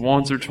least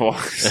once or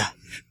twice. Yeah.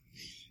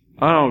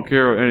 I don't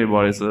care what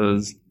anybody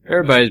says.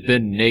 Everybody's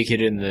been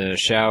naked in the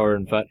shower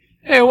and thought,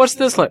 hey, what's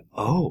this like?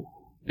 Oh,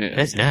 Yeah.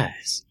 that's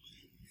nice.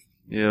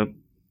 Yep.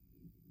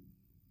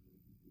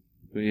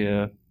 But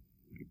yeah.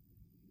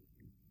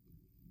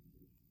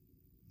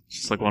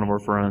 Just like one of our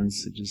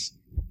friends.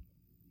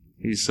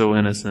 He's so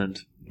innocent.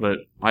 But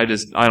I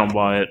don't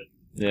buy it.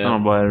 I Yeah.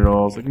 don't buy it at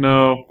all. It's like,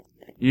 no,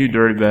 you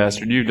dirty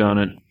bastard, you've done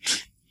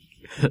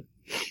it.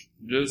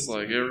 Just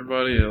like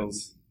everybody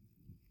else.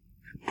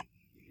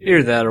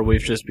 Either that or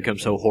we've just become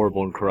so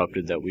horrible and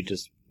corrupted that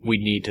we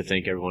need to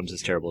think everyone's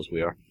as terrible as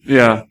we are.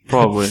 Yeah,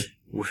 probably.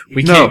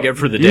 We No, can't get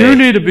for the day. You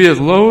need to be as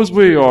low as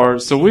we are,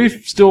 so we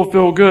still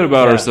feel good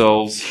about Yeah.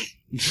 ourselves.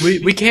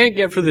 We can't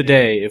get for the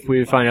day if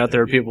we find out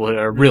there are people that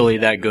are really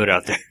that good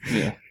out there.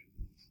 Yeah.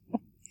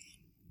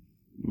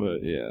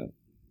 But yeah.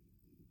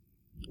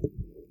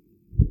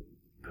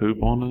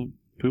 Poop on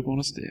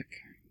a stick.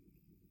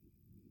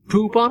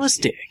 Poop on a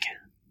stick.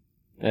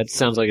 That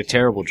sounds like a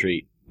terrible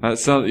treat. That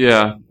sounds,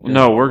 yeah.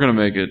 No, we're gonna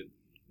make it.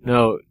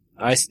 No,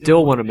 I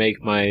still want to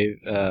make my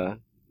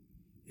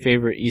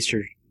favorite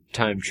Easter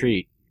time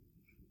treat.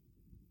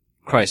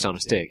 Christ on a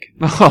stick.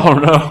 Oh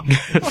no.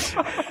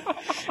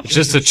 It's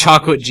just a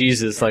chocolate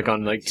Jesus, like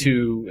on like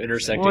two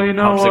intersecting Well, you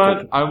know popsicle.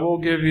 what? I will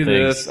give you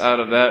things. this out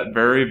of that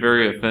very,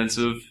 very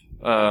offensive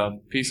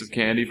piece of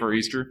candy for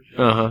Easter.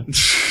 Uh-huh.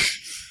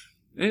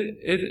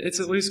 It's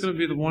at least going to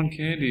be the one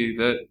candy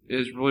that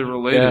is really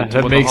related Yeah, to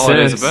that what the makes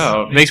holiday's sense.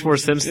 about. Makes more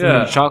sense Yeah,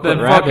 than chocolate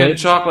than fucking rabbit.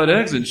 chocolate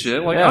eggs and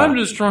shit. Like, Yeah. I'm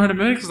just trying to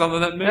make something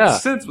that makes Yeah.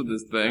 sense with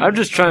this thing. I'm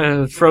just trying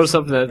to throw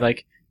something that,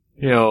 like,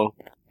 you know,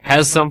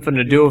 has something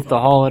to do with the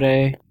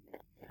holiday.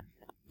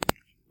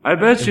 I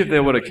bet you if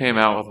they would have came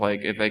out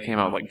with if they came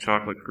out with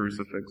chocolate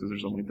crucifixes or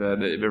something like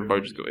that, if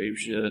everybody would just go ape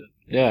shit.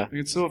 Yeah. Like,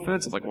 it's so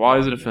offensive. Like, why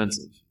is it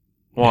offensive?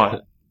 Why?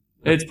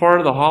 It's part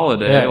of the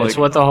holiday. Yeah, like, it's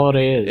what the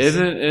holiday is.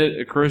 isn't it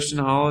a Christian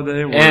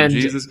holiday where And-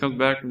 Jesus comes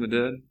back from the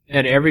dead?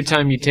 And every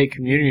time you take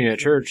communion at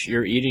church,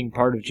 you're eating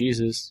part of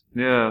Jesus.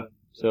 Yeah.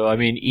 So, I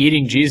mean,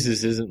 eating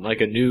Jesus isn't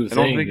like a new I thing.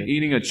 don't think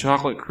eating a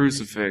chocolate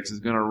crucifix is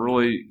going to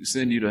really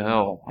send you to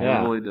hell. Yeah.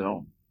 I really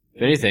don't.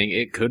 If anything,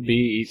 it could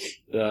be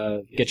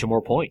get you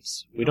more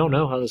points. We don't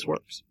know how this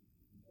works.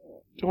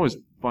 I always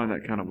find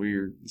that kind of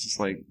weird. It's just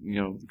like,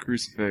 the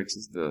crucifix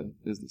is the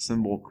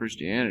symbol of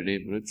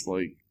Christianity, but it's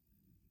like,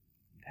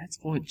 that's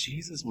what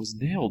Jesus was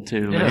nailed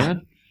to, Yeah.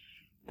 man.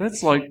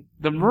 That's like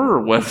the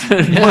murder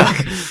weapon. Yeah.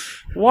 Like,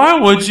 why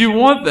would you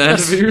want that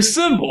to be your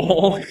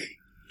symbol?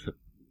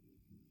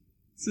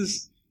 It's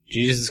just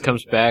Jesus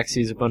comes back,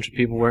 sees a bunch of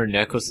people wearing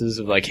necklaces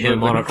of like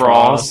him the on a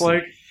cross.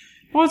 Like,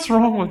 what's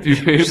wrong with you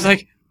people? He's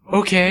like,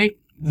 okay,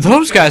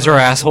 those guys are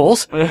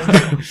assholes.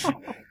 I'm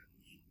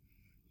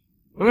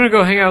gonna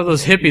go hang out with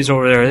those hippies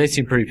over there. They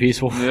seem pretty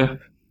peaceful. Yeah.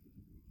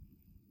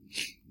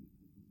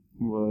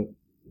 What?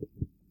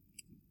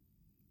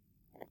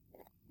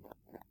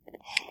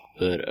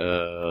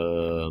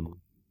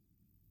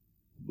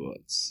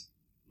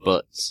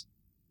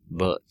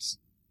 But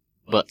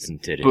butts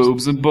and titties.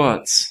 Boobs and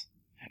butts.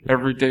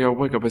 Every day I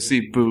wake up, I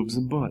see boobs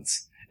and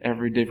butts.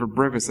 Every day for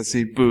breakfast, I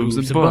see boobs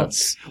and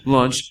butts.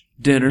 Lunch,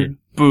 dinner,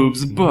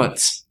 boobs and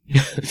butts.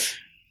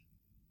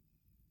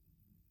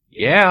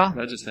 Yeah.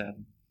 That just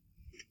happened.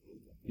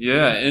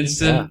 Yeah,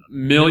 instant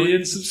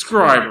million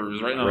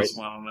subscribers. Right now, Right.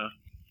 I don't know.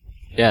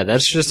 Yeah,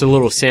 that's just a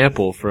little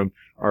sample from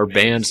our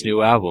band's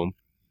new album.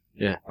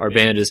 Yeah, our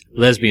band is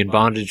Lesbian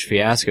Bondage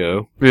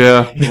Fiasco.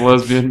 Yeah,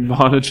 Lesbian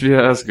Bondage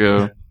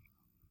Fiasco.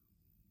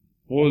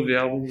 What was the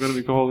album going to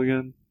be called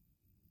again?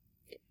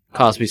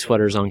 Cosby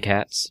Sweaters on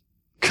Cats.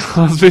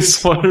 Cosby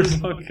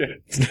Sweaters. Okay.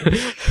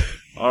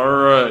 All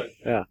right.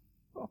 Yeah.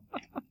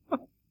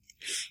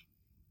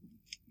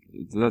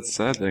 That's the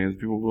sad thing is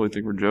people really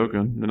think we're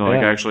joking. And it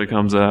Yeah. actually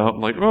comes out.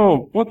 Like,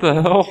 oh, what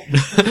the hell?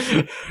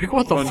 Like,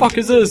 what the fuck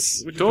is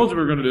this? We told you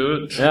we were going to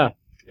do it. Yeah,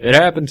 it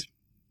happened.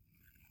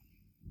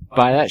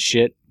 Buy that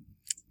shit.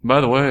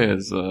 By the way,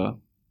 as another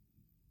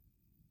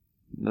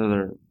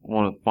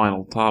one of the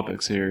final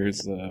topics here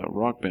is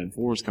Rock Band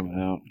 4 is coming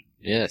out.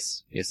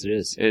 Yes, it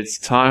is. It's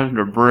time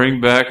to bring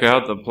back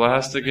out the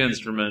plastic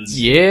instruments.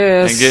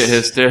 Yes. And get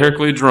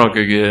hysterically drunk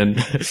again.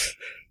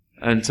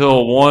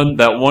 Until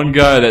that one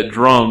guy that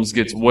drums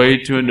gets way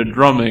too into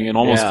drumming and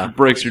almost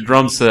breaks your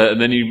drum set,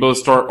 and then you both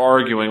start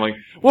arguing like,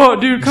 "Whoa,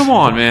 dude, come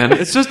on, man!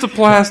 It's just a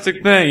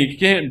plastic thing. You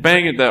can't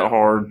bang it that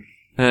hard."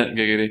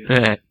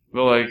 Giggity.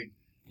 But like,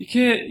 you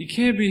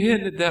can't be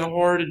hitting it that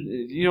hard.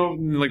 You know,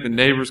 like the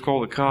neighbors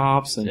call the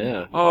cops, and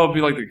oh, it'd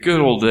be like the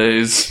good old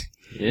days.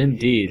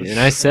 Indeed. And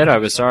I said I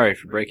was sorry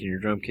for breaking your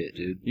drum kit,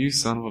 dude. You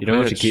son of a bitch. You don't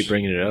have to keep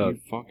bringing it up. You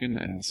fucking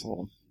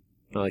asshole.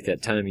 Not like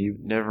that time you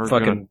never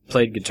fucking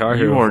played Guitar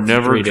Hero. You are for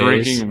never 3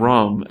 days. drinking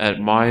rum at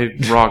my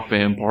Rock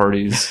Band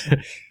parties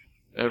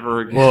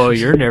ever again. Well,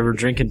 you're never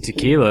drinking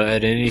tequila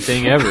at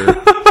anything ever.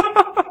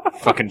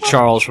 Fucking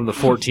Charles from the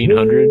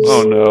 1400s.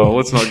 Oh no,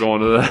 let's not go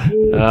into that.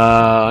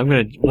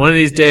 One of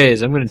these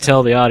days, I'm gonna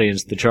tell the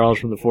audience the Charles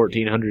from the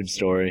 1400s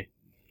story.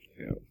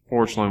 Yeah,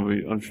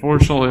 unfortunately,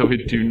 we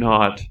do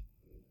not.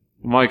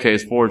 In my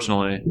case,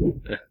 fortunately,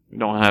 we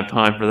don't have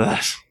time for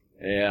that.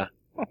 Yeah.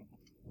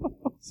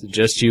 So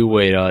just you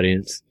wait,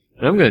 audience.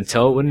 And I'm gonna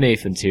tell it when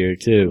Nathan's here,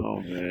 too. Oh,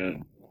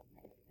 man.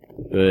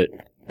 But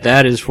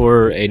that is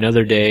for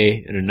another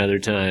day and another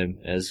time,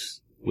 as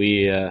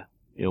we,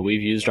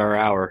 we've used our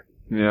hour.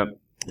 Yep.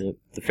 The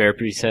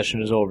therapy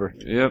session is over.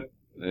 Yep,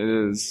 it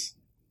is.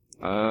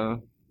 I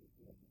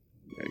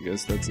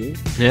guess that's it.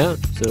 Yeah,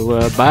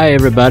 so, bye,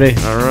 everybody.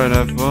 Alright,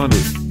 have fun.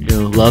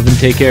 Love and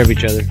take care of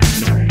each other.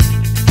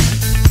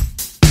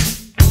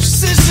 She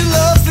says she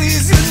loves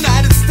these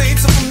United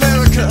States of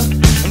America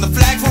and the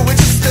flag for which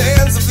it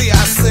stands of the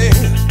I sing.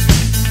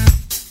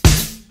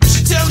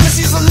 She tells me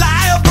she's a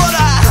liar, but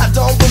I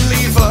don't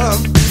believe her.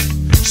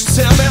 She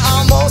tell me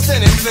almost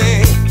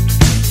anything.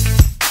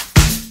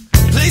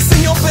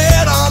 Placing your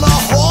bed on a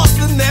horse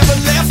that never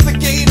left the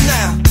gate.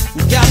 Now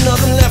you got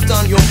nothing left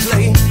on your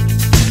plate,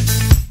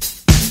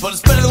 but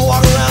it's better than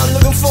walking around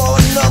looking for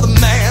another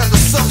man to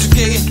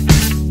subjugate.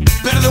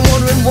 Better than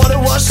wondering what it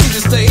was she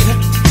just ate.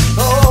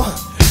 Oh,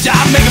 did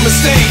I make a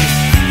mistake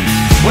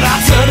when I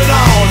turned it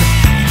on?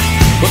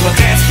 Was my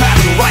dance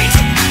pattern right?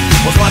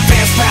 Was my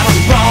dance pattern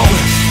wrong?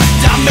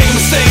 Did I make a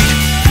mistake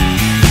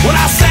when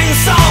I sang a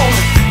song?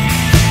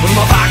 Was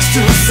my voice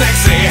too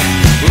sexy?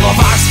 Was my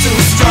voice too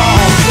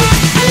strong?